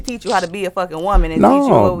 we need to teach you how to be a fucking woman and teach you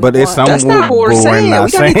what we but it's some that's not what we're saying. Not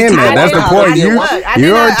saying that. That's the point.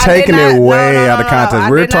 You're taking it way out of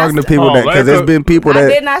context. We're talking to people that because there's been people that I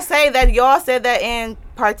did not say that. Y'all said that in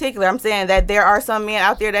particular. I'm saying that there are some men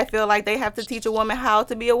out there that feel like they have to teach a woman how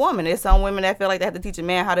to be a woman. There's some women that feel like they have to teach a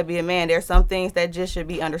man how to be a man. There's some things that just should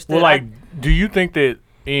be understood. Well, like, do you think that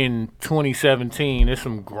in 2017 there's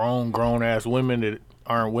some grown ass women that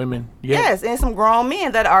aren't women yet? Yes, and some grown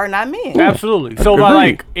men that are not men. Absolutely. So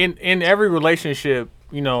like in every relationship,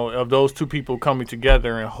 you know, of those two people coming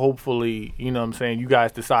together and hopefully, you know what I'm saying, you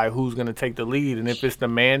guys decide who's going to take the lead. And if it's the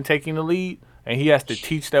man taking the lead, and he has to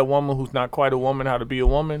teach that woman who's not quite a woman how to be a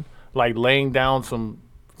woman, like laying down some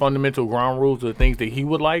fundamental ground rules of the things that he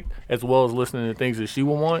would like, as well as listening to things that she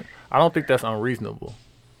would want. I don't think that's unreasonable.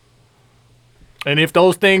 And if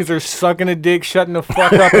those things are sucking a dick, shutting the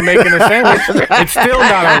fuck up, and making a sandwich, it's still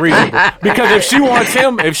not unreasonable. Because if she wants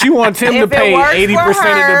him to pay 80% of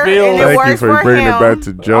the bill, thank you for bringing it back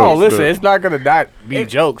to jokes. Oh, listen, it's not gonna not be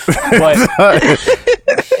jokes, but.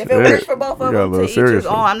 If it works for both of them, to each his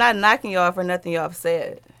own. I'm not knocking y'all for nothing y'all have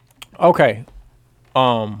said. Okay.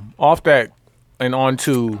 Off that and on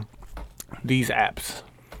to these apps.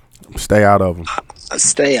 Stay out of them.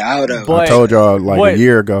 Stay out of them. I told y'all like a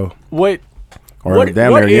year ago. Damn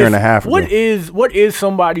near a year and a half ago. What is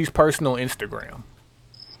somebody's personal Instagram?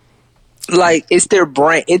 Like, it's their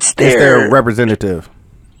brand. It's their representative.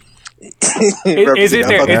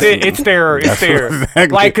 It's their exactly.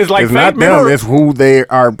 Like, cause like it's not them, it's who they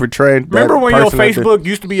are portraying. Remember when your Facebook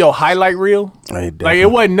used to be your highlight reel? Like, it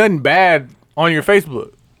wasn't nothing bad on your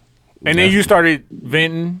Facebook, and then you started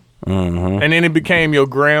venting, and then it became your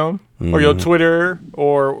gram or your Twitter,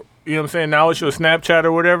 or you know what I'm saying, now it's your Snapchat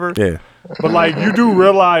or whatever. Yeah. But like, you do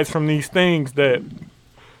realize from these things that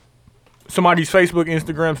somebody's Facebook,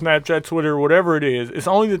 Instagram, Snapchat, Twitter, whatever it is, it's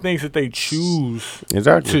only the things that they choose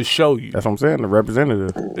to show you. That's what I'm saying, the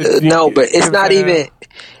representative. No, but it's not even.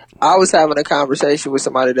 I was having a conversation with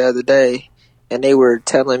somebody the other day, and they were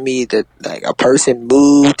telling me that like a person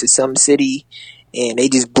moved to some city and they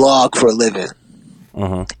just blog for a living.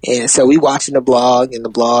 And so we watching the blog, and the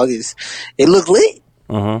blog it looked lit.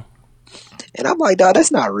 And I'm like, dog,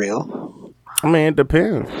 that's not real. I mean, it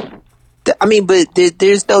depends. I mean, but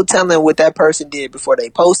there's no telling what that person did before they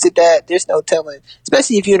posted that. There's no telling,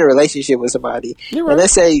 especially if you're in a relationship with somebody. Right. And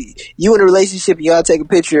let's say you in a relationship and y'all take a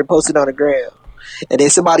picture and post it on the gram. And then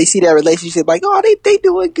somebody see that relationship like, oh, they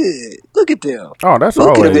doing good. Look at them. Oh, that's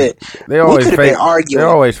always. They always fake arguing. They're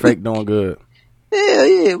always fake doing good.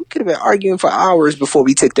 Yeah. We could have been arguing for hours before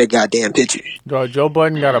we took that goddamn picture. Joe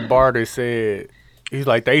Budden got a bar that said, he's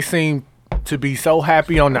like, they seem to be so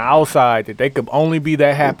happy on the outside that they could only be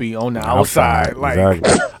that happy on the outside. Like,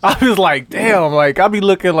 exactly. I was like, damn, like, I be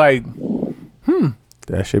looking like,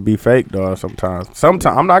 that should be fake, dog, sometimes.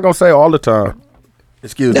 I'm not going to say all the time.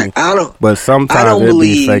 Excuse me. But sometimes it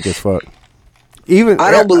be fake as fuck. Even, I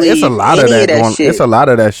don't believe it's a lot of that going, it's a lot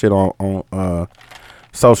of that shit on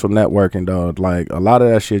social networking, dog. Like, a lot of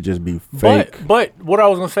that shit just be fake. But what I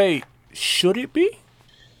was going to say, should it be?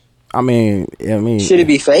 I mean, should it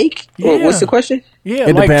be fake? Yeah. What's the question? Yeah,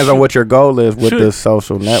 it depends on what your goal is with this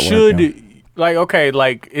social networking.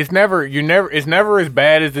 It's never as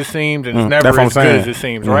bad as it seems, and it's never as good as it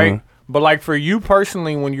seems, right? But like, for you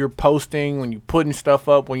personally, when you're posting, when you're putting stuff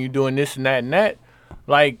up, when you're doing this and that,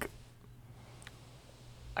 like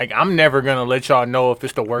I'm never gonna let y'all know if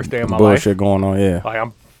it's the worst day of my life. Bullshit going on, yeah. Like,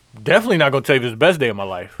 I'm definitely not gonna tell you if it's the best day of my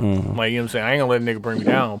life. Like, you know what I'm saying? I ain't gonna let a nigga bring me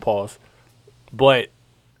down. Pause. But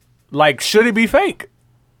like, should it be fake?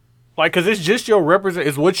 Like, cause it's just your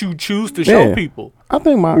it's what you choose to show people. I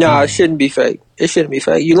think it shouldn't be fake. It shouldn't be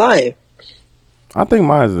fake. You lying. I think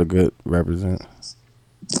mine is a good represent.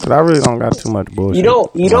 But I really don't got too much bullshit.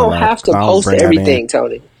 You don't have to post everything,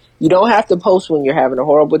 Tony. You don't have to post when you're having a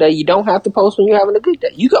horrible day. You don't have to post when you're having a good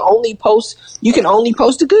day. You can only post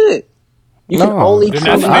the good. You can only post.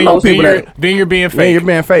 Then you're being fake. Then you're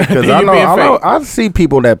being fake, because I see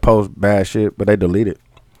people that post bad shit, but they delete it.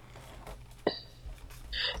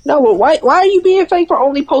 No, but why are you being fake for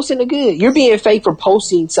only posting the good? You're being fake for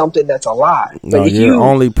posting something that's a lie. No, if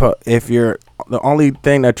you're the only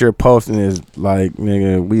thing that you're posting is like,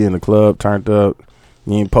 nigga, we in the club turned up.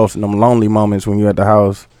 You ain't posting them lonely moments when you at the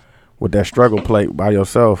house with that struggle plate by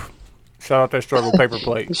yourself. Shout out that struggle paper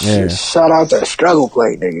plate. Yeah. Shout out that struggle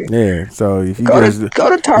plate, nigga. Yeah. So if you go to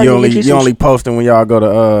Target, you only posting when y'all go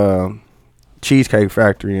to Cheesecake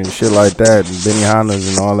Factory and shit like that, and Benihana's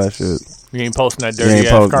and all that shit. You ain't posting that dirty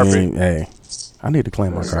ass carpet. Hey, I need to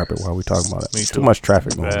clean my carpet while we talking about it. There's too much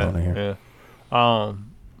traffic going on in here. Yeah.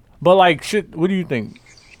 But like, shit. What do you think?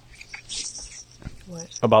 What?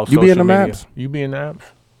 About you social be in the media? apps? You be in the apps?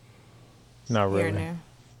 Not really. Here and there.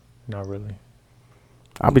 Not really.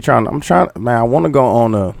 I'm trying. Man, I want to go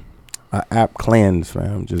on a app cleanse,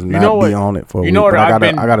 fam. Just not be on it for a week. What I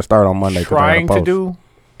gotta start on Monday. Trying to do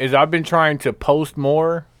is I've been trying to post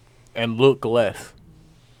more and look less.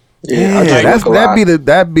 Yeah,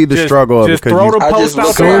 that'd be the struggle. Just throw the post out there.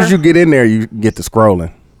 As soon as you get in there, you get to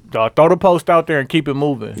scrolling. Throw the post out there and keep it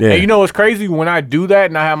moving. Yeah. And you know what's crazy? When I do that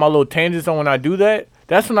and I have my little tangents on when I do that,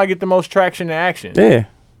 that's when I get the most traction and action. Yeah.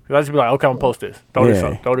 I just be like, okay, I'm gonna post this. Throw this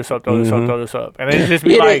up. Throw this up. Throw this up. Throw this up. And it just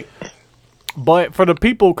be like, but for the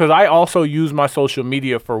people, because I also use my social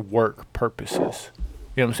media for work purposes.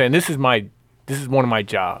 You know what I'm saying? This is one of my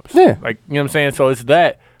jobs. Yeah. Like, you know what I'm saying? So it's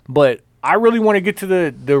that. But I really want to get to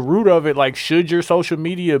the root of it. Like, should your social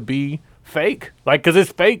media be fake? Like, because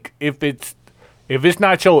it's fake if it's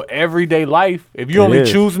not your everyday life. If you're only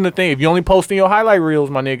choosing the thing, if you're only posting your highlight reels,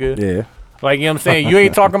 my nigga. Yeah. Like, you know what I'm saying? You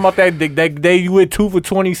ain't talking about that day you went 2 for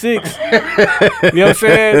 26. You know what I'm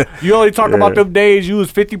saying? You only talk about them days you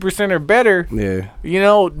was 50% or better. Yeah. You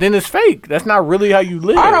know, then it's fake. That's not really how you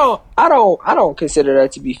live. I don't consider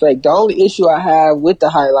that to be fake. The only issue I have with the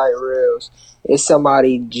highlight reels is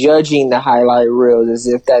somebody judging the highlight reels as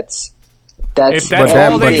if that's if that's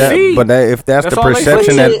all they see. But if that's the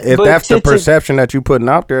perception the perception that you putting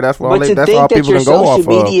out there, that's all people can go off of.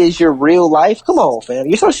 Social media is your real life. Come on, fam.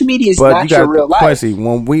 Your social media is not your real life. Quincy,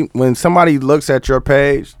 when somebody looks at your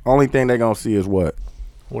page, only thing they're gonna see is what?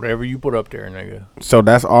 Whatever you put up there, nigga. So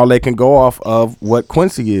that's all they can go off of what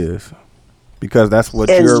Quincy is, because that's what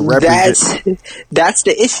you're representing. That's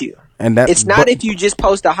the issue. And it's not if you just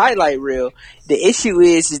post a highlight reel. The issue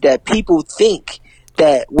is that people think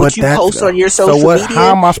that what you post on your social media is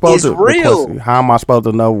real. How am I supposed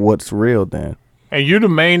to know what's real then? And you're the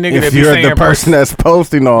main nigga if you're the person that's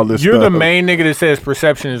posting all this you're stuff. The main nigga that says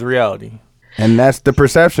perception is reality. And that's the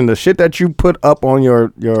perception. The shit that you put up on your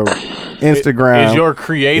Instagram is your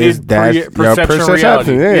created perception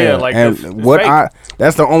reality. Yeah, like and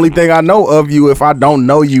that's the only thing I know of you if I don't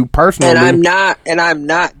know you personally. And I'm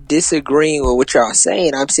not disagreeing with what y'all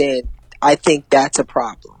saying. I'm saying I think that's a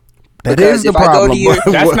problem. That is the problem.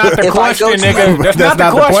 That's not the question, nigga. That's not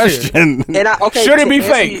the question. Should it be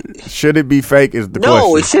fake? Should it be fake is the question.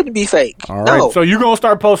 No, it shouldn't be fake. All right. No. So you're going to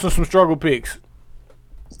start posting some struggle pics?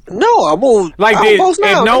 No, I won't.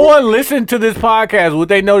 If no one listened to this podcast, would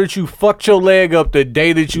they know that you fucked your leg up the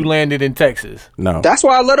day that you landed in Texas? No. That's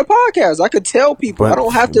why I love a podcast. I could tell people. I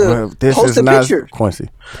don't have to post a picture. Quincy,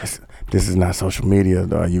 this is not social media,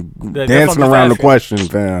 though. You dancing around the question,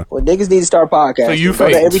 fam. Well, niggas need to start podcasting. So you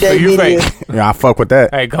fake. Everyday media. Yeah, I fuck with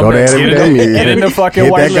that. Hey, go to Everyday Media. Get in the fucking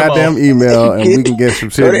Hit white that goddamn email, and we can get some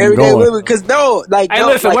shit going. Because hey,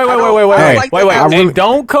 listen, wait. And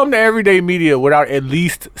don't come to Everyday Media without at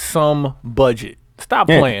least some budget. Stop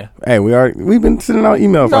playing. Hey, we've been sending out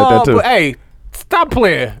emails like that too. But, hey, stop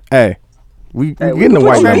playing. Hey. We getting a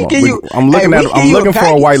white limo. I'm looking for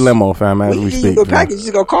a white limo, fam, as we speak. The package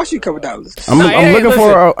is gonna cost you a couple dollars. I'm looking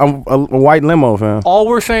for a white limo, fam. All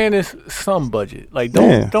we're saying is some budget. Like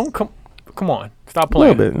don't come on. Stop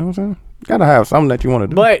playing. A little bit, you know what I'm saying? Gotta have something that you want to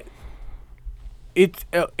do. But it's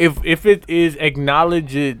if it is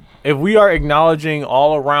acknowledged, if we are acknowledging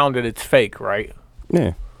all around that it's fake, right?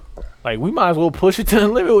 Yeah. Like, we might as well push it to the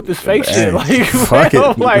limit with this fake shit. Like, fuck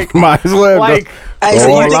it. Like, might as well. Like,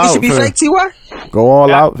 so you think it should be fake, T.Y.? Go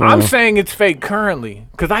all out. Man. I'm saying it's fake currently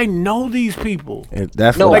because I know these people.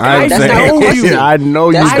 That's what I'm saying. I know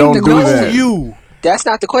you don't do that. That's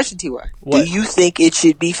not the question, T.Y. Do you think it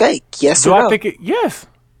should be fake? Yes or no? Do I think it? Yes.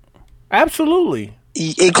 Absolutely.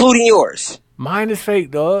 Including yours. Mine is fake,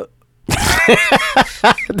 dog.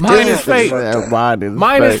 Mine is fake.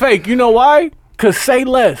 Mine is fake. You know why? Cause say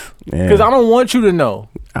less. Cause I don't want you to know.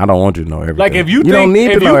 I don't want you to know everything. Like if you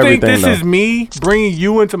think this is me bringing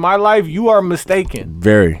you into my life, you are mistaken.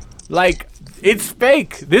 Very. Like it's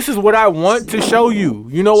fake. This is what I want to show you.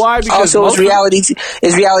 You know why? Because it's reality.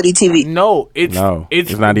 It's reality TV. No, it's not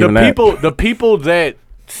even that. The people that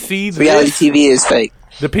see reality TV is fake.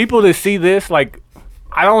 The people that see this, like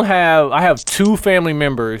I have 2 family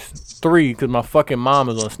members. 3, because my fucking mom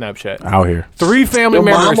is on Snapchat. Out here. 3 family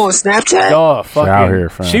members. Your mom on Snapchat? Oh, fucking. Out here,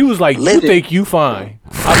 fam. She was like, you think you fine.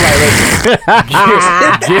 I'm like,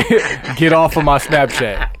 listen, get off of my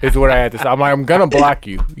Snapchat, is what I had to say. I'm like, I'm going to block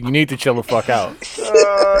you. You need to chill the fuck out.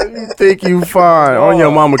 You think you fine. Only your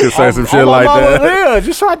mama can say some shit like that. Yeah,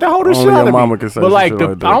 just tried to hold her shit. Only your mama can say but some like, shit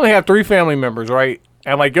like that. I only have 3 family members, right?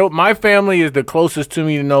 And like, my family is the closest to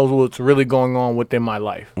me to know what's really going on within my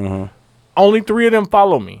life. Mm-hmm. Only 3 of them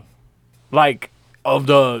follow me. Like, of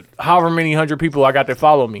the however many 100 people I got that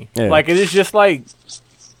follow me. Yeah. Like, it is just like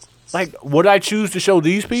what I choose to show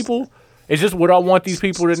these people is just what I want these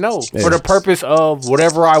people to know for the purpose of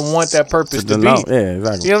whatever I want that purpose to be. Know. Yeah,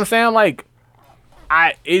 exactly. You know what I'm saying? Like,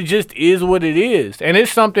 it just is what it is. And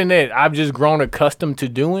it's something that I've just grown accustomed to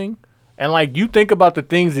doing. And, like, you think about the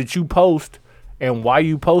things that you post and why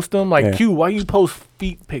you post them. Like, Q, why you post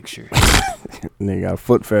feet pictures? Nigga got a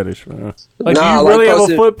foot fetish, man. Like, do you really have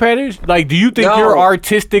a foot fetish? Like, do you think you're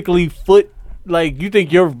artistically like, you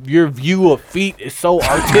think your view of feet is so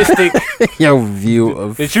artistic? Your view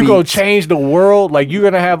of that you gonna change the world? Like, you're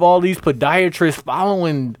gonna have all these podiatrists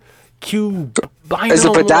following Q. Is a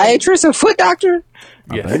podiatrist a foot doctor?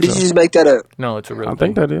 Yes. Or did you just make that up? No, it's a real thing. I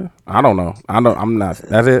think that is. I don't know. I'm not.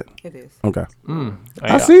 That's it? It is. Okay.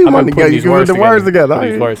 I see you want to get these words together.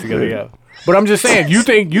 These words together, yeah. But I'm just saying, you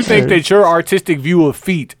think that your artistic view of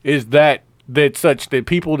feet is that such that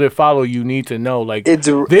people that follow you need to know, like,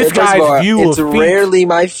 this guy's view of feet. It's rarely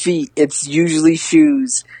my feet. It's usually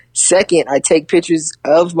shoes. Second, I take pictures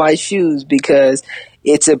of my shoes because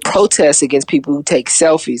it's a protest against people who take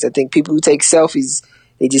selfies. I think people who take selfies,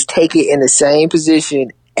 they just take it in the same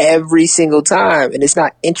position every single time, and it's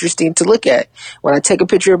not interesting to look at. When I take a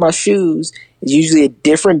picture of my shoes, it's usually a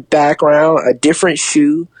different background, a different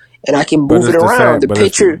shoe, and I can move it around.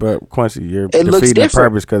 But Quincy, you're defeating the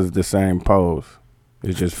purpose because it's the same pose.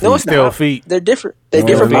 It's just feet. No, it's still not. Feet. They're different. They're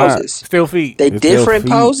different poses. Still feet. They're different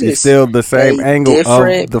poses. It's still the same angle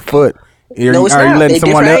of the foot. No, it's not.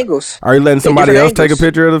 Are you letting somebody else take a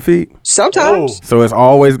picture of the feet? Sometimes. So it's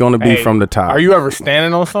always going to be from the top. Are you ever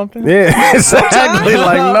standing on something? Yeah, exactly.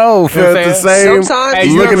 Like, no, it's the same.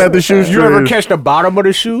 Sometimes. Looking at the shoes. You ever catch the bottom of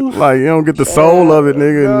the shoe? Like, you don't get the sole of it,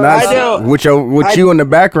 nigga. Not with you in the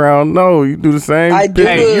background. No, you do the same. I do.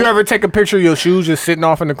 Hey, you ever take a picture of your shoes just sitting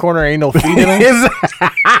off in the corner? Ain't no feet in them.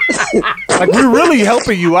 Like, we're really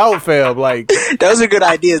helping you out, Fab. Like, those are good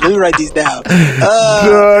ideas. Let me write these down.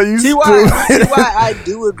 See why I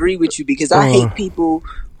do agree with you, because I hate people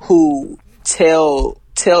who tell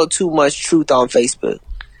too much truth on Facebook.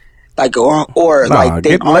 Like, like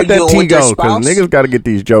they arguing with their spouse. Niggas got to get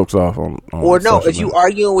these jokes off on or no, if you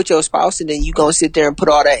arguing with your spouse and then you gonna sit there and put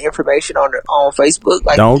all that information on Facebook,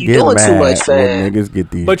 like, don't you get doing mad too much, fam. Niggas get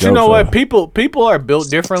these. But you know what? People are built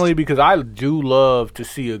differently, because I do love to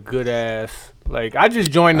see a good ass. Like, I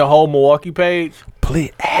just joined the whole Milwaukee page.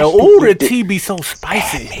 Please, the tea be so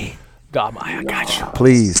spicy. I got you.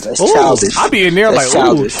 Please. That's childish. I be in there That's like,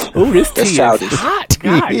 childish. ooh, this tea That's childish. is hot.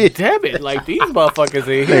 God damn it. Like, these motherfuckers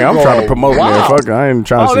in here. Nigga, I'm trying to promote motherfucker. I ain't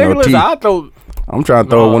trying to see no tea. I'm trying to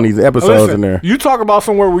throw one of these episodes in there. You talk about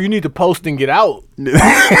somewhere where you need to post and get out. Yeah,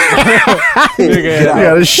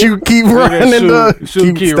 the shoot keep running.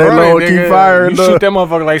 Shoot keep stay running, low, keep firing. You shoot that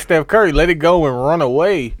motherfucker like Steph Curry. Let it go and run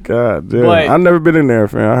away. God damn. I've never been in there,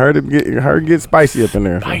 fam. I heard it get spicy up in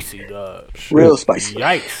there. Spicy, dog. Real spicy.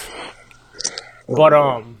 Yikes. But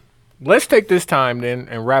let's take this time then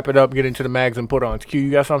and wrap it up, get into the mags and put ons. Q,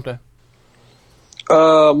 you got something?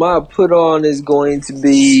 My put on is going to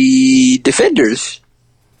be Defenders.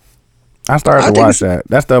 I started to watch that.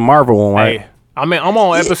 That's the Marvel one, right? Hey, I'm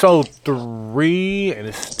on episode 3 and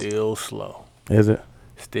it's still slow. Is it?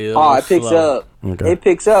 Still it picks up. Okay. It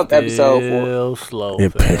picks up episode 4. Still slow.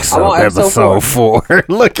 It picks up episode 4.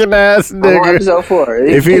 Looking ass nigga. I'm on episode 4.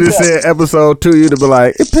 If he'd have said episode 2, you'd have been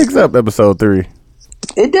like, it picks up episode 3.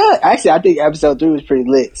 It does. Actually, I think episode 3 was pretty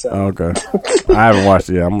lit. So. Okay. I haven't watched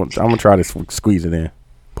it yet. I'm gonna try to squeeze it in.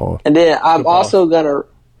 Paul. And then I'm also gonna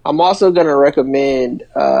recommend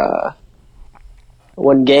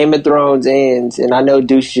when Game of Thrones ends, and I know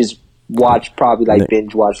Deuce just watched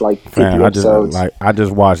binge watch like 50 episodes. I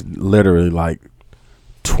just watched literally like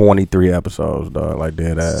 23 episodes, dog. Like,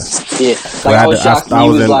 dead ass. Yeah. Like, I was shocked. I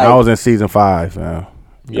was in season 5, man.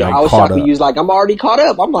 Yeah, I was shocked when you was like, I'm already caught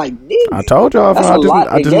up. I'm like, nigga. I told y'all,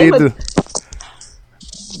 I just need to.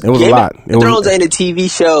 It was a lot. Game of Thrones ain't a TV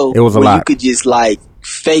show. It was a lot. You could just like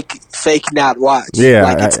fake not watch. Yeah,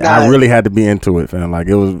 like, I really had to be into it, fam. Like,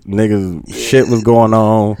 it was niggas, shit was going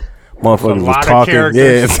on. Motherfuckers was talking.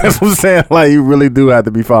 Yeah, that's what I'm saying. Like, you really do have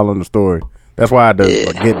to be following the story. That's why I had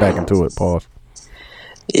to get back into it. Pause.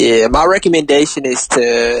 Yeah, my recommendation is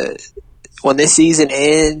to when this season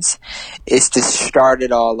ends, it's to start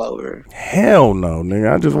it all over. Hell no,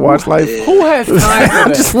 nigga. I just watched like who has time for that?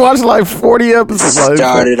 I just watched like 40 episodes.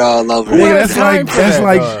 Start it all over. Nigga, that's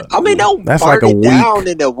like I mean, don't burn like it down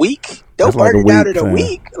in a week. Don't burn it down in a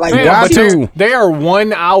week. Like they are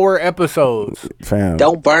 1 hour episodes. Fam.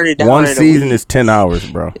 Don't burn it down. One season is 10 hours,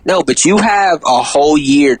 bro. No, but you have a whole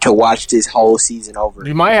year to watch this whole season over.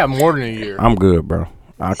 You might have more than a year. I'm good, bro.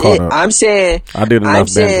 I caught up. I'm saying I did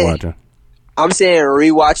enough binge watching. I'm saying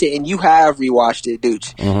rewatch it, and you have rewatched it, dude.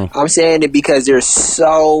 Mm-hmm. I'm saying it because there's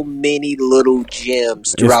so many little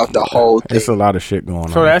gems throughout the whole thing. It's a lot of shit going on.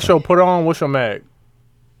 So that show put on, what's your mag?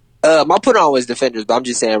 My put on was Defenders, but I'm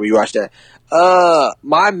just saying rewatch that.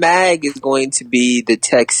 My mag is going to be the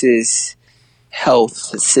Texas health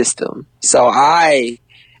system. So my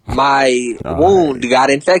wound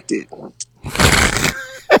got infected.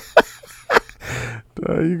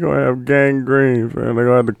 You gonna have gangrene, fam. They're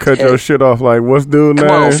gonna have to cut your shit off. Like, what's dude name?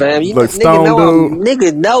 Come on, fam. You like Stone dude.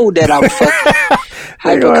 Nigga know that I'm fucking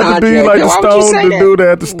They gonna have to be like the Stone, the dude that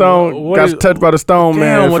had the stone got touched by the Stone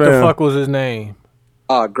man. What the fuck was his name?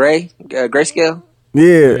 Grayscale.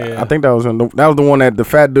 Yeah, I think that was the one that the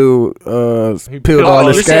fat dude peeled all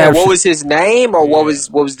his scabs. What was his name, or what was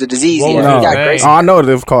the disease? I know it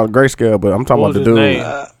was called Grayscale, but I'm talking about the dude.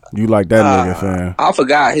 You like that nigga, fam? I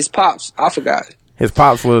forgot his pops. I forgot. His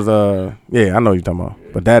pops was I know what you're talking about,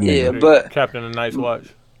 but that nigga. Yeah, but Captain of Night's Watch.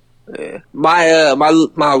 Yeah.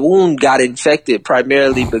 My wound got infected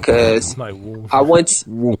primarily because I went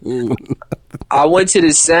to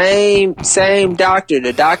the same doctor.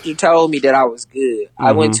 The doctor told me that I was good. Mm-hmm.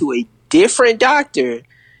 I went to a different doctor.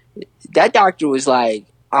 That doctor was like,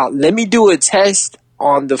 "Let me do a test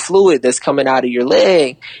on the fluid that's coming out of your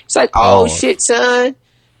leg." It's like, "Oh shit, son,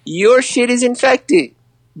 your shit is infected."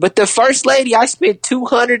 But the first lady I spent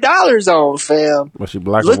 $200 on, fam, was she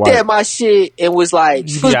black? Looked at my shit and was like,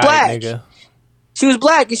 she was black. Nigga. She was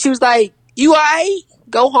black, and she was like, "You alright?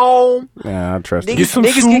 Go home." Yeah, I trust you.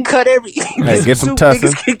 Niggas get cut every. Get some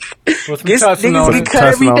tussin. Niggas get cut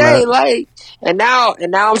every day, like. And now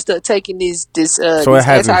I'm still taking these so it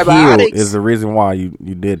hasn't healed. Is the reason why you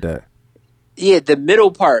did that? Yeah, the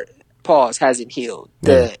middle part. Pause hasn't healed.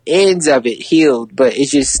 The ends of it healed, but it's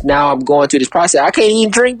just now I'm going through this process. I can't even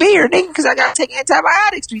drink beer, nigga, because I gotta take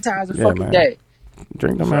antibiotics 3 times a fucking day.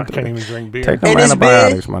 Drink them antibiotics. I can't even drink beer. Take them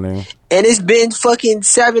antibiotics, my nigga. And it's been fucking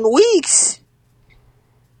 7 weeks,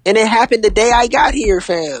 and it happened the day I got here,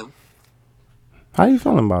 fam. How you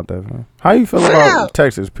feeling about that, fam? How you feel about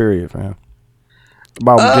Texas, period, fam?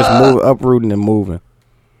 About just uprooting and moving.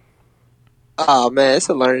 Oh man, it's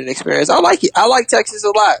a learning experience. I like it. I like Texas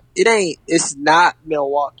a lot. It's not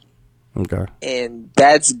Milwaukee. Okay. And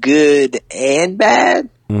that's good and bad.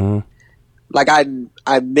 Mm-hmm. Like I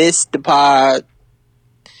miss the pod.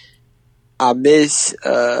 I miss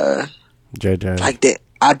JJ. Like that.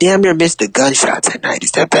 I damn near missed the gunshots at night.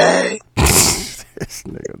 Is that bad? This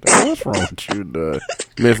nigga, what's wrong with you, dog?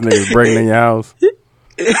 Miss niggas breaking in your house.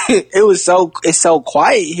 It's so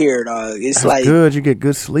quiet here, dog. It's that's like good. You get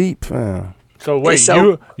good sleep, fam. So wait,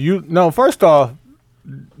 first off,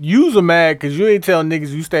 use a mag because you ain't tell niggas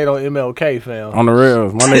you stayed on MLK, fam. On the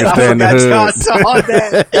real, my nigga stay in the hood. Y'all saw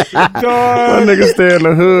that. My nigga stay in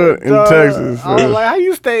the hood in Texas. I was like, how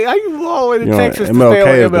you all the way to Texas to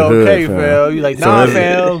stay on MLK, fam? You like, nah,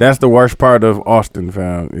 fam. That's the worst part of Austin,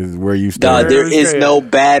 fam, is where you stay. Nah, there is no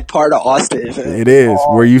bad part of Austin, fam. It is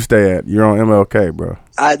where you stay at. You're on MLK, bro.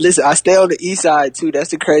 Listen, I stay on the east side too.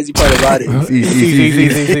 That's the crazy part about it.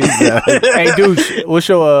 Easy. Hey, dude, what's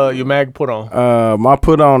your mag put on? My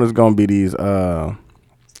put on is gonna be these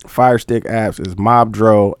Fire Stick apps. Is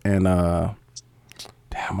Mobdro and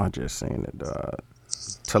damn, I just seen it.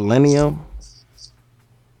 Telenium.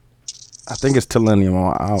 I think it's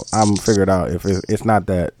Telenium. I'm figured out if it's not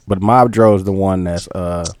that, but Mobdro is the one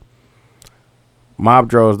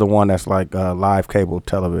that's like live cable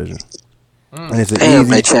television. And it's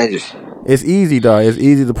It's easy, dog. It's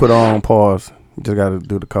easy to put on pause. You just gotta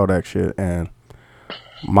do the Kodak shit. And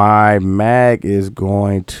my mag is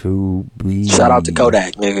going to be. Shout out to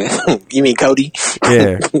Kodak, nigga. You mean Cody?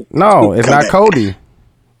 Yeah. No, it's not Cody.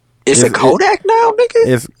 It's a Kodak now, nigga.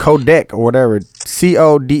 It's Codec or whatever.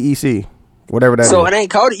 CODEC. Whatever that is. So it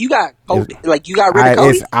ain't Cody. You got Cody. Like you got rid of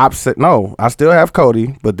Cody. It's opposite. No, I still have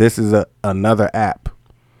Cody, but this is another app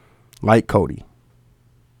like Cody.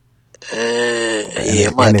 Yeah,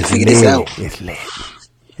 I'm gonna have to figure this out. It's lit.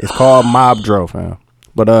 It's called Mobdro, fam.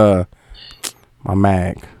 But my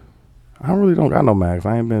mag. I really don't got no mags.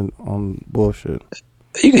 I ain't been on bullshit.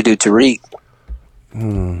 You could do Tariq.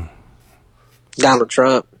 Donald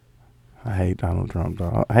Trump. I hate Donald Trump,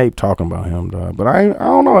 dog. I hate talking about him, dog. But I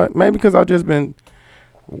don't know. Maybe because I've just been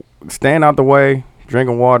staying out the way,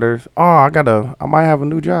 drinking waters. I might have a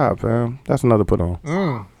new job, fam. That's another put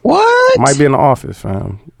on. What? I might be in the office,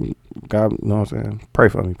 fam. God, you know what I'm saying? Pray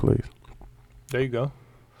for me, please. There you go.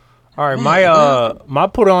 All right, my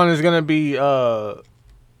put on is gonna be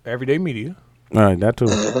Everyday Media. All right, that too.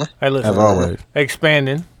 Hey, listen, as always,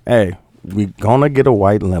 expanding. Hey, we gonna get a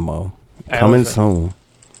white limo coming soon.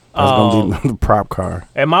 That's gonna be the prop car.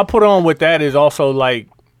 And my put on with that is also like.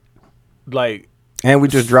 And we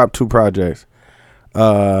just dropped 2 projects.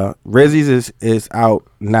 Rizzy's is out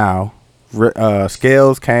now.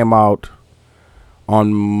 Scales came out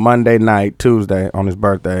on Monday night, Tuesday on his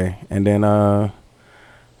birthday, and then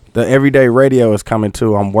the Everyday Radio is coming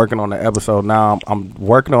too. I'm working on the episode now. I'm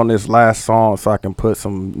working on this last song so I can put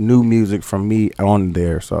some new music from me on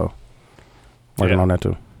there. So working on that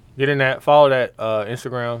too. Get in that. Follow that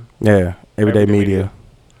Instagram. Yeah, Everyday Media.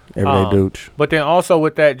 Everyday Dooch. But then also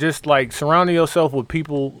with that, just like surrounding yourself with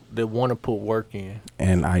people that want to put work in.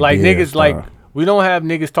 And ideas, like niggas, like we don't have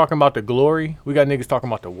niggas talking about the glory. We got niggas talking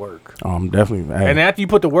about the work. Definitely. And after you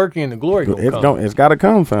put the work in, the glory it's got to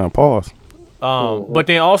come, fam. Pause. But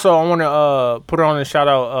then also I want to put on and shout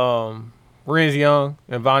out Renz Young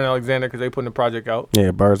and Von Alexander because they putting the project out.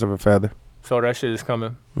 Yeah, Birds of a Feather. So that shit is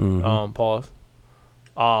coming. Pause.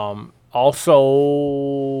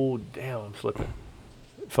 Also, damn, I'm slipping.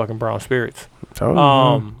 Fucking Brown Spirits.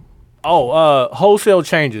 Wholesale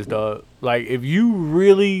changes, dog. Like if you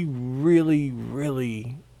really, really,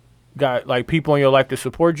 really got like people in your life to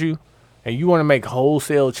support you, and you want to make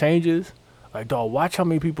wholesale changes, like dog, watch how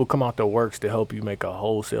many people come out the works to help you make a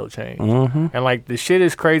wholesale change. And like the shit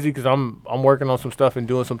is crazy because I'm working on some stuff and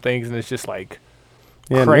doing some things, and it's just like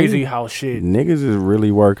crazy how shit niggas is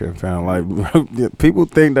really working, fam. Like people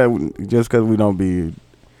think that just because we don't be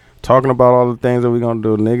talking about all the things that we're gonna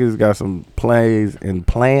do, niggas got some plays and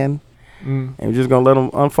plan, and we're just gonna let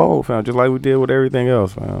them unfold, fam, just like we did with everything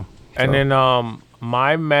else, fam. And then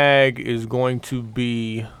my mag is going to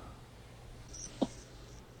be.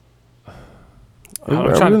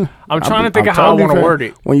 I'm trying to think of how I want to word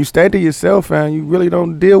it. When you stay to yourself, fam, you really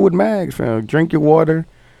don't deal with mags, fam. Drink your water,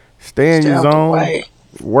 stay in your zone,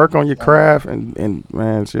 work on your craft, and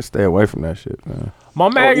man, just stay away from that shit, man. My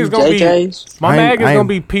mag is gonna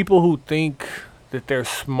be people who think that they're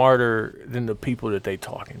smarter than the people that they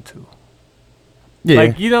talking to. Yeah.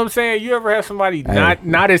 Like, you know what I'm saying? You ever have somebody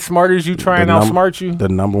not as smart as you try and outsmart you? The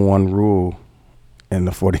number one rule in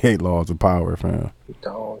the 48 laws of power, fam.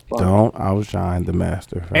 Don't outshine the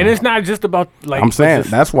master, fam. And it's not just about like I'm saying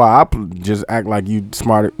that's why I just act like you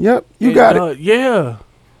smarter. Yep, you got it. Yeah.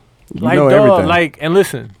 You know everything. Like, and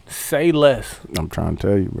listen, say less. I'm trying to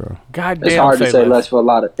tell you, bro. Goddamn, it's hard to say less for a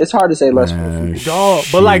lot of. It's hard to say less for dog.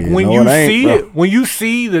 But like when you see it, when you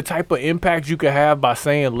see the type of impact you could have by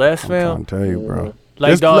saying less, fam. I'm trying to tell you, bro.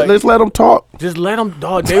 Like, let's let them talk. Just let them,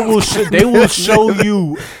 dog. They will show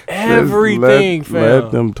you everything, fam.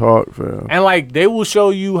 Let them talk, fam. And like they will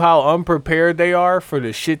show you how unprepared they are for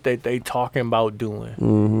the shit that they talking about doing.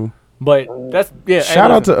 Mm-hmm. But that's Shout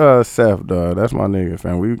out to Seth, dog. That's my nigga,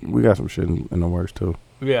 fam. We got some shit in the works too.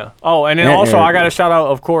 Yeah. Oh, and then also I got to shout out,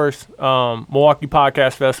 of course, Milwaukee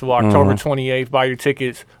Podcast Festival, October 28th. Buy your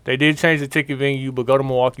tickets. They did change the ticket venue, but go to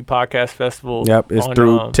Milwaukee Podcast Festival. Yep, it's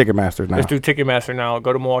through Ticketmaster now. It's through Ticketmaster now.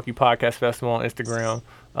 Go to Milwaukee Podcast Festival on Instagram.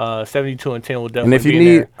 72 and 10 will definitely be And if you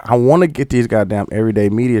need, there. I want to get these goddamn Everyday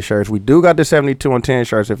Media shirts. We do got the 72 and 10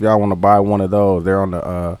 shirts if y'all want to buy one of those. They're on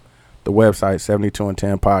the website,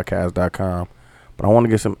 72and10podcast.com. But I want to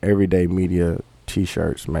get some Everyday Media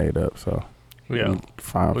T-shirts made up, so... Yeah.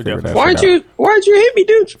 Why'd you hit me,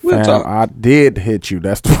 dude? I did hit you.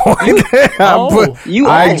 That's the point. You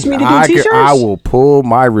asked me to do T-shirts? I will pull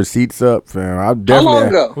my receipts up, fam. How long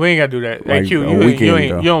ago? We ain't got to do that. Hey, Q,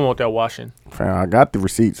 you don't want that washing. Fam, I got the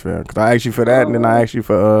receipts, fam. Because I asked you for that, and then I asked you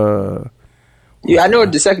for... Yeah, I know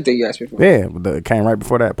the second thing you asked me for. Yeah, but it came right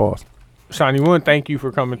before that, pause. Shawnee Wood, thank you for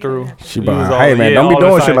coming through. Hey man, don't be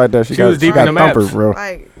doing shit like that. She was deep in the thumpers, bro.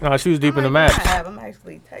 No, she was deep in the maps. I'm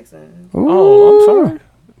actually texting. Oh, I'm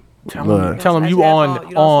sorry. Tell him you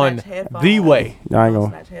on the way. I ain't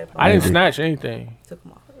gonna. I didn't snatch anything. Took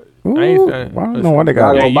them off. Ooh, I don't know why they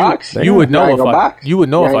got you would know if I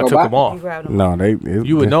took them off. No,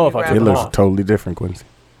 you would know if I took them off. It looks totally different, Quincy.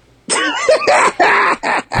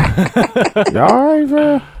 Y'all alright,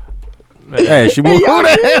 man? Hey, she moved. Hold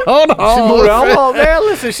on. She moved. Oh man,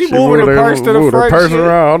 listen, she moving the purse to the front. The purse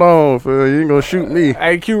around. Hold on, Phil. You ain't gonna shoot me.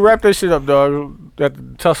 Hey, Q, wrap that shit up, dog. Got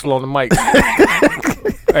the tussle on the mic.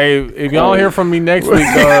 Hey, if y'all don't hear from me next week,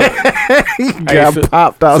 dog, He got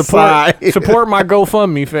popped outside. Support my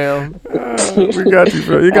GoFundMe, fam. We got you,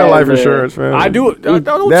 fam. You got life insurance, fam. I do. Don't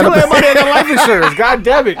tell everybody I got life insurance. God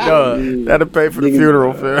damn it, dog. That'll pay for the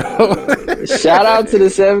funeral, fam. Shout out to the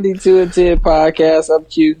 72 and 10 podcast. I'm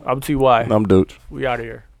Q. I'm TY. I'm Dooch. We out of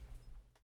here.